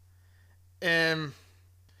 and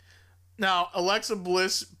now Alexa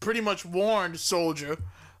Bliss pretty much warned Soulja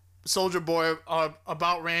Boy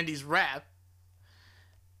about Randy's rap,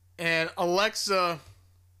 and Alexa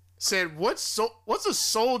said, "What's a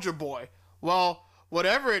Soulja Boy?" Well,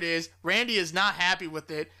 whatever it is, Randy is not happy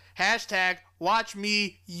with it. Hashtag watch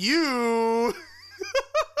me you.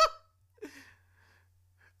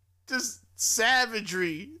 Just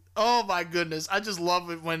savagery. Oh my goodness. I just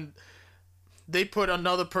love it when they put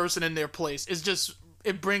another person in their place.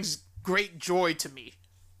 It brings great joy to me.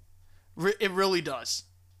 It really does.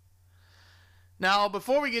 Now,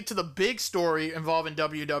 before we get to the big story involving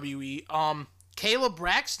WWE, Kayla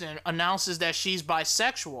Braxton announces that she's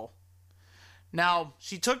bisexual. Now,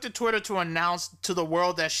 she took to Twitter to announce to the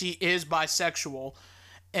world that she is bisexual,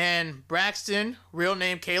 and Braxton, real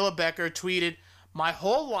name Kayla Becker, tweeted, "My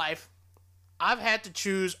whole life, I've had to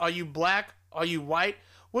choose, are you black, are you white,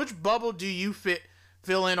 which bubble do you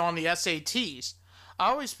fill in on the SATs?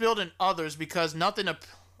 I always filled in others because nothing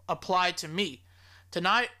applied to me.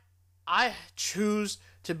 Tonight, I choose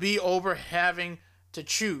to be over having to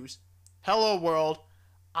choose. Hello, world.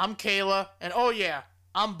 I'm Kayla, and oh yeah,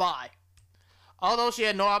 I'm bi. Although she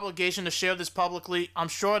had no obligation to share this publicly, I'm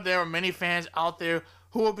sure there are many fans out there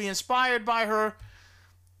who will be inspired by her.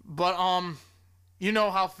 But, you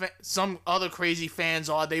know how some other crazy fans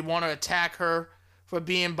are. They want to attack her for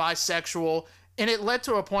being bisexual. And it led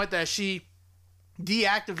to a point that she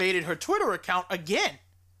deactivated her Twitter account again.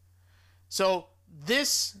 So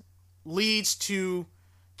this leads to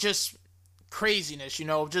just craziness,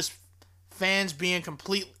 just fans being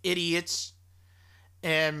complete idiots.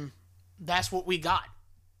 And that's what we got.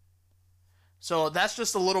 So that's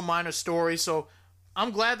just a little minor story. So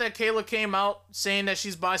I'm glad that Kayla came out saying that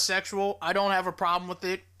she's bisexual. I don't have a problem with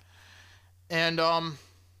it. And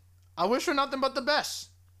I wish her nothing but the best.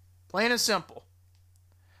 Plain and simple.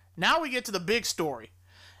 Now we get to the big story.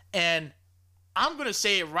 And I'm going to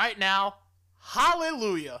say it right now.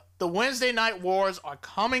 Hallelujah. The Wednesday Night Wars are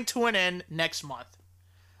coming to an end next month.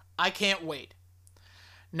 I can't wait.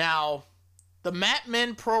 Now, the Mat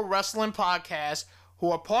Men Pro Wrestling Podcast,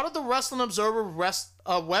 who are part of the Wrestling Observer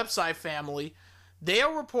website family, they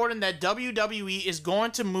are reporting that WWE is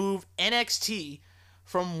going to move NXT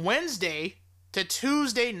from Wednesday to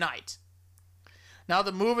Tuesday night. Now,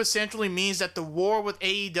 the move essentially means that the war with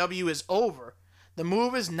AEW is over. The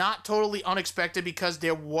move is not totally unexpected because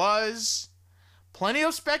there was plenty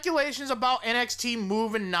of speculations about NXT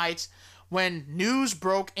moving nights when news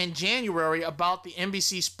broke in January about the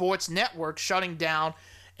NBC Sports Network shutting down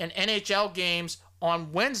and NHL games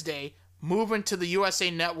on Wednesday, moving to the USA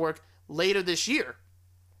Network later this year.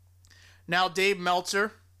 Now, Dave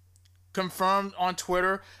Meltzer confirmed on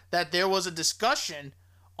Twitter that there was a discussion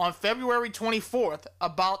on February 24th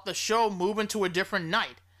about the show moving to a different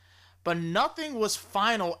night, but nothing was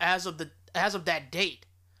final as of that date.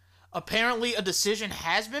 Apparently, a decision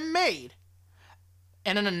has been made,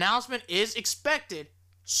 and an announcement is expected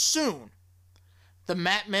soon. The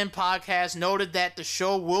Mat Men podcast noted that the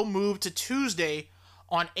show will move to Tuesday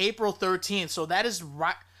on April 13th. So that is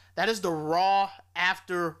the Raw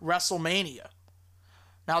after WrestleMania.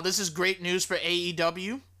 Now, this is great news for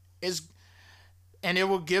AEW, and it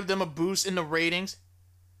will give them a boost in the ratings.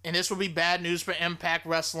 And this will be bad news for Impact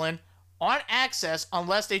Wrestling on Access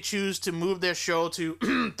unless they choose to move their show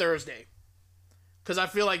to Thursday. Because I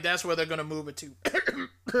feel like that's where they're going to move it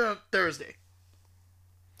to. Thursday.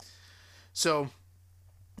 So,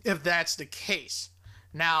 if that's the case.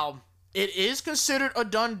 Now, it is considered a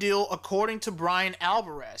done deal according to Brian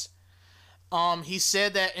Alvarez. He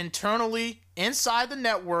said that internally, inside the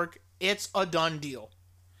network, it's a done deal.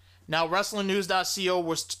 Now,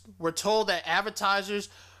 WrestlingNews.co were told that advertisers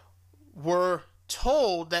were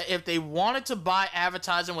told that if they wanted to buy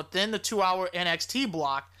advertising within the 2-hour NXT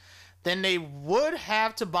block, then they would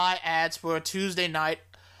have to buy ads for a Tuesday night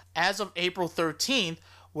as of April 13th,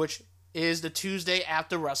 which is the Tuesday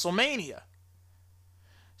after WrestleMania.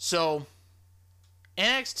 So,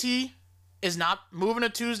 NXT is not moving to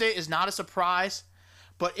Tuesday, is not a surprise,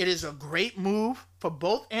 but it is a great move for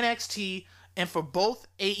both NXT and for both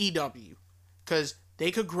AEW, because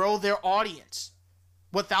they could grow their audience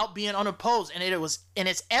without being unopposed, and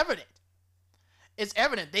it's evident. It's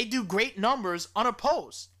evident they do great numbers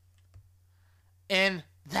unopposed. And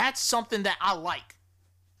that's something that I like.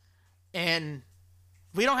 And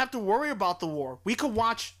we don't have to worry about the war. We could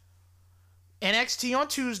watch NXT on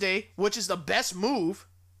Tuesday, which is the best move,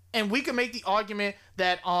 and we can make the argument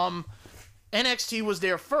that NXT was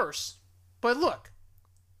there first. But look,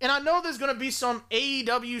 and I know there's going to be some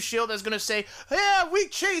AEW shield that's going to say, yeah, we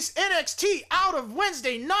chased NXT out of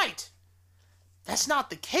Wednesday night. That's not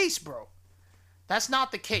the case, bro. That's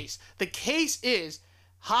not the case. The case is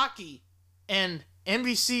hockey and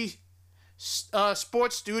NBC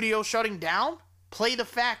Sports Studio shutting down played a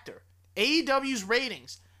factor. AEW's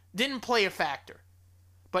ratings didn't play a factor,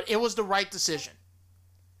 but it was the right decision.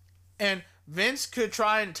 And Vince could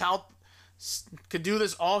try and could do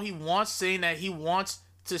this all he wants, saying that he wants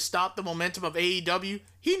to stop the momentum of AEW.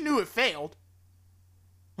 He knew it failed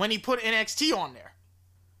when he put NXT on there.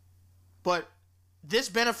 But this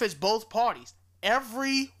benefits both parties.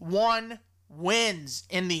 Everyone wins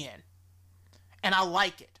in the end. And I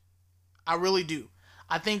like it. I really do.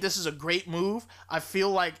 I think this is a great move. I feel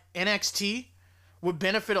like NXT would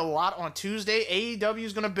benefit a lot on Tuesday. AEW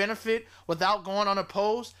is going to benefit without going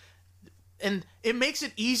unopposed. And it makes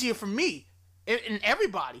it easier for me and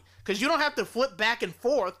everybody, because you don't have to flip back and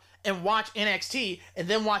forth and watch NXT and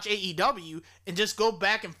then watch AEW and just go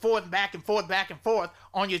back and forth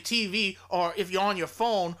on your TV, or if you're on your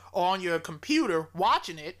phone or on your computer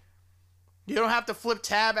watching it. You don't have to flip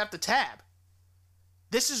tab after tab.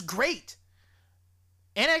 This is great.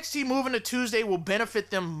 NXT moving to Tuesday will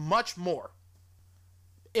benefit them much more.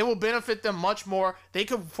 It will benefit them much more. They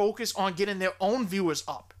could focus on getting their own viewers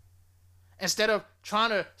up instead of trying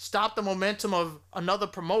to stop the momentum of another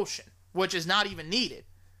promotion, which is not even needed.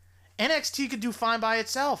 NXT could do fine by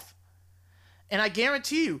itself. And I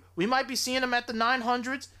guarantee you, we might be seeing them at the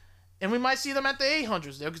 900s, and we might see them at the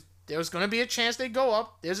 800s. There's going to be a chance they go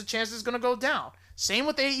up. There's a chance it's going to go down. Same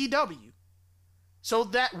with AEW. So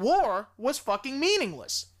that war was fucking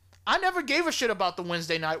meaningless. I never gave a shit about the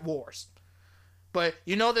Wednesday Night Wars. But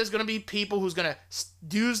you know there's going to be people who's going to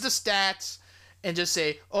use the stats and just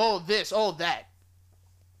say, oh, this, oh, that.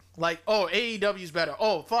 Like, oh, AEW's better.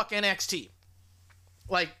 Oh, fuck NXT.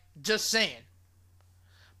 Like, just saying.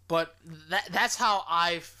 But that's how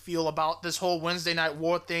I feel about this whole Wednesday Night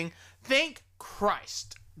War thing. Thank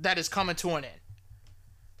Christ that is coming to an end.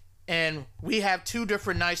 And we have 2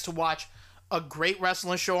 different nights to watch a great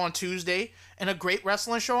wrestling show on Tuesday and a great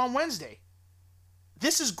wrestling show on Wednesday.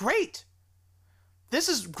 This is great. This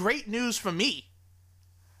is great news for me.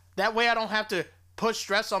 That way I don't have to put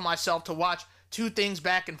stress on myself to watch 2 things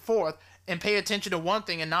back and forth and pay attention to one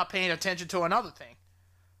thing and not paying attention to another thing.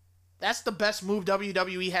 That's the best move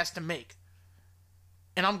WWE has to make.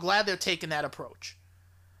 And I'm glad they're taking that approach.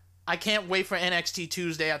 I can't wait for NXT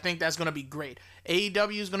Tuesday. I think that's going to be great.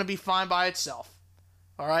 AEW is going to be fine by itself.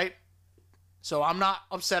 Alright? So I'm not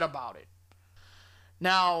upset about it.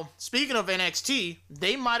 Now, speaking of NXT,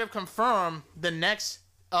 they might have confirmed the next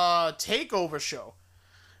TakeOver show.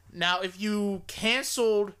 Now, if you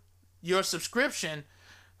canceled your subscription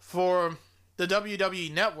for the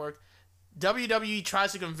WWE Network, WWE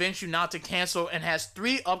tries to convince you not to cancel and has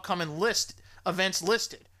 3 upcoming events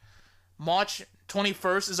listed. March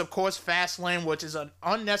 21st is, of course, Fastlane, which is an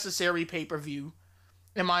unnecessary pay-per-view,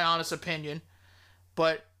 in my honest opinion.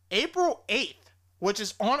 But April 8th, which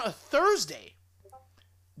is on a Thursday,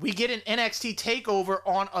 we get an NXT TakeOver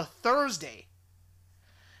on a Thursday.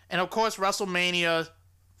 And, of course, WrestleMania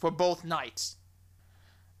for both nights.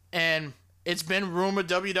 And it's been rumored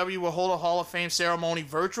WWE will hold a Hall of Fame ceremony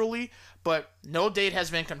virtually, but no date has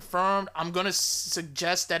been confirmed. I'm going to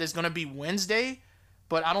suggest that it's going to be Wednesday,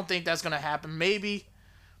 but I don't think that's going to happen. Maybe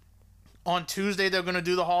on Tuesday they're going to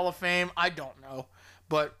do the Hall of Fame. I don't know.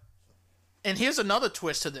 And here's another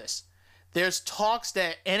twist to this. There's talks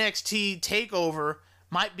that NXT TakeOver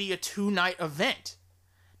might be a 2-night event.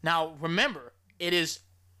 Now, remember, it is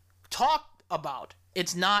talked about.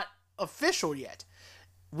 It's not official yet.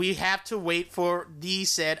 We have to wait for the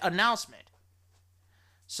said announcement.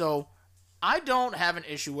 So, I don't have an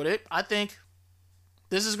issue with it. I think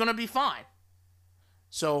this is going to be fine.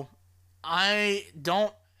 So, I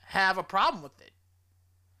don't have a problem with it.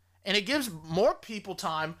 And it gives more people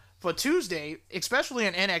time for Tuesday, especially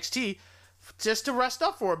in NXT, just to rest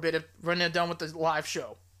up for a bit when they're done with the live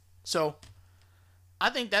show. So, I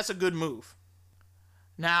think that's a good move.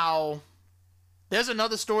 Now, there's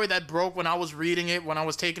another story that broke when I was reading it, when I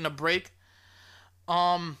was taking a break.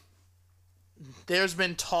 There's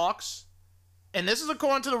been talks, and this is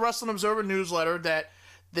according to the Wrestling Observer newsletter, that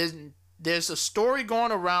there's a story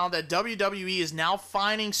going around that WWE is now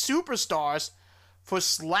fining superstars for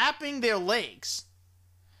slapping their legs.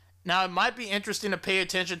 Now, it might be interesting to pay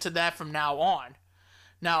attention to that from now on.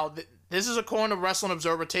 Now, this is according to Wrestling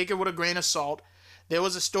Observer. Take it with a grain of salt. There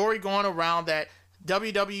was a story going around that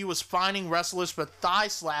WWE was fining wrestlers for thigh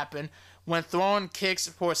slapping when throwing kicks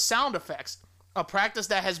for sound effects, a practice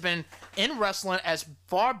that has been in wrestling as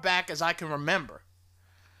far back as I can remember.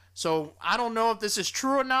 So, I don't know if this is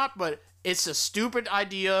true or not, but it's a stupid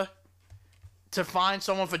idea to fine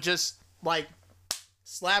someone for just, like,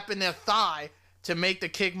 slapping their thigh to make the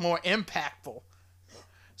kick more impactful.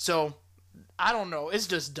 So, I don't know. It's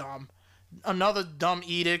just dumb. Another dumb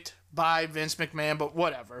edict by Vince McMahon, but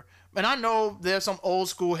whatever. And I know there's some old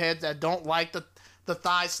school heads that don't like the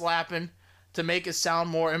thigh slapping to make it sound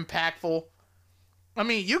more impactful. I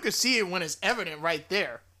mean, you can see it when it's evident right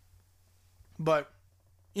there. But,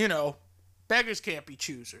 you know, beggars can't be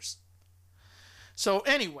choosers. So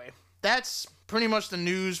anyway, that's pretty much the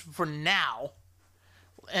news for now.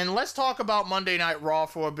 And let's talk about Monday Night Raw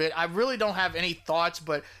for a bit. I really don't have any thoughts,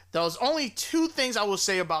 but there was only 2 things I will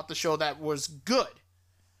say about the show that was good.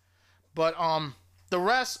 But the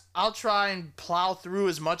rest, I'll try and plow through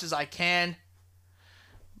as much as I can.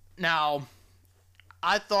 Now,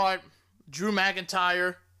 I thought Drew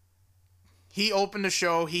McIntyre, he opened the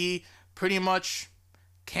show. He pretty much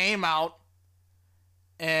came out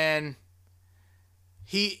and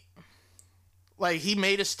he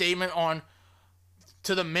made a statement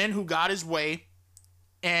to the men who got his way,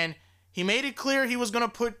 and he made it clear he was going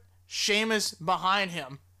to put Sheamus behind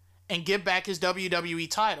him and get back his WWE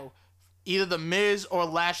title. Either The Miz or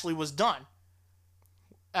Lashley was done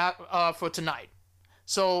for tonight.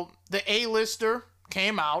 So the A-lister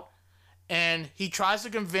came out and he tries to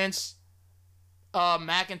convince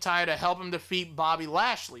McIntyre to help him defeat Bobby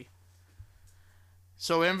Lashley.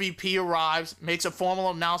 So MVP arrives, makes a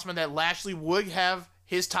formal announcement that Lashley would have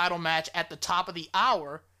his title match at the top of the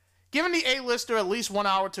hour, giving the A-lister at least 1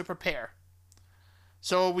 hour to prepare.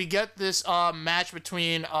 So we get this match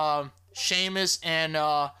between Sheamus and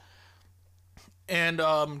Drew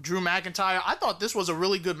McIntyre. I thought this was a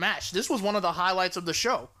really good match. This was one of the highlights of the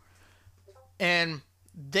show. And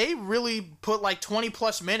they really put like 20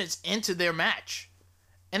 plus minutes into their match.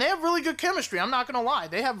 And they have really good chemistry. I'm not going to lie.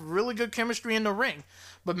 They have really good chemistry in the ring.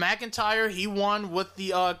 But McIntyre, he won with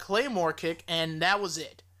the Claymore kick, and that was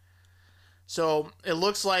it. So it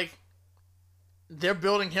looks like they're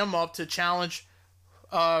building him up to challenge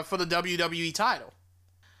for the WWE title.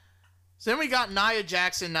 So then we got Nia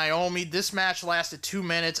Jax and Naomi. This match lasted 2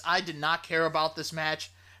 minutes. I did not care about this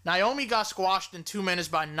match. Naomi got squashed in 2 minutes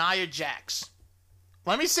by Nia Jax.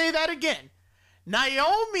 Let me say that again.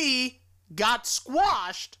 Naomi got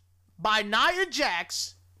squashed by Nia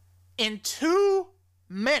Jax in 2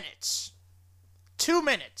 minutes. 2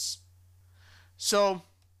 minutes. So,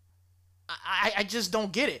 I just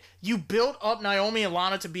don't get it. You built up Naomi and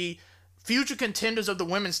Lana to be future contenders of the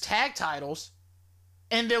women's tag titles,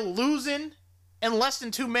 and they're losing in less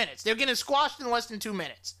than 2 minutes. They're getting squashed in less than 2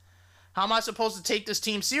 minutes. How am I supposed to take this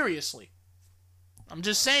team seriously? I'm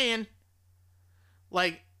just saying,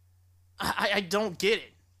 like, I don't get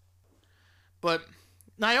it. But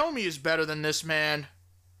Naomi is better than this, man.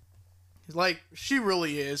 Like, she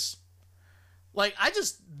really is. Like, I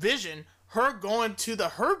just vision her going to the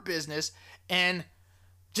Hurt Business and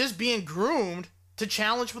just being groomed to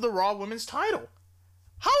challenge for the Raw Women's title.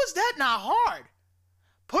 How is that not hard?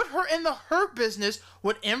 Put her in the Hurt Business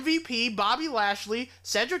with MVP, Bobby Lashley,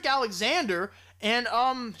 Cedric Alexander, and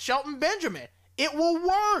Shelton Benjamin. It will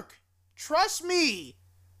work. Trust me.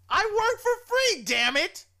 I work for free, damn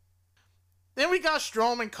it. Then we got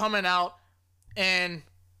Strowman coming out, and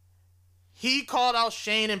he called out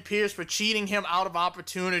Shane and Pierce for cheating him out of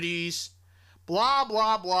opportunities. Blah,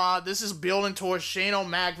 blah, blah. This is building towards Shane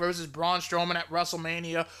O'Mac versus Braun Strowman at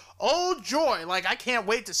WrestleMania. Oh, joy. Like, I can't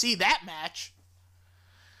wait to see that match.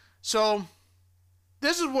 So,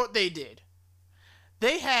 this is what they did.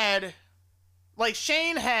 They had, like,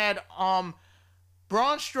 Shane had Braun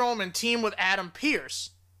Strowman team with Adam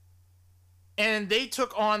Pearce. And they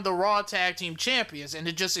took on the Raw Tag Team Champions. And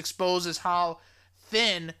it just exposes how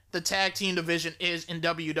thin the tag team division is in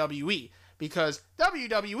WWE. Because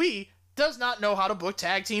WWE does not know how to book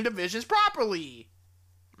tag team divisions properly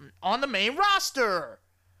on the main roster.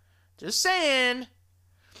 Just saying.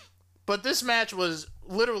 But this match was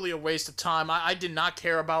literally a waste of time. I did not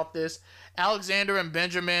care about this. Alexander and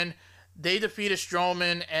Benjamin, they defeated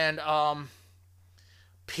Strowman and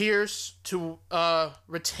Pierce to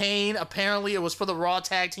retain. Apparently it was for the Raw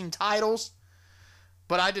Tag Team titles.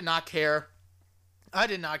 But I did not care. I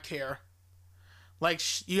did not care. Like,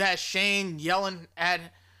 you had Shane yelling at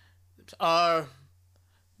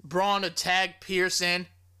Braun to tag Pierce in.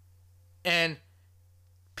 And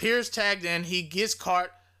Pierce tagged in. He gets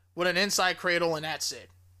caught with an inside cradle, and that's it.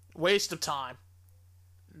 Waste of time.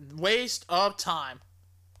 Waste of time.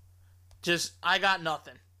 Just, I got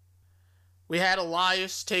nothing. We had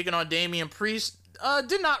Elias taking on Damian Priest.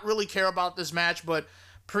 Did not really care about this match, but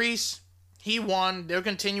Priest, he won. They're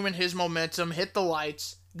continuing his momentum. Hit the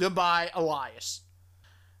lights. Goodbye, Elias.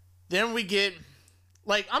 Then we get,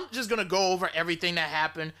 like, I'm just going to go over everything that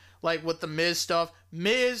happened, like, with the Miz stuff.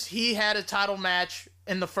 Miz, he had a title match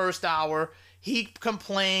in the first hour. He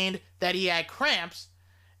complained that he had cramps,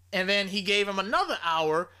 and then he gave him another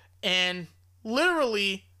hour, and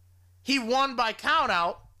literally, he won by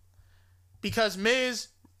countout because Miz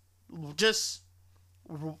just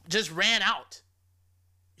ran out.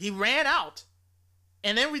 He ran out.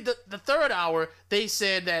 And then the third hour, they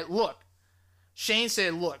said that, look, Shane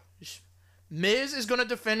said, look, Miz is going to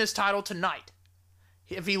defend his title tonight.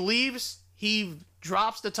 If he leaves, he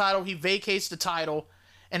drops the title, he vacates the title,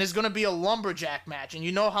 and it's going to be a lumberjack match. And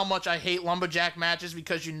you know how much I hate lumberjack matches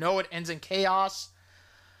because you know it ends in chaos.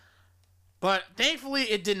 But thankfully,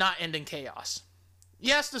 it did not end in chaos.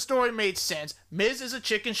 Yes, the story made sense. Miz is a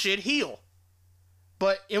chicken shit heel.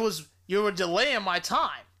 But you were delaying my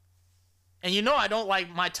time. And you know I don't like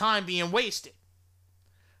my time being wasted.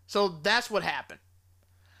 So that's what happened.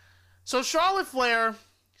 So Charlotte Flair,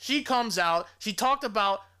 she comes out. She talked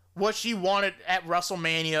about what she wanted at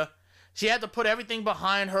WrestleMania. She had to put everything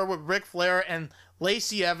behind her with Ric Flair and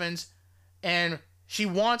Lacey Evans, and she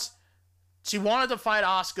wanted to fight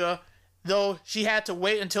Asuka, though she had to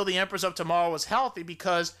wait until the Empress of Tomorrow was healthy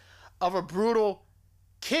because of a brutal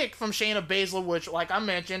kick from Shayna Baszler, which, like I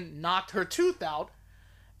mentioned, knocked her tooth out,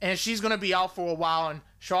 and she's going to be out for a while, and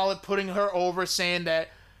Charlotte putting her over, saying that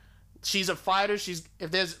she's a fighter.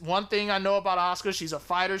 If there's one thing I know about Asuka, she's a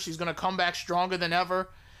fighter. She's going to come back stronger than ever,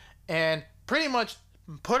 and pretty much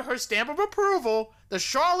put her stamp of approval, the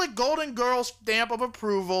Charlotte Golden Girl stamp of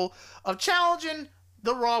approval, of challenging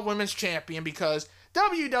the Raw Women's Champion, because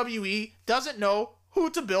WWE doesn't know who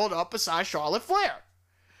to build up besides Charlotte Flair.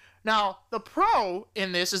 Now, the pro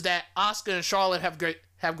in this is that Asuka and Charlotte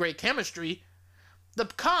have great chemistry. The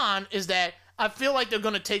con is that I feel like they're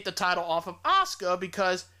going to take the title off of Asuka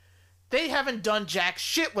because they haven't done jack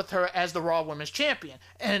shit with her as the Raw Women's Champion.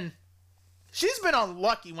 And she's been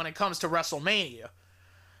unlucky when it comes to WrestleMania.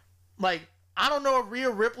 Like, I don't know if Rhea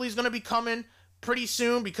Ripley's going to be coming pretty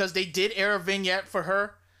soon because they did air a vignette for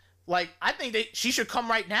her. Like, I think she should come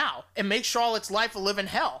right now and make Charlotte's life a living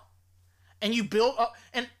hell. And you build up,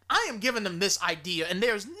 and I am giving them this idea, and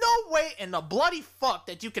there's no way in the bloody fuck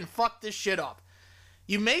that you can fuck this shit up.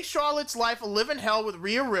 You make Charlotte's life a living hell with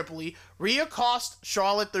Rhea Ripley. Rhea cost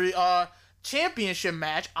Charlotte the championship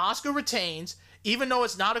match. Asuka retains, even though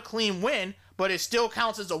it's not a clean win, but it still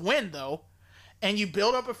counts as a win, though. And you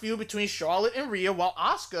build up a feud between Charlotte and Rhea while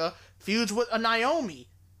Asuka feuds with a Naomi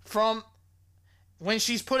from when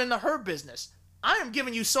she's put into her business. I am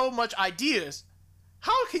giving you so much ideas.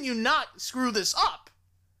 How can you not screw this up?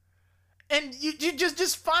 And you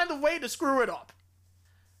just find a way to screw it up.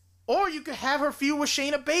 Or you could have her feud with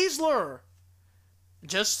Shayna Baszler.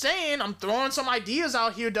 Just saying, I'm throwing some ideas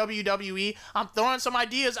out here, WWE. I'm throwing some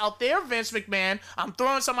ideas out there, Vince McMahon. I'm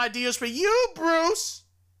throwing some ideas for you, Bruce.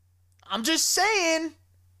 I'm just saying.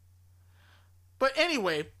 But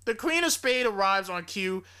anyway, the Queen of Spades arrives on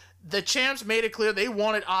cue. The champs made it clear they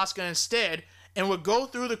wanted Asuka instead and would go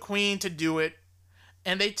through the Queen to do it.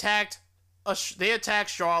 And they attacked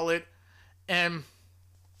Charlotte, and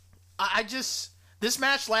this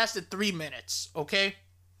match lasted 3 minutes, okay?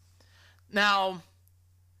 Now,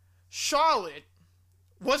 Charlotte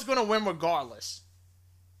was going to win regardless.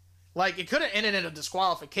 Like, it could have ended in a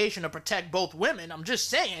disqualification to protect both women, I'm just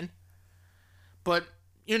saying. But,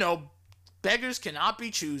 you know, beggars cannot be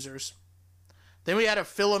choosers. Then we had a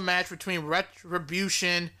filler match between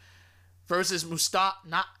Retribution versus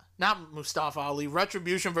not Mustafa Ali.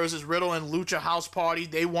 Retribution versus Riddle and Lucha House Party.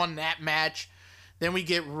 They won that match. Then we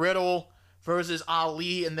get Riddle versus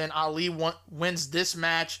Ali, and then Ali wins this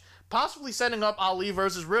match, possibly setting up Ali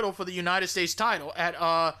versus Riddle for the United States title at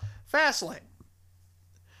Fastlane.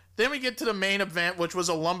 Then we get to the main event, which was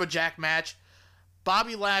a lumberjack match.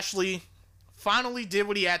 Bobby Lashley finally did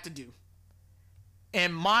what he had to do.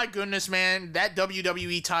 And my goodness, man, that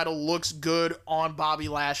WWE title looks good on Bobby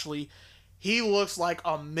Lashley. He looks like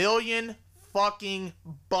 $1 million fucking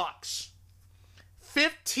bucks.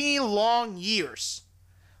 15 long years.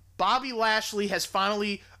 Bobby Lashley has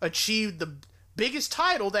finally achieved the biggest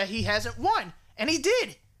title that he hasn't won. And he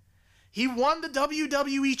did. He won the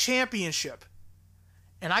WWE Championship.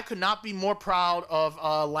 And I could not be more proud of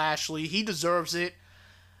Lashley. He deserves it.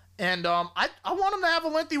 And I want him to have a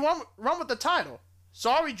lengthy run with the title.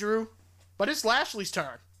 Sorry, Drew, but it's Lashley's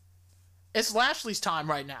turn. It's Lashley's time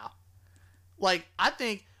right now. Like, I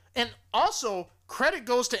think, and also, credit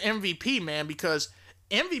goes to MVP, man, because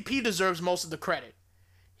MVP deserves most of the credit.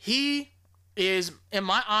 He is, in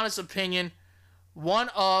my honest opinion, one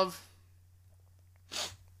of,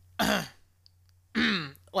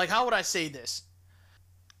 like, how would I say this?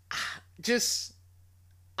 Just,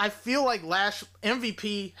 I feel like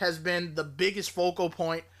MVP has been the biggest focal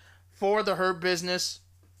point for the Hurt Business,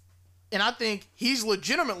 and I think he's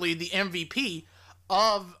legitimately the MVP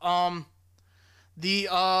of, of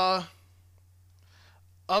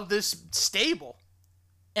this stable,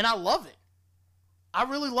 and I love it. I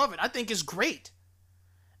really love it. I think it's great,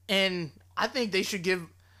 and I think they should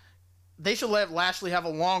let Lashley have a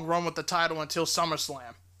long run with the title until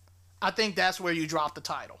SummerSlam. I think that's where you drop the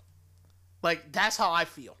title. Like, that's how I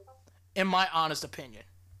feel, in my honest opinion.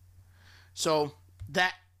 So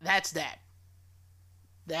that's that.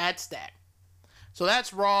 That's that. So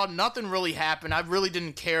that's Raw. Nothing really happened. I really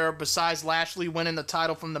didn't care besides Lashley winning the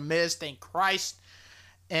title from The Miz. Thank Christ.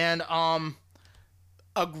 And a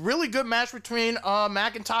really good match between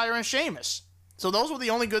McIntyre and Sheamus. So those were the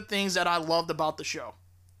only good things that I loved about the show.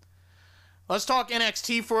 Let's talk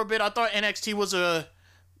NXT for a bit. I thought NXT was a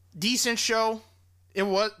decent show.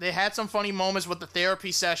 They had some funny moments with the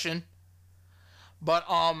therapy session. But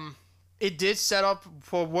it did set up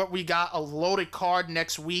for what we got, a loaded card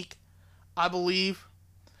next week. I believe,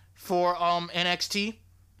 for NXT.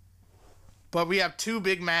 But we have two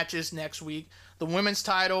big matches next week. The women's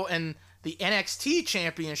title and the NXT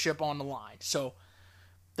championship on the line. So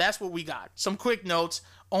that's what we got. Some quick notes.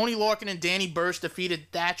 Oney Lorcan and Danny Burch defeated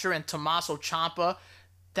Thatcher and Tommaso Ciampa.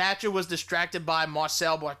 Thatcher was distracted by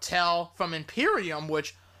Marcel Bartel from Imperium,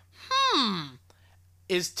 which,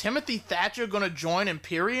 is Timothy Thatcher going to join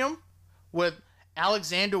Imperium with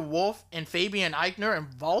Alexander Wolf and Fabian Eichner and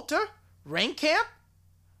Walter Reinkamp?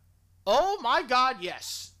 Oh my God,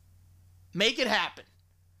 yes. Make it happen.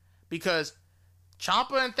 Because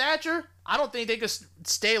Ciampa and Thatcher, I don't think they could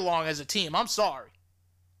stay long as a team. I'm sorry.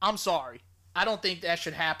 I don't think that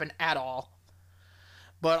should happen at all.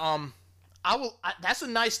 But that's a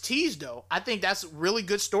nice tease though. I think that's really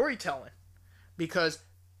good storytelling. Because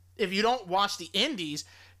if you don't watch the indies,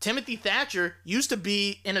 Timothy Thatcher used to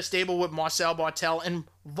be in a stable with Marcel Bartel and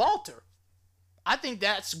Walter. I think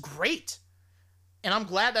that's great. And I'm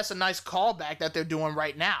glad that's a nice callback that they're doing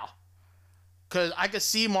right now. Because I could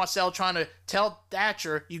see Marcel trying to tell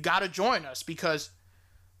Thatcher, you got to join us. Because,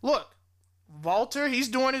 look, Walter, he's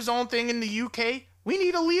doing his own thing in the UK. We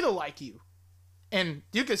need a leader like you. And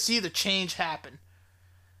you can see the change happen.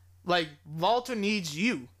 Like, Walter needs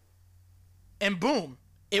you. And boom,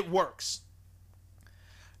 it works.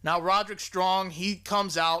 Now, Roderick Strong, he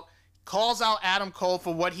comes out, calls out Adam Cole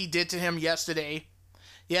for what he did to him yesterday.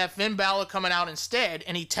 You have Finn Balor coming out instead,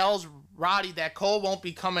 and he tells Roddy that Cole won't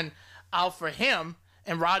be coming out for him,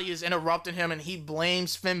 and Roddy is interrupting him, and he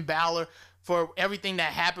blames Finn Balor for everything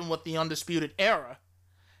that happened with the Undisputed Era.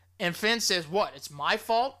 And Finn says, what, it's my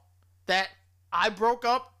fault that I broke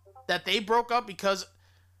up, that they broke up because,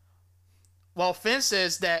 well, Finn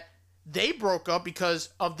says that they broke up because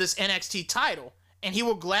of this NXT title, and he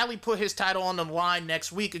will gladly put his title on the line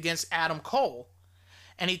next week against Adam Cole.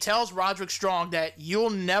 And he tells Roderick Strong that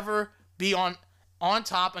you'll never be on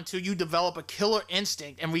top until you develop a killer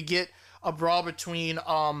instinct, and we get a brawl between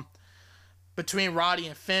Roddy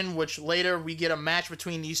and Finn, which later we get a match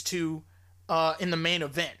between these two in the main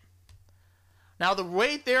event. Now, the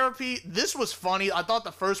Wade Therapy, this was funny. I thought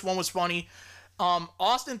the first one was funny.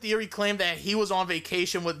 Austin Theory claimed that he was on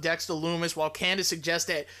vacation with Dexter Lumis, while Candice suggests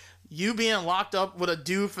that you being locked up with a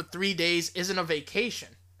dude for 3 days isn't a vacation.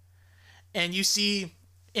 And you see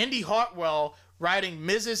Indy Hartwell writing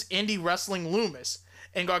Mrs. Indie Wrestling Loomis.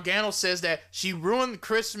 And Gargano says that she ruined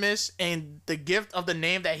Christmas and the gift of the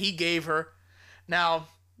name that he gave her. Now,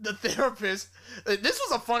 the therapist, this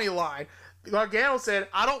was a funny line. Gargano said,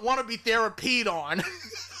 I don't want to be therapied on.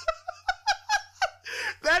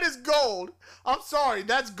 That is gold. I'm sorry,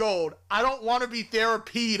 that's gold. I don't want to be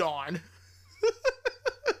therapied on.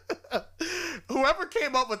 Whoever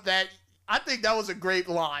came up with that, I think that was a great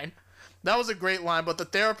line. That was a great line, but the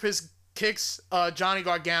therapist kicks Johnny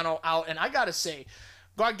Gargano out, and I gotta say,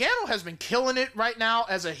 Gargano has been killing it right now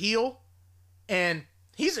as a heel, and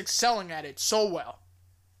he's excelling at it so well.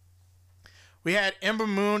 We had Ember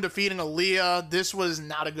Moon defeating Aaliyah. This was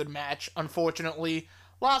not a good match, unfortunately.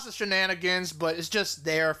 Lots of shenanigans, but it's just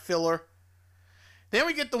there, filler. Then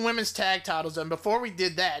we get the women's tag titles, and before we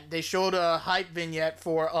did that, they showed a hype vignette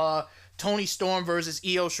for Toni Storm versus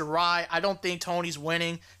Io Shirai. I don't think Toni's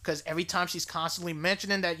winning, because every time she's constantly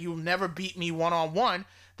mentioning that you'll never beat me one-on-one,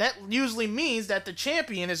 that usually means that the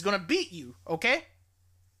champion is going to beat you, okay?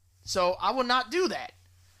 So I will not do that.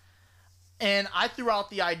 And I threw out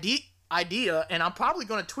the idea, and I'm probably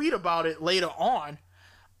going to tweet about it later on.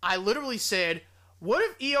 I literally said, what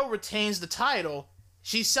if Io retains the title,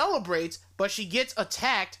 she celebrates, but she gets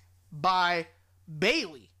attacked by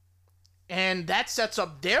Bayley? And that sets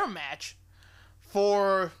up their match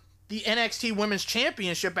for the NXT Women's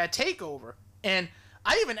Championship at TakeOver. And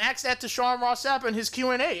I even asked that to Sean Ross Sapp in his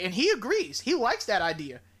Q&A, and he agrees. He likes that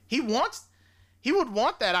idea. He would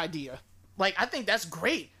want that idea. Like, I think that's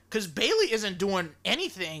great, because Bayley isn't doing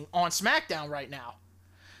anything on SmackDown right now.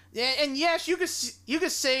 And yes, you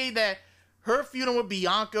could say that her feuding with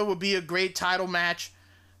Bianca would be a great title match,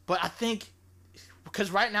 but I think because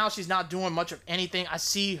right now she's not doing much of anything, I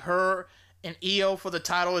see her and Io for the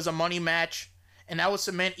title as a money match, and that would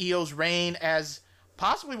cement Io's reign as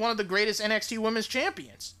possibly one of the greatest NXT Women's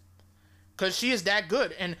Champions, because she is that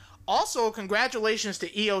good. And also, congratulations to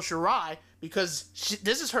Io Shirai, because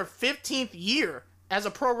this is her 15th year as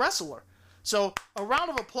a pro wrestler. So a round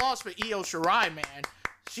of applause for Io Shirai, man.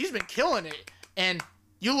 She's been killing it. And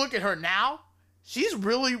you look at her now, she's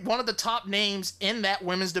really one of the top names in that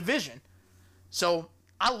women's division. So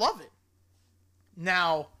I love it.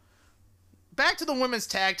 Now, back to the women's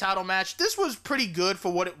tag title match. This was pretty good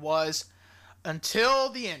for what it was until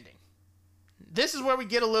the ending. This is where we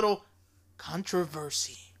get a little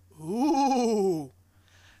controversy. Ooh.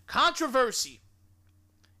 Controversy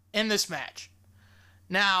in this match.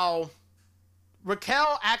 Now,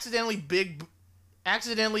 Raquel accidentally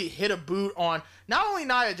hit a boot on not only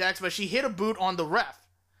Nia Jax, but she hit a boot on the ref.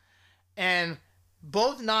 And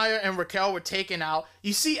both Nia and Raquel were taken out.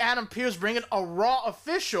 You see Adam Pearce bringing a Raw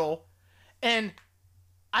official, and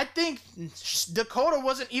I think Dakota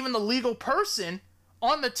wasn't even the legal person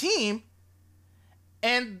on the team,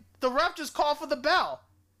 and the ref just called for the bell.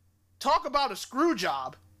 Talk about a screw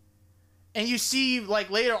job. And you see, like,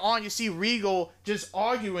 later on, you see Regal just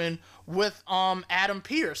arguing with Adam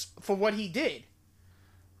Pearce for what he did.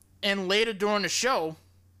 And later during the show,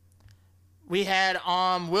 we had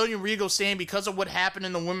William Regal saying because of what happened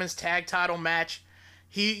in the women's tag title match,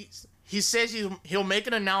 he says he'll make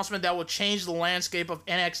an announcement that will change the landscape of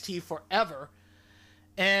NXT forever.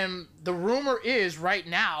 And the rumor is right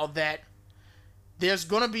now that there's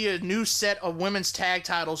going to be a new set of women's tag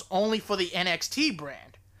titles only for the NXT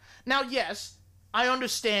brand. Now, yes, I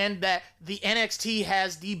understand that the NXT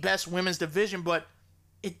has the best women's division, but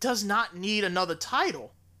it does not need another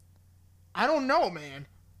title. I don't know, man.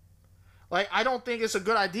 Like, I don't think it's a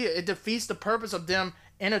good idea. It defeats the purpose of them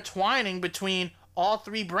intertwining between all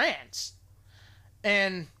three brands.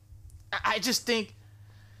 And I just think,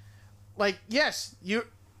 like, yes,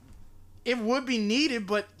 it would be needed,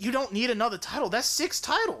 but you don't need another title. That's 6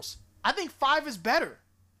 titles. I think 5 is better.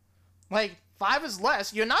 Like, 5 is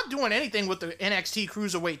less. You're not doing anything with the NXT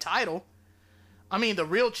Cruiserweight title. I mean, the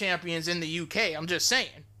real champion's in the UK. I'm just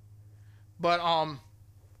saying. But,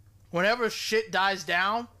 whenever shit dies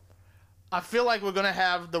down, I feel like we're going to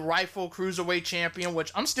have the rightful Cruiserweight champion,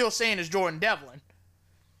 which I'm still saying is Jordan Devlin.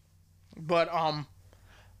 But, I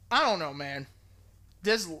don't know, man.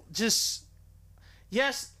 There's just...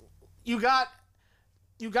 Yes, you got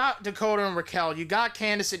Dakota and Raquel. You got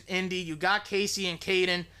Candice and Indy. You got Casey and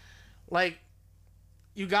Kaden. Like,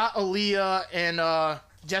 you got Aaliyah and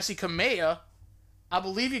Jessica Maya. I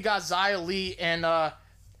believe you got Xia Li and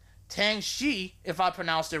Tang Shi, if I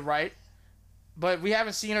pronounced it right. But we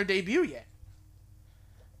haven't seen her debut yet.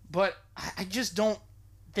 But I just don't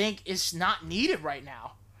think it's not needed right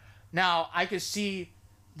now. Now, I could see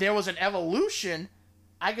there was an evolution.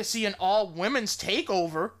 I could see an all-women's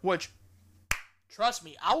takeover, which, trust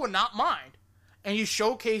me, I would not mind. And you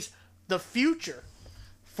showcase the future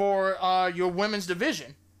for your women's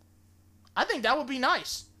division. I think that would be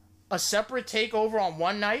nice. A separate takeover on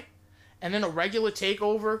one night, and then a regular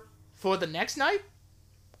takeover for the next night.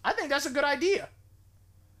 I think that's a good idea.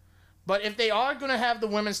 But if they are going to have the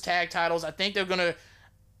women's tag titles, I think they're going to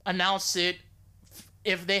announce it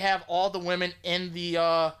if they have all the women in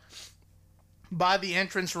the by the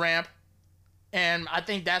entrance ramp, and I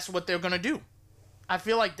think that's what they're going to do. I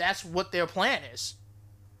feel like that's what their plan is.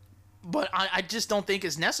 But I just don't think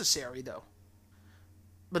it's necessary, though.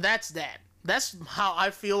 But that's that. That's how I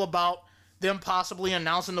feel about them possibly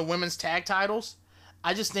announcing the women's tag titles.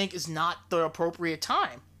 I just think it's not the appropriate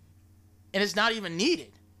time. And it's not even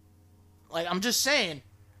needed. Like, I'm just saying.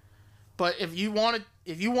 But if you want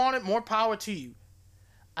it, more power to you.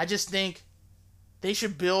 I just think they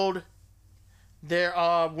should build their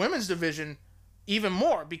women's division even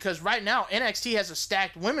more. Because right now, NXT has a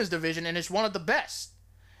stacked women's division, and it's one of the best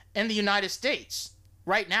in the United States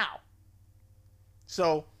right now.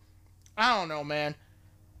 So, I don't know, man.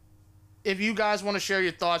 If you guys want to share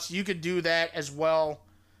your thoughts, you could do that as well.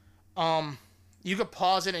 You could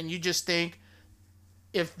pause it and you just think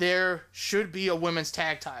if there should be a women's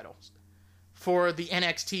tag title for the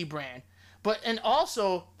NXT brand. And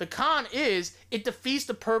also, the con is it defeats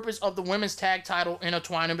the purpose of the women's tag title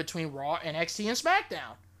intertwining between Raw, NXT, and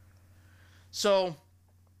SmackDown. So,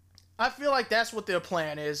 I feel like that's what their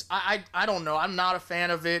plan is. I don't know. I'm not a fan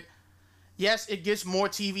of it. Yes, it gets more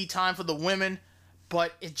TV time for the women,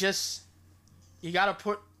 but it just... You gotta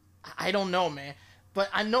put... I don't know, man. But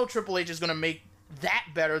I know Triple H is gonna make that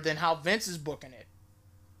better than how Vince is booking it.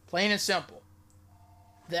 Plain and simple.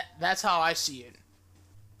 That's how I see it.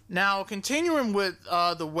 Now, continuing with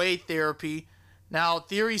the Way therapy. Now,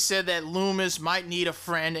 Theory said that Lumis might need a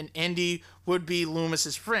friend, and Indy would be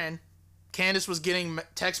Lumis's friend. Candice was getting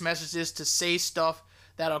text messages to say stuff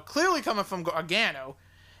that are clearly coming from Gargano,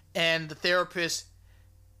 and the therapist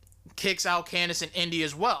kicks out Candice and Indy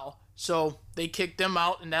as well. So they kicked them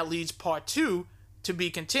out, and that leads part 2 to be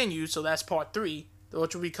continued. So that's part 3,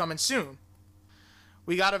 which will be coming soon.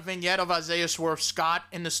 We got a vignette of Isaiah Swerve Scott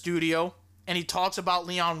in the studio, and he talks about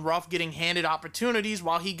Leon Ruff getting handed opportunities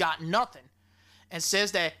while he got nothing, and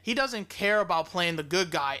says that he doesn't care about playing the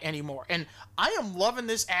good guy anymore. And I am loving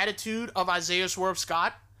this attitude of Isaiah Swerve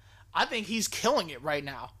Scott. I think he's killing it right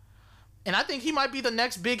now. And I think he might be the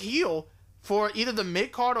next big heel for either the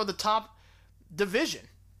mid card or the top division.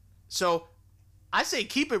 So I say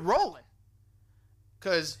keep it rolling.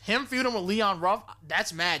 Because him feuding with Leon Ruff,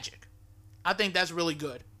 that's magic. I think that's really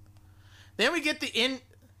good. Then we get the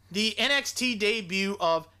NXT debut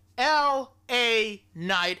of L.A.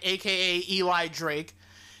 Knight, a.k.a. Eli Drake.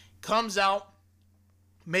 Comes out,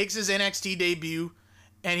 makes his NXT debut,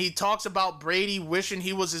 and he talks about Brady wishing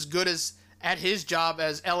he was as good as at his job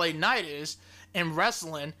as L.A. Knight is in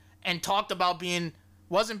wrestling, and talked about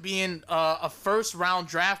wasn't being a first round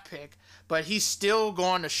draft pick, but he's still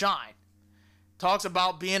going to shine. Talks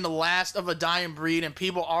about being the last of a dying breed, and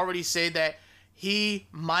people already say that he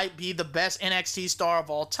might be the best NXT star of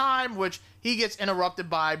all time, which he gets interrupted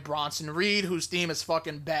by Bronson Reed, whose theme is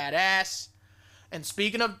fucking badass. And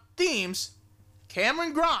speaking of themes,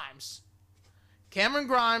 Cameron Grimes,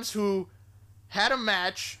 who had a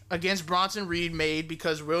match against Bronson Reed made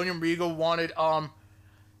because William Regal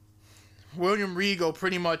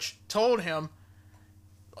pretty much told him,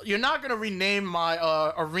 you're not going to rename my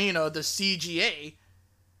arena the CGA,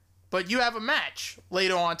 but you have a match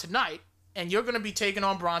later on tonight, and you're going to be taking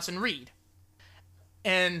on Bronson Reed.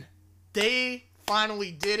 And they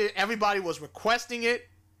finally did it. Everybody was requesting it,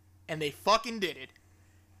 and they fucking did it.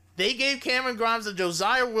 They gave Cameron Grimes the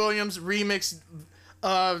Josiah Williams remix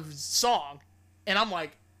song, and I'm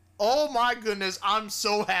like, oh my goodness, I'm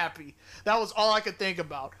so happy. That was all I could think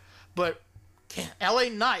about. But LA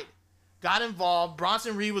Knight got involved.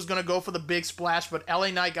 Bronson Reed was going to go for the big splash, but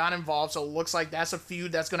LA Knight got involved, so it looks like that's a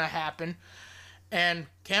feud that's going to happen. And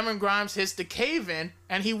Cameron Grimes hits the cave-in,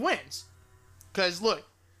 and he wins. Because, look,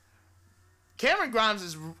 Cameron Grimes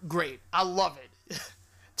is great. I love it.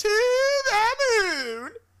 To the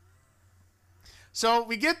moon! So,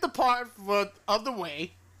 we get the part of the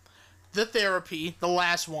way, the therapy, the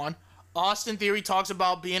last one. Austin Theory talks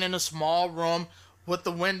about being in a small room with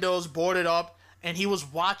the windows boarded up, and he was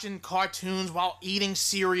watching cartoons while eating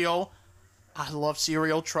cereal. I love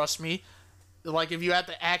cereal, trust me. Like, if you had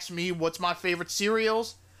to ask me what's my favorite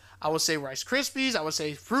cereals, I would say Rice Krispies, I would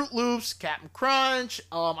say Fruit Loops, Captain Crunch,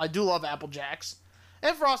 I do love Apple Jacks,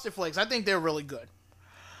 and Frosted Flakes. I think they're really good.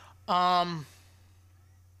 Now,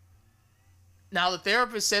 the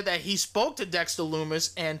therapist said that he spoke to Dexter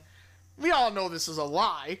Lumis, and we all know this is a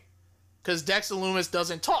lie, because Dexter Lumis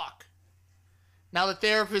doesn't talk. Now, the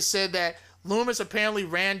therapist said that Lumis apparently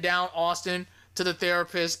ran down Austin to the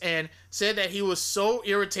therapist and said that he was so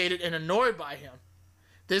irritated and annoyed by him.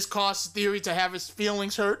 This caused Theory to have his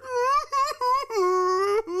feelings hurt.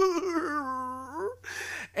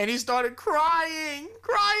 And he started crying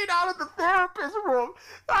out of the therapist's room.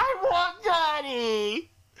 I want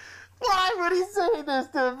Johnny. Why would he say this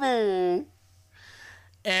to me?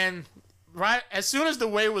 And right as soon as the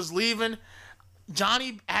way was leaving,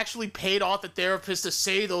 Johnny actually paid off the therapist to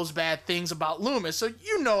say those bad things about Lumis. So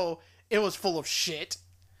you know it was full of shit.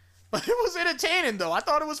 But it was entertaining, though. I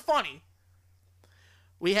thought it was funny.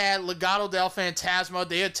 We had Legado del Fantasma.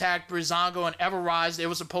 They attacked Breezango and Everrise. They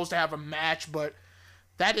were supposed to have a match, but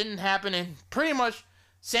that didn't happen. And pretty much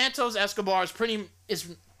Santos Escobar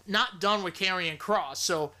is not done with Karrion Kross.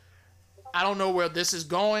 So I don't know where this is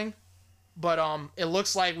going. But it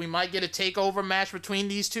looks like we might get a takeover match between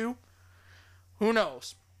these two. Who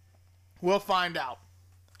knows? We'll find out.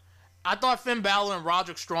 I thought Finn Balor and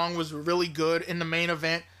Roderick Strong was really good in the main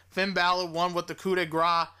event. Finn Balor won with the coup de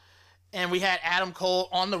grace. And we had Adam Cole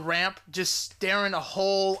on the ramp just staring a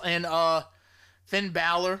hole in Finn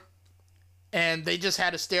Balor. And they just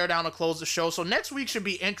had to stare down to close the show. So next week should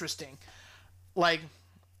be interesting. Like,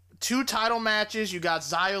 2 title matches. You got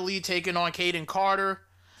Xia Li taking on Kaden Carter.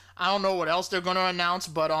 I don't know what else they're going to announce,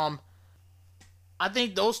 but I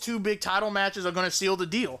think those 2 big title matches are going to seal the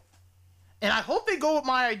deal. And I hope they go with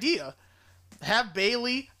my idea. Have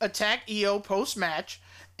Bayley attack Io post-match.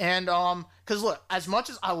 And, because look, as much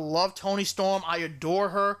as I love Toni Storm, I adore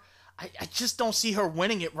her, I just don't see her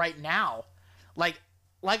winning it right now. Like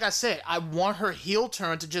I said, I want her heel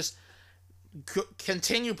turn to just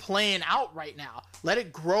continue playing out right now. Let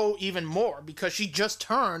it grow even more, because she just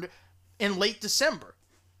turned in late December.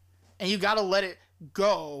 And you got to let it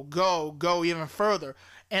go even further.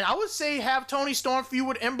 And I would say have Toni Storm feud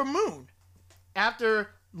with Ember Moon after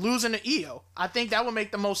losing to Io. I think that would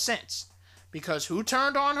make the most sense. Because who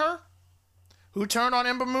turned on her? Who turned on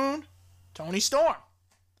Ember Moon? Toni Storm.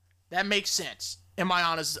 That makes sense, in my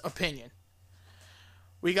honest opinion.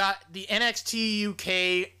 We got the NXT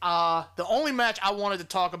UK. The only match I wanted to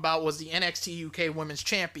talk about was the NXT UK Women's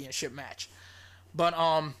Championship match. But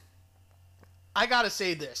I gotta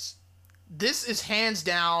say this. This is hands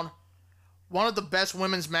down one of the best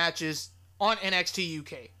women's matches on NXT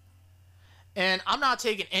UK. And I'm not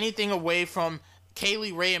taking anything away from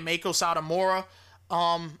Kaylee Ray and Meiko Satomura.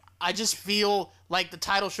 I just feel like the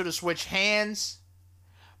title should have switched hands.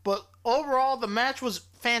 But overall, the match was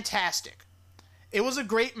fantastic. It was a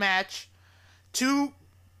great match. Two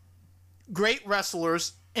great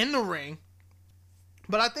wrestlers in the ring.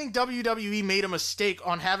 But I think WWE made a mistake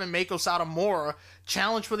on having Meiko Satomura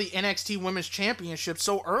challenge for the NXT Women's Championship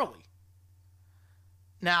so early.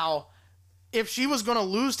 Now, if she was going to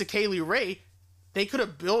lose to Kaylee Ray, they could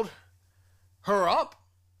have built her up.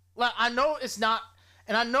 Like, I know it's not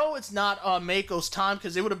Meiko's time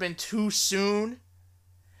because it would have been too soon.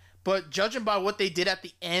 But judging by what they did at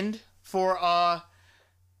the end for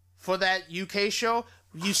that UK show,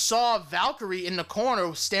 you saw Valkyrie in the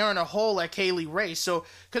corner staring a hole at Kaylee Ray. So,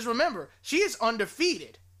 because remember, she is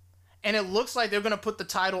undefeated. And it looks like they're going to put the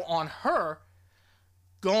title on her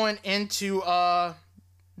going into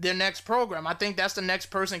their next program. I think that's the next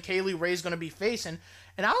person Kaylee Ray is going to be facing.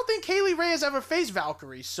 And I don't think Kaylee Ray has ever faced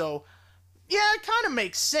Valkyrie. So, yeah, it kind of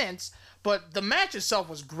makes sense. But the match itself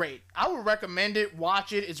was great. I would recommend it.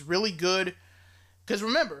 Watch it. It's really good. Because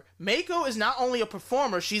remember, Meiko is not only a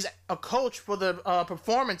performer, she's a coach for the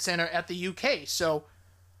Performance Center at the UK. So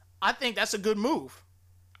I think that's a good move.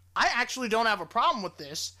 I actually don't have a problem with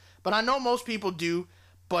this, but I know most people do.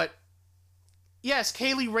 But yes,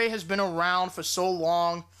 Kaylee Ray has been around for so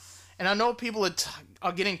long, and I know people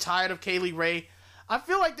are getting tired of Kaylee Ray. I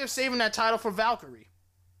feel like they're saving that title for Valkyrie.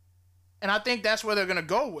 And I think that's where they're going to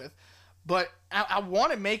go with. But I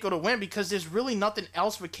wanted Meiko to win because there's really nothing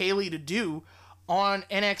else for Kaylee to do on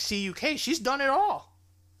NXT UK. She's done it all.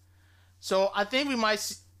 So I think we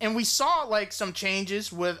might... And we saw like some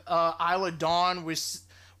changes with Isla Dawn.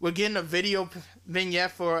 We're getting a video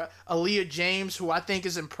vignette for Aaliyah James, who I think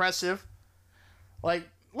is impressive. Like,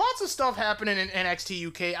 lots of stuff happening in NXT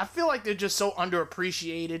UK. I feel like they're just so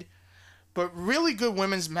underappreciated. But really good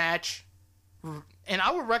women's match. And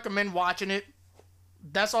I would recommend watching it.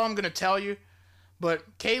 That's all I'm going to tell you.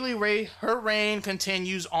 But Kaylee Ray, her reign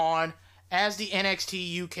continues on as the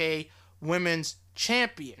NXT UK Women's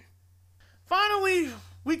Champion. Finally,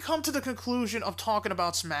 we come to the conclusion of talking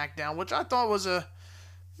about SmackDown, which I thought was a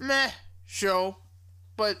meh show.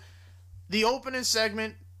 But the opening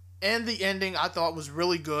segment and the ending I thought was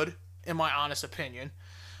really good, in my honest opinion.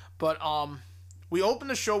 But we opened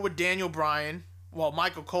the show with Daniel Bryan. Well,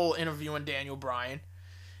 Michael Cole interviewing Daniel Bryan.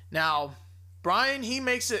 Now, Bryan, he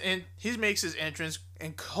makes his entrance,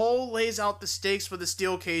 and Cole lays out the stakes for the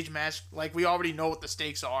steel cage match, like we already know what the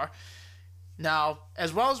stakes are. Now,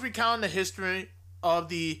 as well as recounting the history of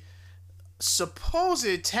the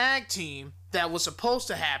supposed tag team that was supposed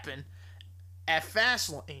to happen at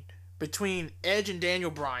Fastlane between Edge and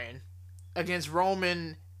Daniel Bryan against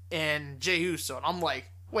Roman and Jey Uso. And I'm like,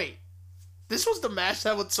 wait, this was the match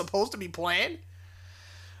that was supposed to be planned?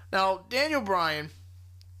 Now, Daniel Bryan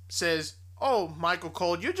says, "Oh, Michael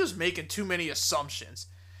Cole, you're just making too many assumptions."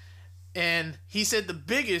 And he said the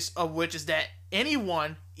biggest of which is that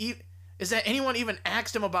anyone even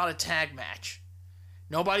asked him about a tag match.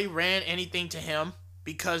 Nobody ran anything to him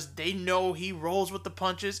because they know he rolls with the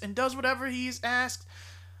punches and does whatever he's asked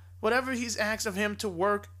of him to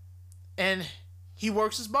work, and he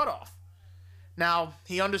works his butt off. Now,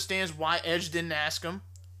 he understands why Edge didn't ask him,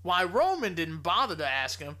 why Roman didn't bother to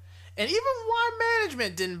ask him, and even why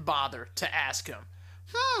management didn't bother to ask him.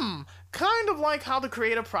 Kind of like how the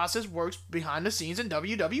creative process works behind the scenes in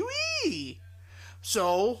WWE.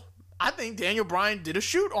 So, I think Daniel Bryan did a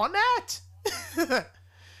shoot on that.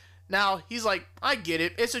 Now, he's like, I get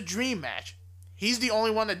it, it's a dream match. He's the only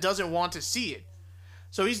one that doesn't want to see it.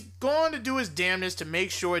 So he's going to do his damnedest to make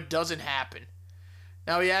sure it doesn't happen.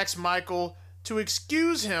 Now he asks Michael to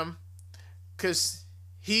excuse him because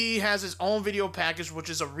he has his own video package, which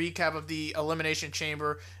is a recap of the Elimination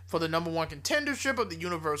Chamber for the number one contendership of the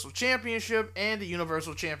Universal Championship and the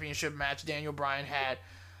Universal Championship match Daniel Bryan had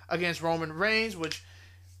against Roman Reigns, which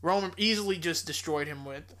Roman easily just destroyed him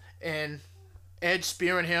with. And Edge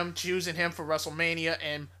spearing him, choosing him for WrestleMania,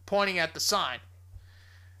 and pointing at the sign.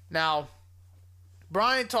 Now,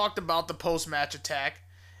 Bryan talked about the post-match attack,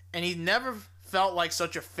 and he never felt like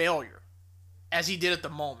such a failure as he did at the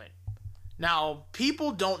moment. Now,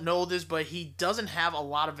 people don't know this, but he doesn't have a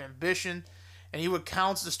lot of ambition, and he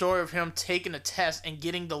recounts the story of him taking a test and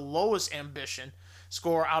getting the lowest ambition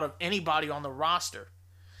score out of anybody on the roster.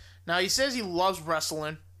 Now, he says he loves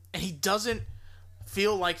wrestling, and he doesn't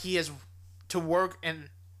feel like he has to work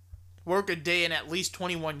a day in at least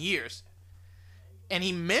 21 years. And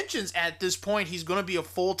he mentions at this point he's going to be a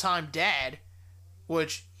full-time dad,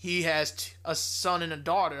 which he has a son and a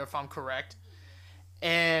daughter, if I'm correct.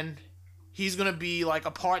 And he's going to be like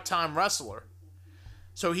a part-time wrestler.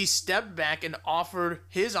 So he stepped back and offered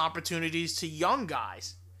his opportunities to young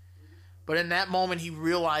guys. But in that moment, he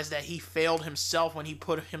realized that he failed himself when he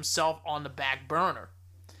put himself on the back burner.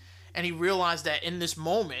 And he realized that in this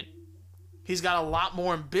moment, he's got a lot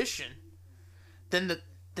more ambition than that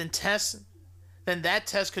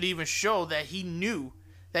Test could even show, that he knew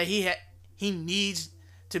that he needs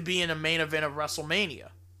to be in a main event of WrestleMania.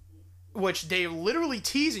 Which they're literally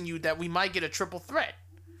teasing you that we might get a triple threat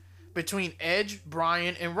between Edge,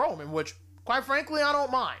 Bryan, and Roman, which, quite frankly, I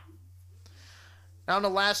don't mind. Now, in the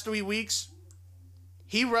last 3 weeks,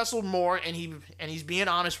 he wrestled more, and he's being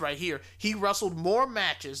honest right here. He wrestled more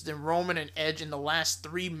matches than Roman and Edge in the last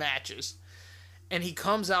 3 matches. And he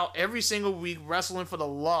comes out every single week wrestling for the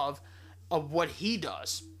love of what he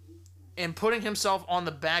does. And putting himself on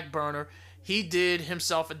the back burner, he did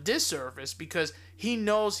himself a disservice because he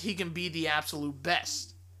knows he can be the absolute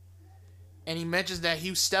best. And he mentions that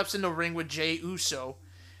he steps in the ring with Jey Uso,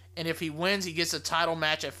 and if he wins, he gets a title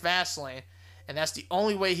match at Fastlane, and that's the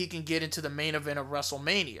only way he can get into the main event of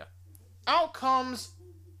WrestleMania. Out comes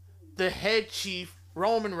the head chief,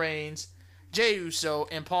 Roman Reigns, Jey Uso,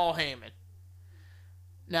 and Paul Heyman.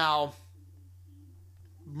 Now,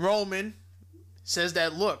 Roman says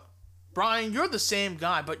that, look, Bryan, you're the same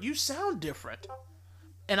guy, but you sound different.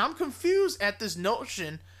 And I'm confused at this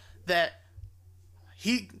notion that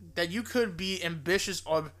you could be ambitious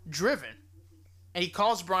or driven. And he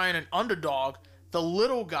calls Bryan an underdog, the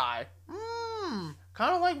little guy.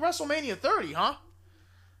 Kind of like WrestleMania 30, huh?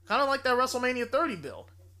 Kind of like that WrestleMania 30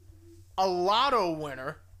 build. A lotto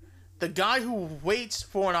winner, the guy who waits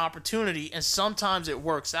for an opportunity and sometimes it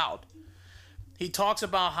works out. He talks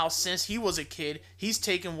about how since he was a kid, he's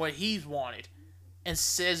taken what he's wanted, and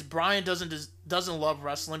says Bryan doesn't love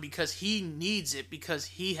wrestling because he needs it because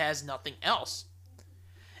he has nothing else.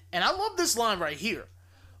 And I love this line right here.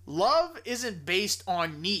 Love isn't based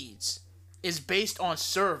on needs. It's based on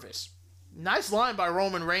service. Nice line by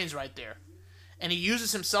Roman Reigns right there. And he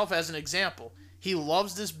uses himself as an example. He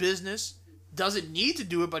loves this business, doesn't need to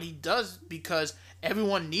do it, but he does because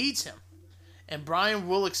everyone needs him. And Bryan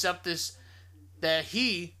will accept this, that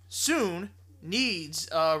he soon needs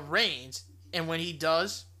Reigns. And when he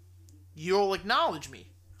does, you'll acknowledge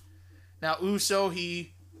me. Now, Uso,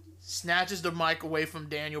 he snatches the mic away from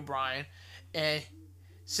Daniel Bryan and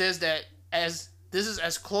says that this is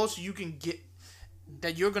as close as you can get,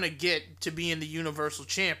 that you're going to get to being the Universal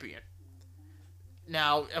Champion.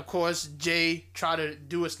 Now, of course, Jey tried to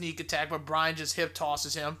do a sneak attack, but Bryan just hip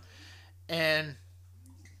tosses him. And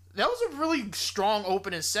that was a really strong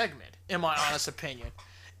opening segment, in my honest opinion.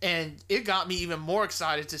 And it got me even more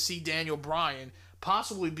excited to see Daniel Bryan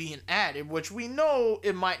possibly being added, which we know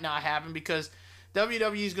it might not happen because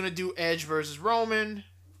WWE is going to do Edge versus Roman,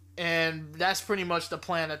 and that's pretty much the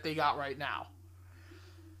plan that they got right now.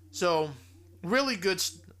 So, really good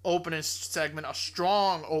opening segment, a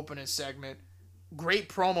strong opening segment. Great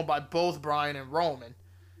promo by both Bryan and Roman,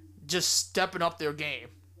 just stepping up their game.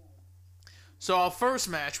 So our first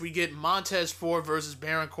match, we get Montez Ford versus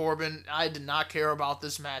Baron Corbin. I did not care about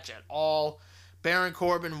this match at all. Baron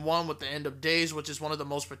Corbin won with the End of Days, which is one of the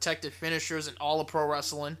most protected finishers in all of pro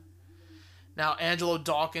wrestling. Now, Angelo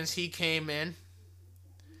Dawkins, he came in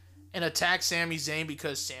and attacked Sami Zayn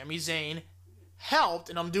because Sami Zayn helped,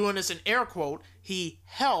 and I'm doing this in air quote, he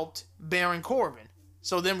helped Baron Corbin.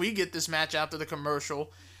 So then we get this match after the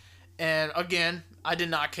commercial. And again, I did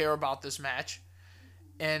not care about this match.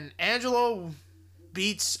 And Angelo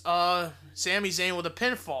beats Sami Zayn with a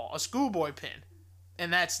pinfall, a schoolboy pin.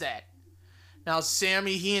 And that's that. Now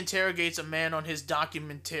Sami, he interrogates a man on his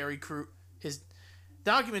documentary crew,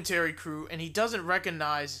 and he doesn't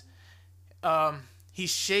recognize, he's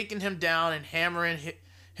shaking him down and hammering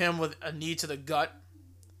him with a knee to the gut.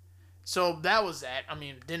 So that was that. I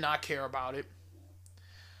mean, did not care about it.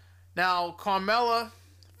 Now, Carmella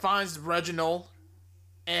finds Reginald,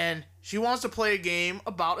 and she wants to play a game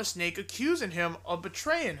about a snake accusing him of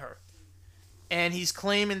betraying her. And he's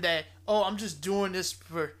claiming that, oh, I'm just doing this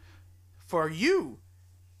for you.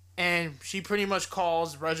 And she pretty much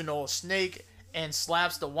calls Reginald a snake and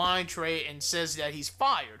slaps the wine tray and says that he's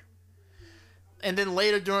fired. And then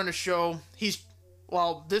later during the show,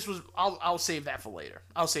 I'll save that for later.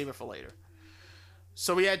 I'll save it for later.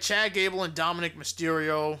 So we had Chad Gable and Dominic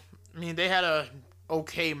Mysterio. I mean, they had a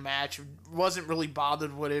okay match. Wasn't really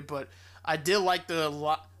bothered with it, but I did like the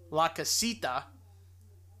La Casita,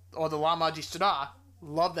 or the La Magistra.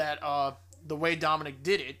 Love that, the way Dominic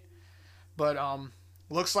did it. But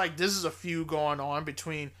looks like this is a feud going on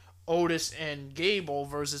between Otis and Gable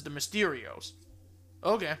versus the Mysterios.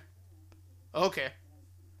 Okay.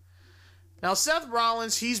 Now, Seth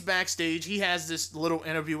Rollins, he's backstage. He has this little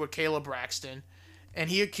interview with Kayla Braxton, and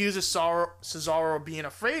he accuses Cesaro of being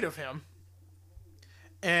afraid of him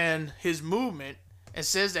and his movement, and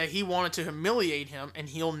says that he wanted to humiliate him, and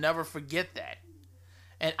he'll never forget that.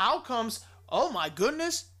 And out comes, oh my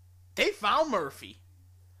goodness, they found Murphy.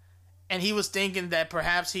 And he was thinking that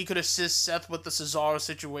perhaps he could assist Seth with the Cesaro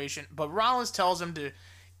situation, but Rollins tells him to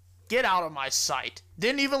get out of my sight.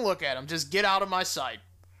 Didn't even look at him, just get out of my sight.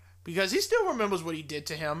 Because he still remembers what he did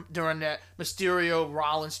to him during that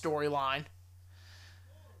Mysterio-Rollins storyline.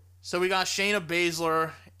 So we got Shayna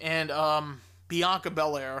Baszler and Bianca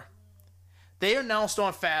Belair. They announced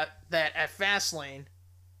on that at Fastlane,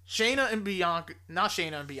 Shayna and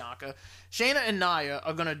Nia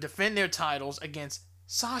are going to defend their titles against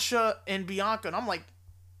Sasha and Bianca. And I'm like,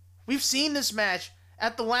 we've seen this match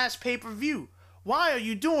at the last pay-per-view. Why are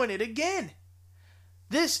you doing it again?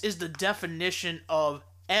 This is the definition of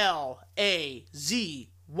L-A-Z-Y.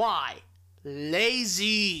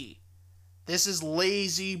 Lazy. This is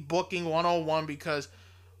lazy booking 101 because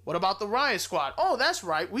what about the Riot Squad? Oh, that's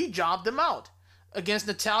right. We jobbed them out against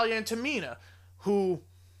Natalya and Tamina, who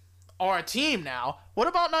are a team now. What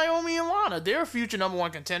about Naomi and Lana? They're a future number one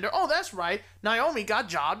contender. Oh, that's right. Naomi got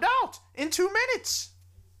jobbed out in 2 minutes.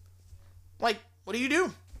 Like, what do you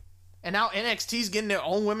do? And now NXT's getting their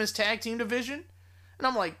own women's tag team division? And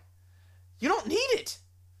I'm like, you don't need it.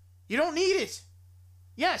 You don't need it.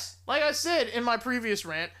 Yes, like I said in my previous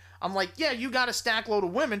rant, I'm like, yeah, you got a stack load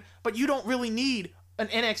of women, but you don't really need an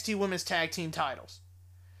NXT women's tag team titles.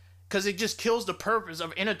 Because it just kills the purpose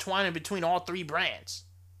of intertwining between all 3 brands.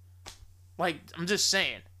 Like, I'm just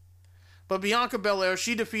saying. But Bianca Belair,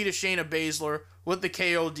 she defeated Shayna Baszler with the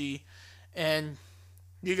KOD. And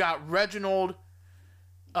you got Reginald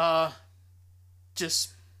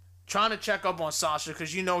just trying to check up on Sasha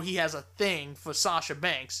because you know he has a thing for Sasha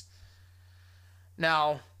Banks.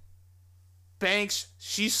 Now, Banks,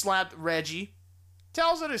 she slapped Reggie,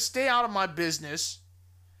 tells her to stay out of my business.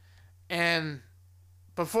 And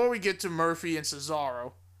before we get to Murphy and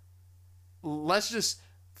Cesaro, let's just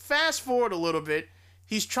fast forward a little bit.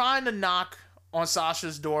 He's trying to knock on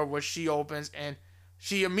Sasha's door, which she opens, and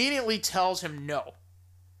she immediately tells him no.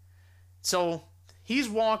 So he's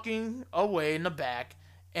walking away in the back,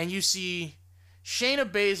 and you see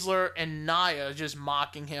Shayna Baszler and Nia just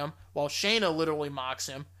mocking him, while Shayna literally mocks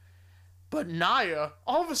him. But Nia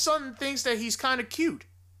all of a sudden thinks that he's kind of cute.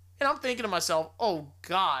 And I'm thinking to myself, oh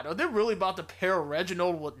God, are they really about to pair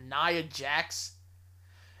Reginald with Nia Jax?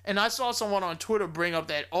 And I saw someone on Twitter bring up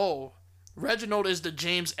that, oh, Reginald is the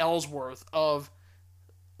James Ellsworth of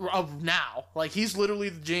now. Like, he's literally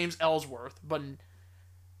the James Ellsworth. And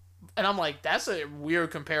I'm like, that's a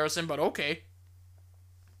weird comparison, but okay.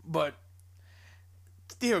 But,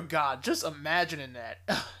 dear God, just imagining that.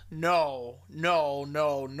 No.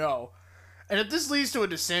 And if this leads to a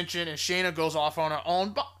dissension and Shayna goes off on her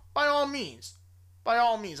own, by all means,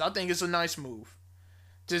 I think it's a nice move.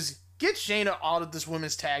 Just get Shayna out of this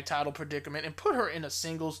women's tag title predicament and put her in a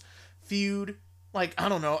singles feud. Like, I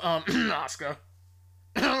don't know, Asuka.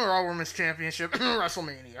 Raw Women's Championship,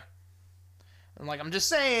 WrestleMania. And like, I'm just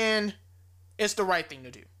saying, it's the right thing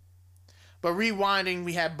to do. But rewinding,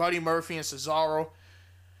 we had Buddy Murphy and Cesaro.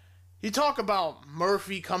 You talk about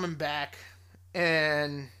Murphy coming back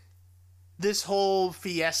and this whole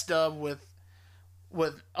fiesta with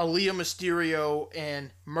Aaliyah Mysterio and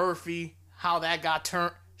Murphy, how that got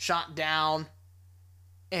shot down,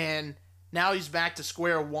 and now he's back to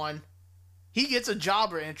square one. He gets a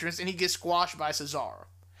jobber entrance and he gets squashed by Cesaro,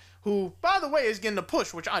 who, by the way, is getting a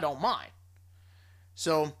push, which I don't mind.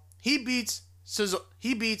 So he beats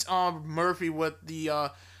Murphy with the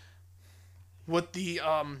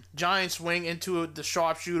giant swing into the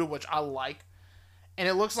sharpshooter, which I like. And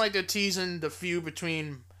it looks like they're teasing the feud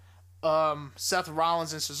between Seth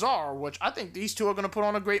Rollins and Cesaro, which I think these two are going to put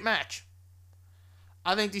on a great match.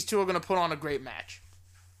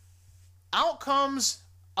 Out comes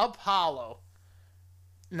Apollo.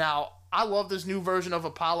 Now, I love this new version of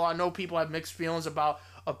Apollo. I know people have mixed feelings about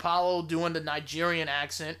Apollo doing the Nigerian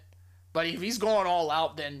accent, but if he's going all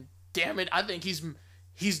out, then damn it, I think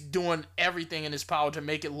he's doing everything in his power to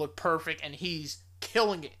make it look perfect, and he's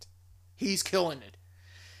killing it. He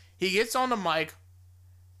gets on the mic,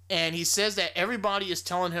 and he says that everybody is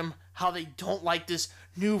telling him how they don't like this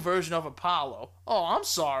new version of Apollo. Oh, I'm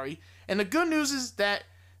sorry. And the good news is that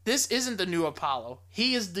this isn't the new Apollo.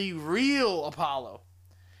 He is the real Apollo.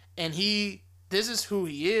 And this is who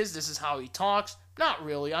he is. This is how he talks. Not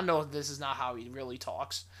really. I know this is not how he really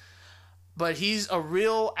talks. But he's a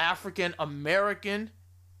real African American.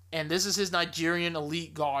 And this is his Nigerian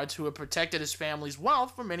elite guards who have protected his family's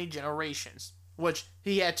wealth for many generations, which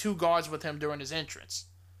he had 2 guards with him during his entrance.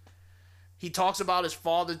 He talks about his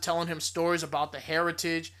father telling him stories about the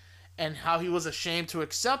heritage and how he was ashamed to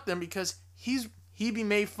accept them because he'd be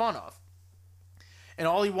made fun of. And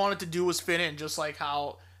all he wanted to do was fit in, just like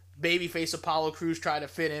how babyface Apollo Crews tried to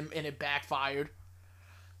fit in and it backfired.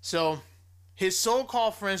 So his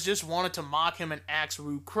so-called friends just wanted to mock him and ask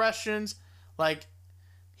rude questions, like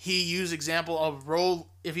he used example of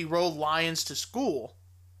if he rode lions to school.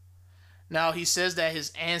 Now, he says that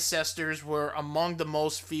his ancestors were among the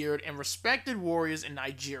most feared and respected warriors in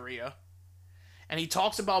Nigeria. And he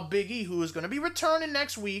talks about Big E, who is going to be returning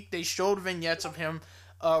next week. They showed vignettes of him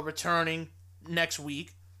returning next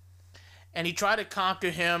week. And he tried to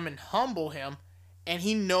conquer him and humble him. And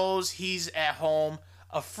he knows he's at home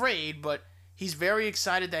afraid, but he's very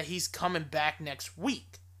excited that he's coming back next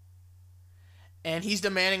week. And he's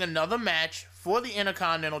demanding another match for the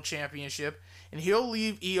Intercontinental Championship. And he'll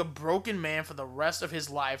leave E a broken man for the rest of his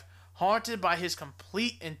life, haunted by his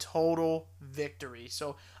complete and total victory.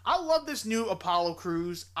 So I love this new Apollo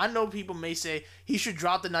Crews. I know people may say he should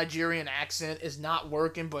drop the Nigerian accent, it's not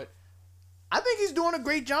working, but I think he's doing a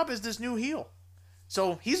great job as this new heel.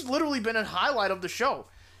 So he's literally been a highlight of the show.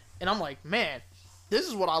 And I'm like, man, this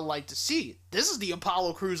is what I like to see. This is the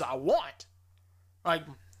Apollo Crews I want. Like,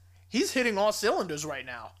 he's hitting all cylinders right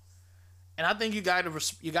now. And I think you gotta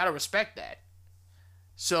respect that.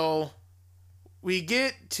 So we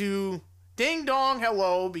get to Ding Dong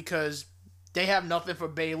Hello because they have nothing for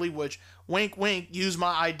Bayley, which, wink wink, used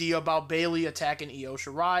my idea about Bayley attacking Io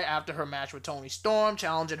Shirai after her match with Toni Storm,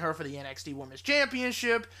 challenging her for the NXT Women's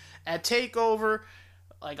Championship at TakeOver.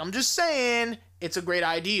 Like, I'm just saying, it's a great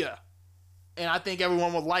idea. And I think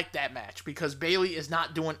everyone would like that match because Bayley is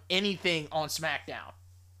not doing anything on SmackDown.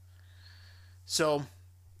 So,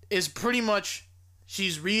 it's pretty much,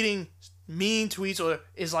 she's reading mean tweets, or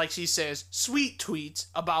is like she says, sweet tweets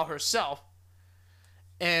about herself.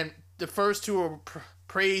 And the first 2 are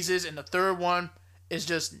praises, and the third one is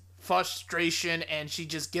just frustration, and she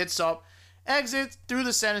just gets up, exits through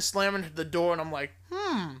the set and slamming the door, and I'm like,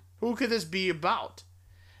 who could this be about?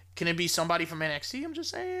 Can it be somebody from NXT? I'm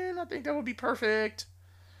just saying, I think that would be perfect.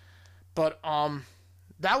 But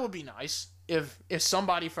that would be nice if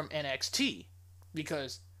somebody from NXT,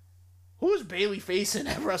 because who is Bayley facing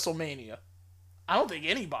at WrestleMania? I don't think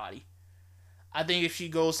anybody. I think if she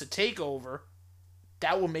goes to TakeOver,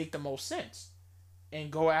 that will make the most sense.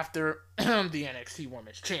 And go after the NXT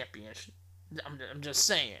Women's Championship. I'm just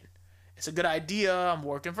saying. It's a good idea. I'm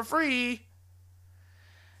working for free.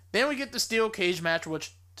 Then we get the steel cage match,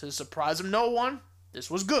 which, to the surprise of no one,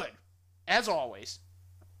 this was good. As always.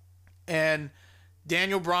 And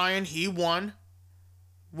Daniel Bryan, he won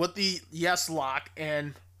with the yes lock.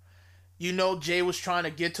 And you know Jay was trying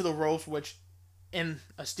to get to the ropes, which in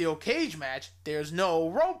a steel cage match, there's no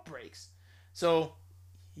rope breaks. So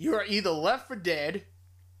you're either left for dead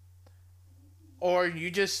or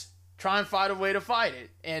you just try and find a way to fight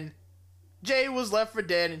it. And Jay was left for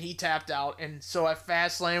dead and he tapped out. And so at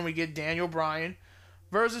Fastlane, we get Daniel Bryan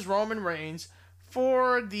versus Roman Reigns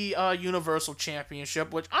for the Universal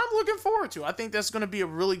Championship, which I'm looking forward to. I think that's going to be a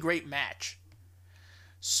really great match.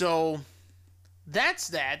 So that's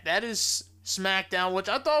that. That is SmackDown, which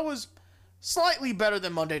I thought was slightly better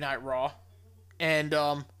than Monday Night Raw. And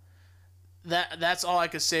that's all I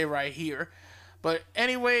could say right here. But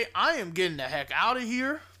anyway, I am getting the heck out of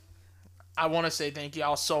here. I want to say thank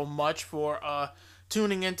y'all so much for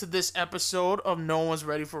tuning into this episode of No One's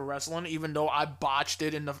Ready for Wrestling, even though I botched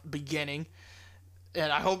it in the beginning.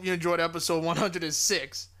 And I hope you enjoyed episode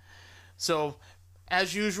 106. So,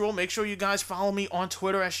 as usual, make sure you guys follow me on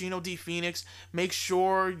Twitter at Shino D Phoenix. Make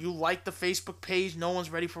sure you like the Facebook page, No One's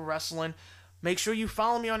Ready for Wrestling. Make sure you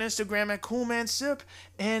follow me on Instagram at CoolManSip.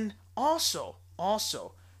 And also,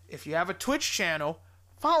 if you have a Twitch channel,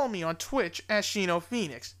 follow me on Twitch at Shino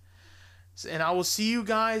Phoenix. And I will see you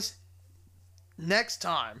guys next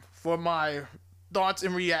time for my thoughts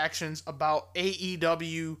and reactions about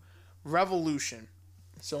AEW Revolution.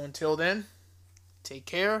 So until then, take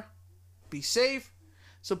care, be safe,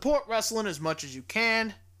 support wrestling as much as you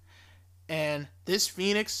can, and this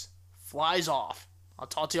Phoenix flies off. I'll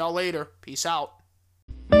talk to y'all later. Peace out.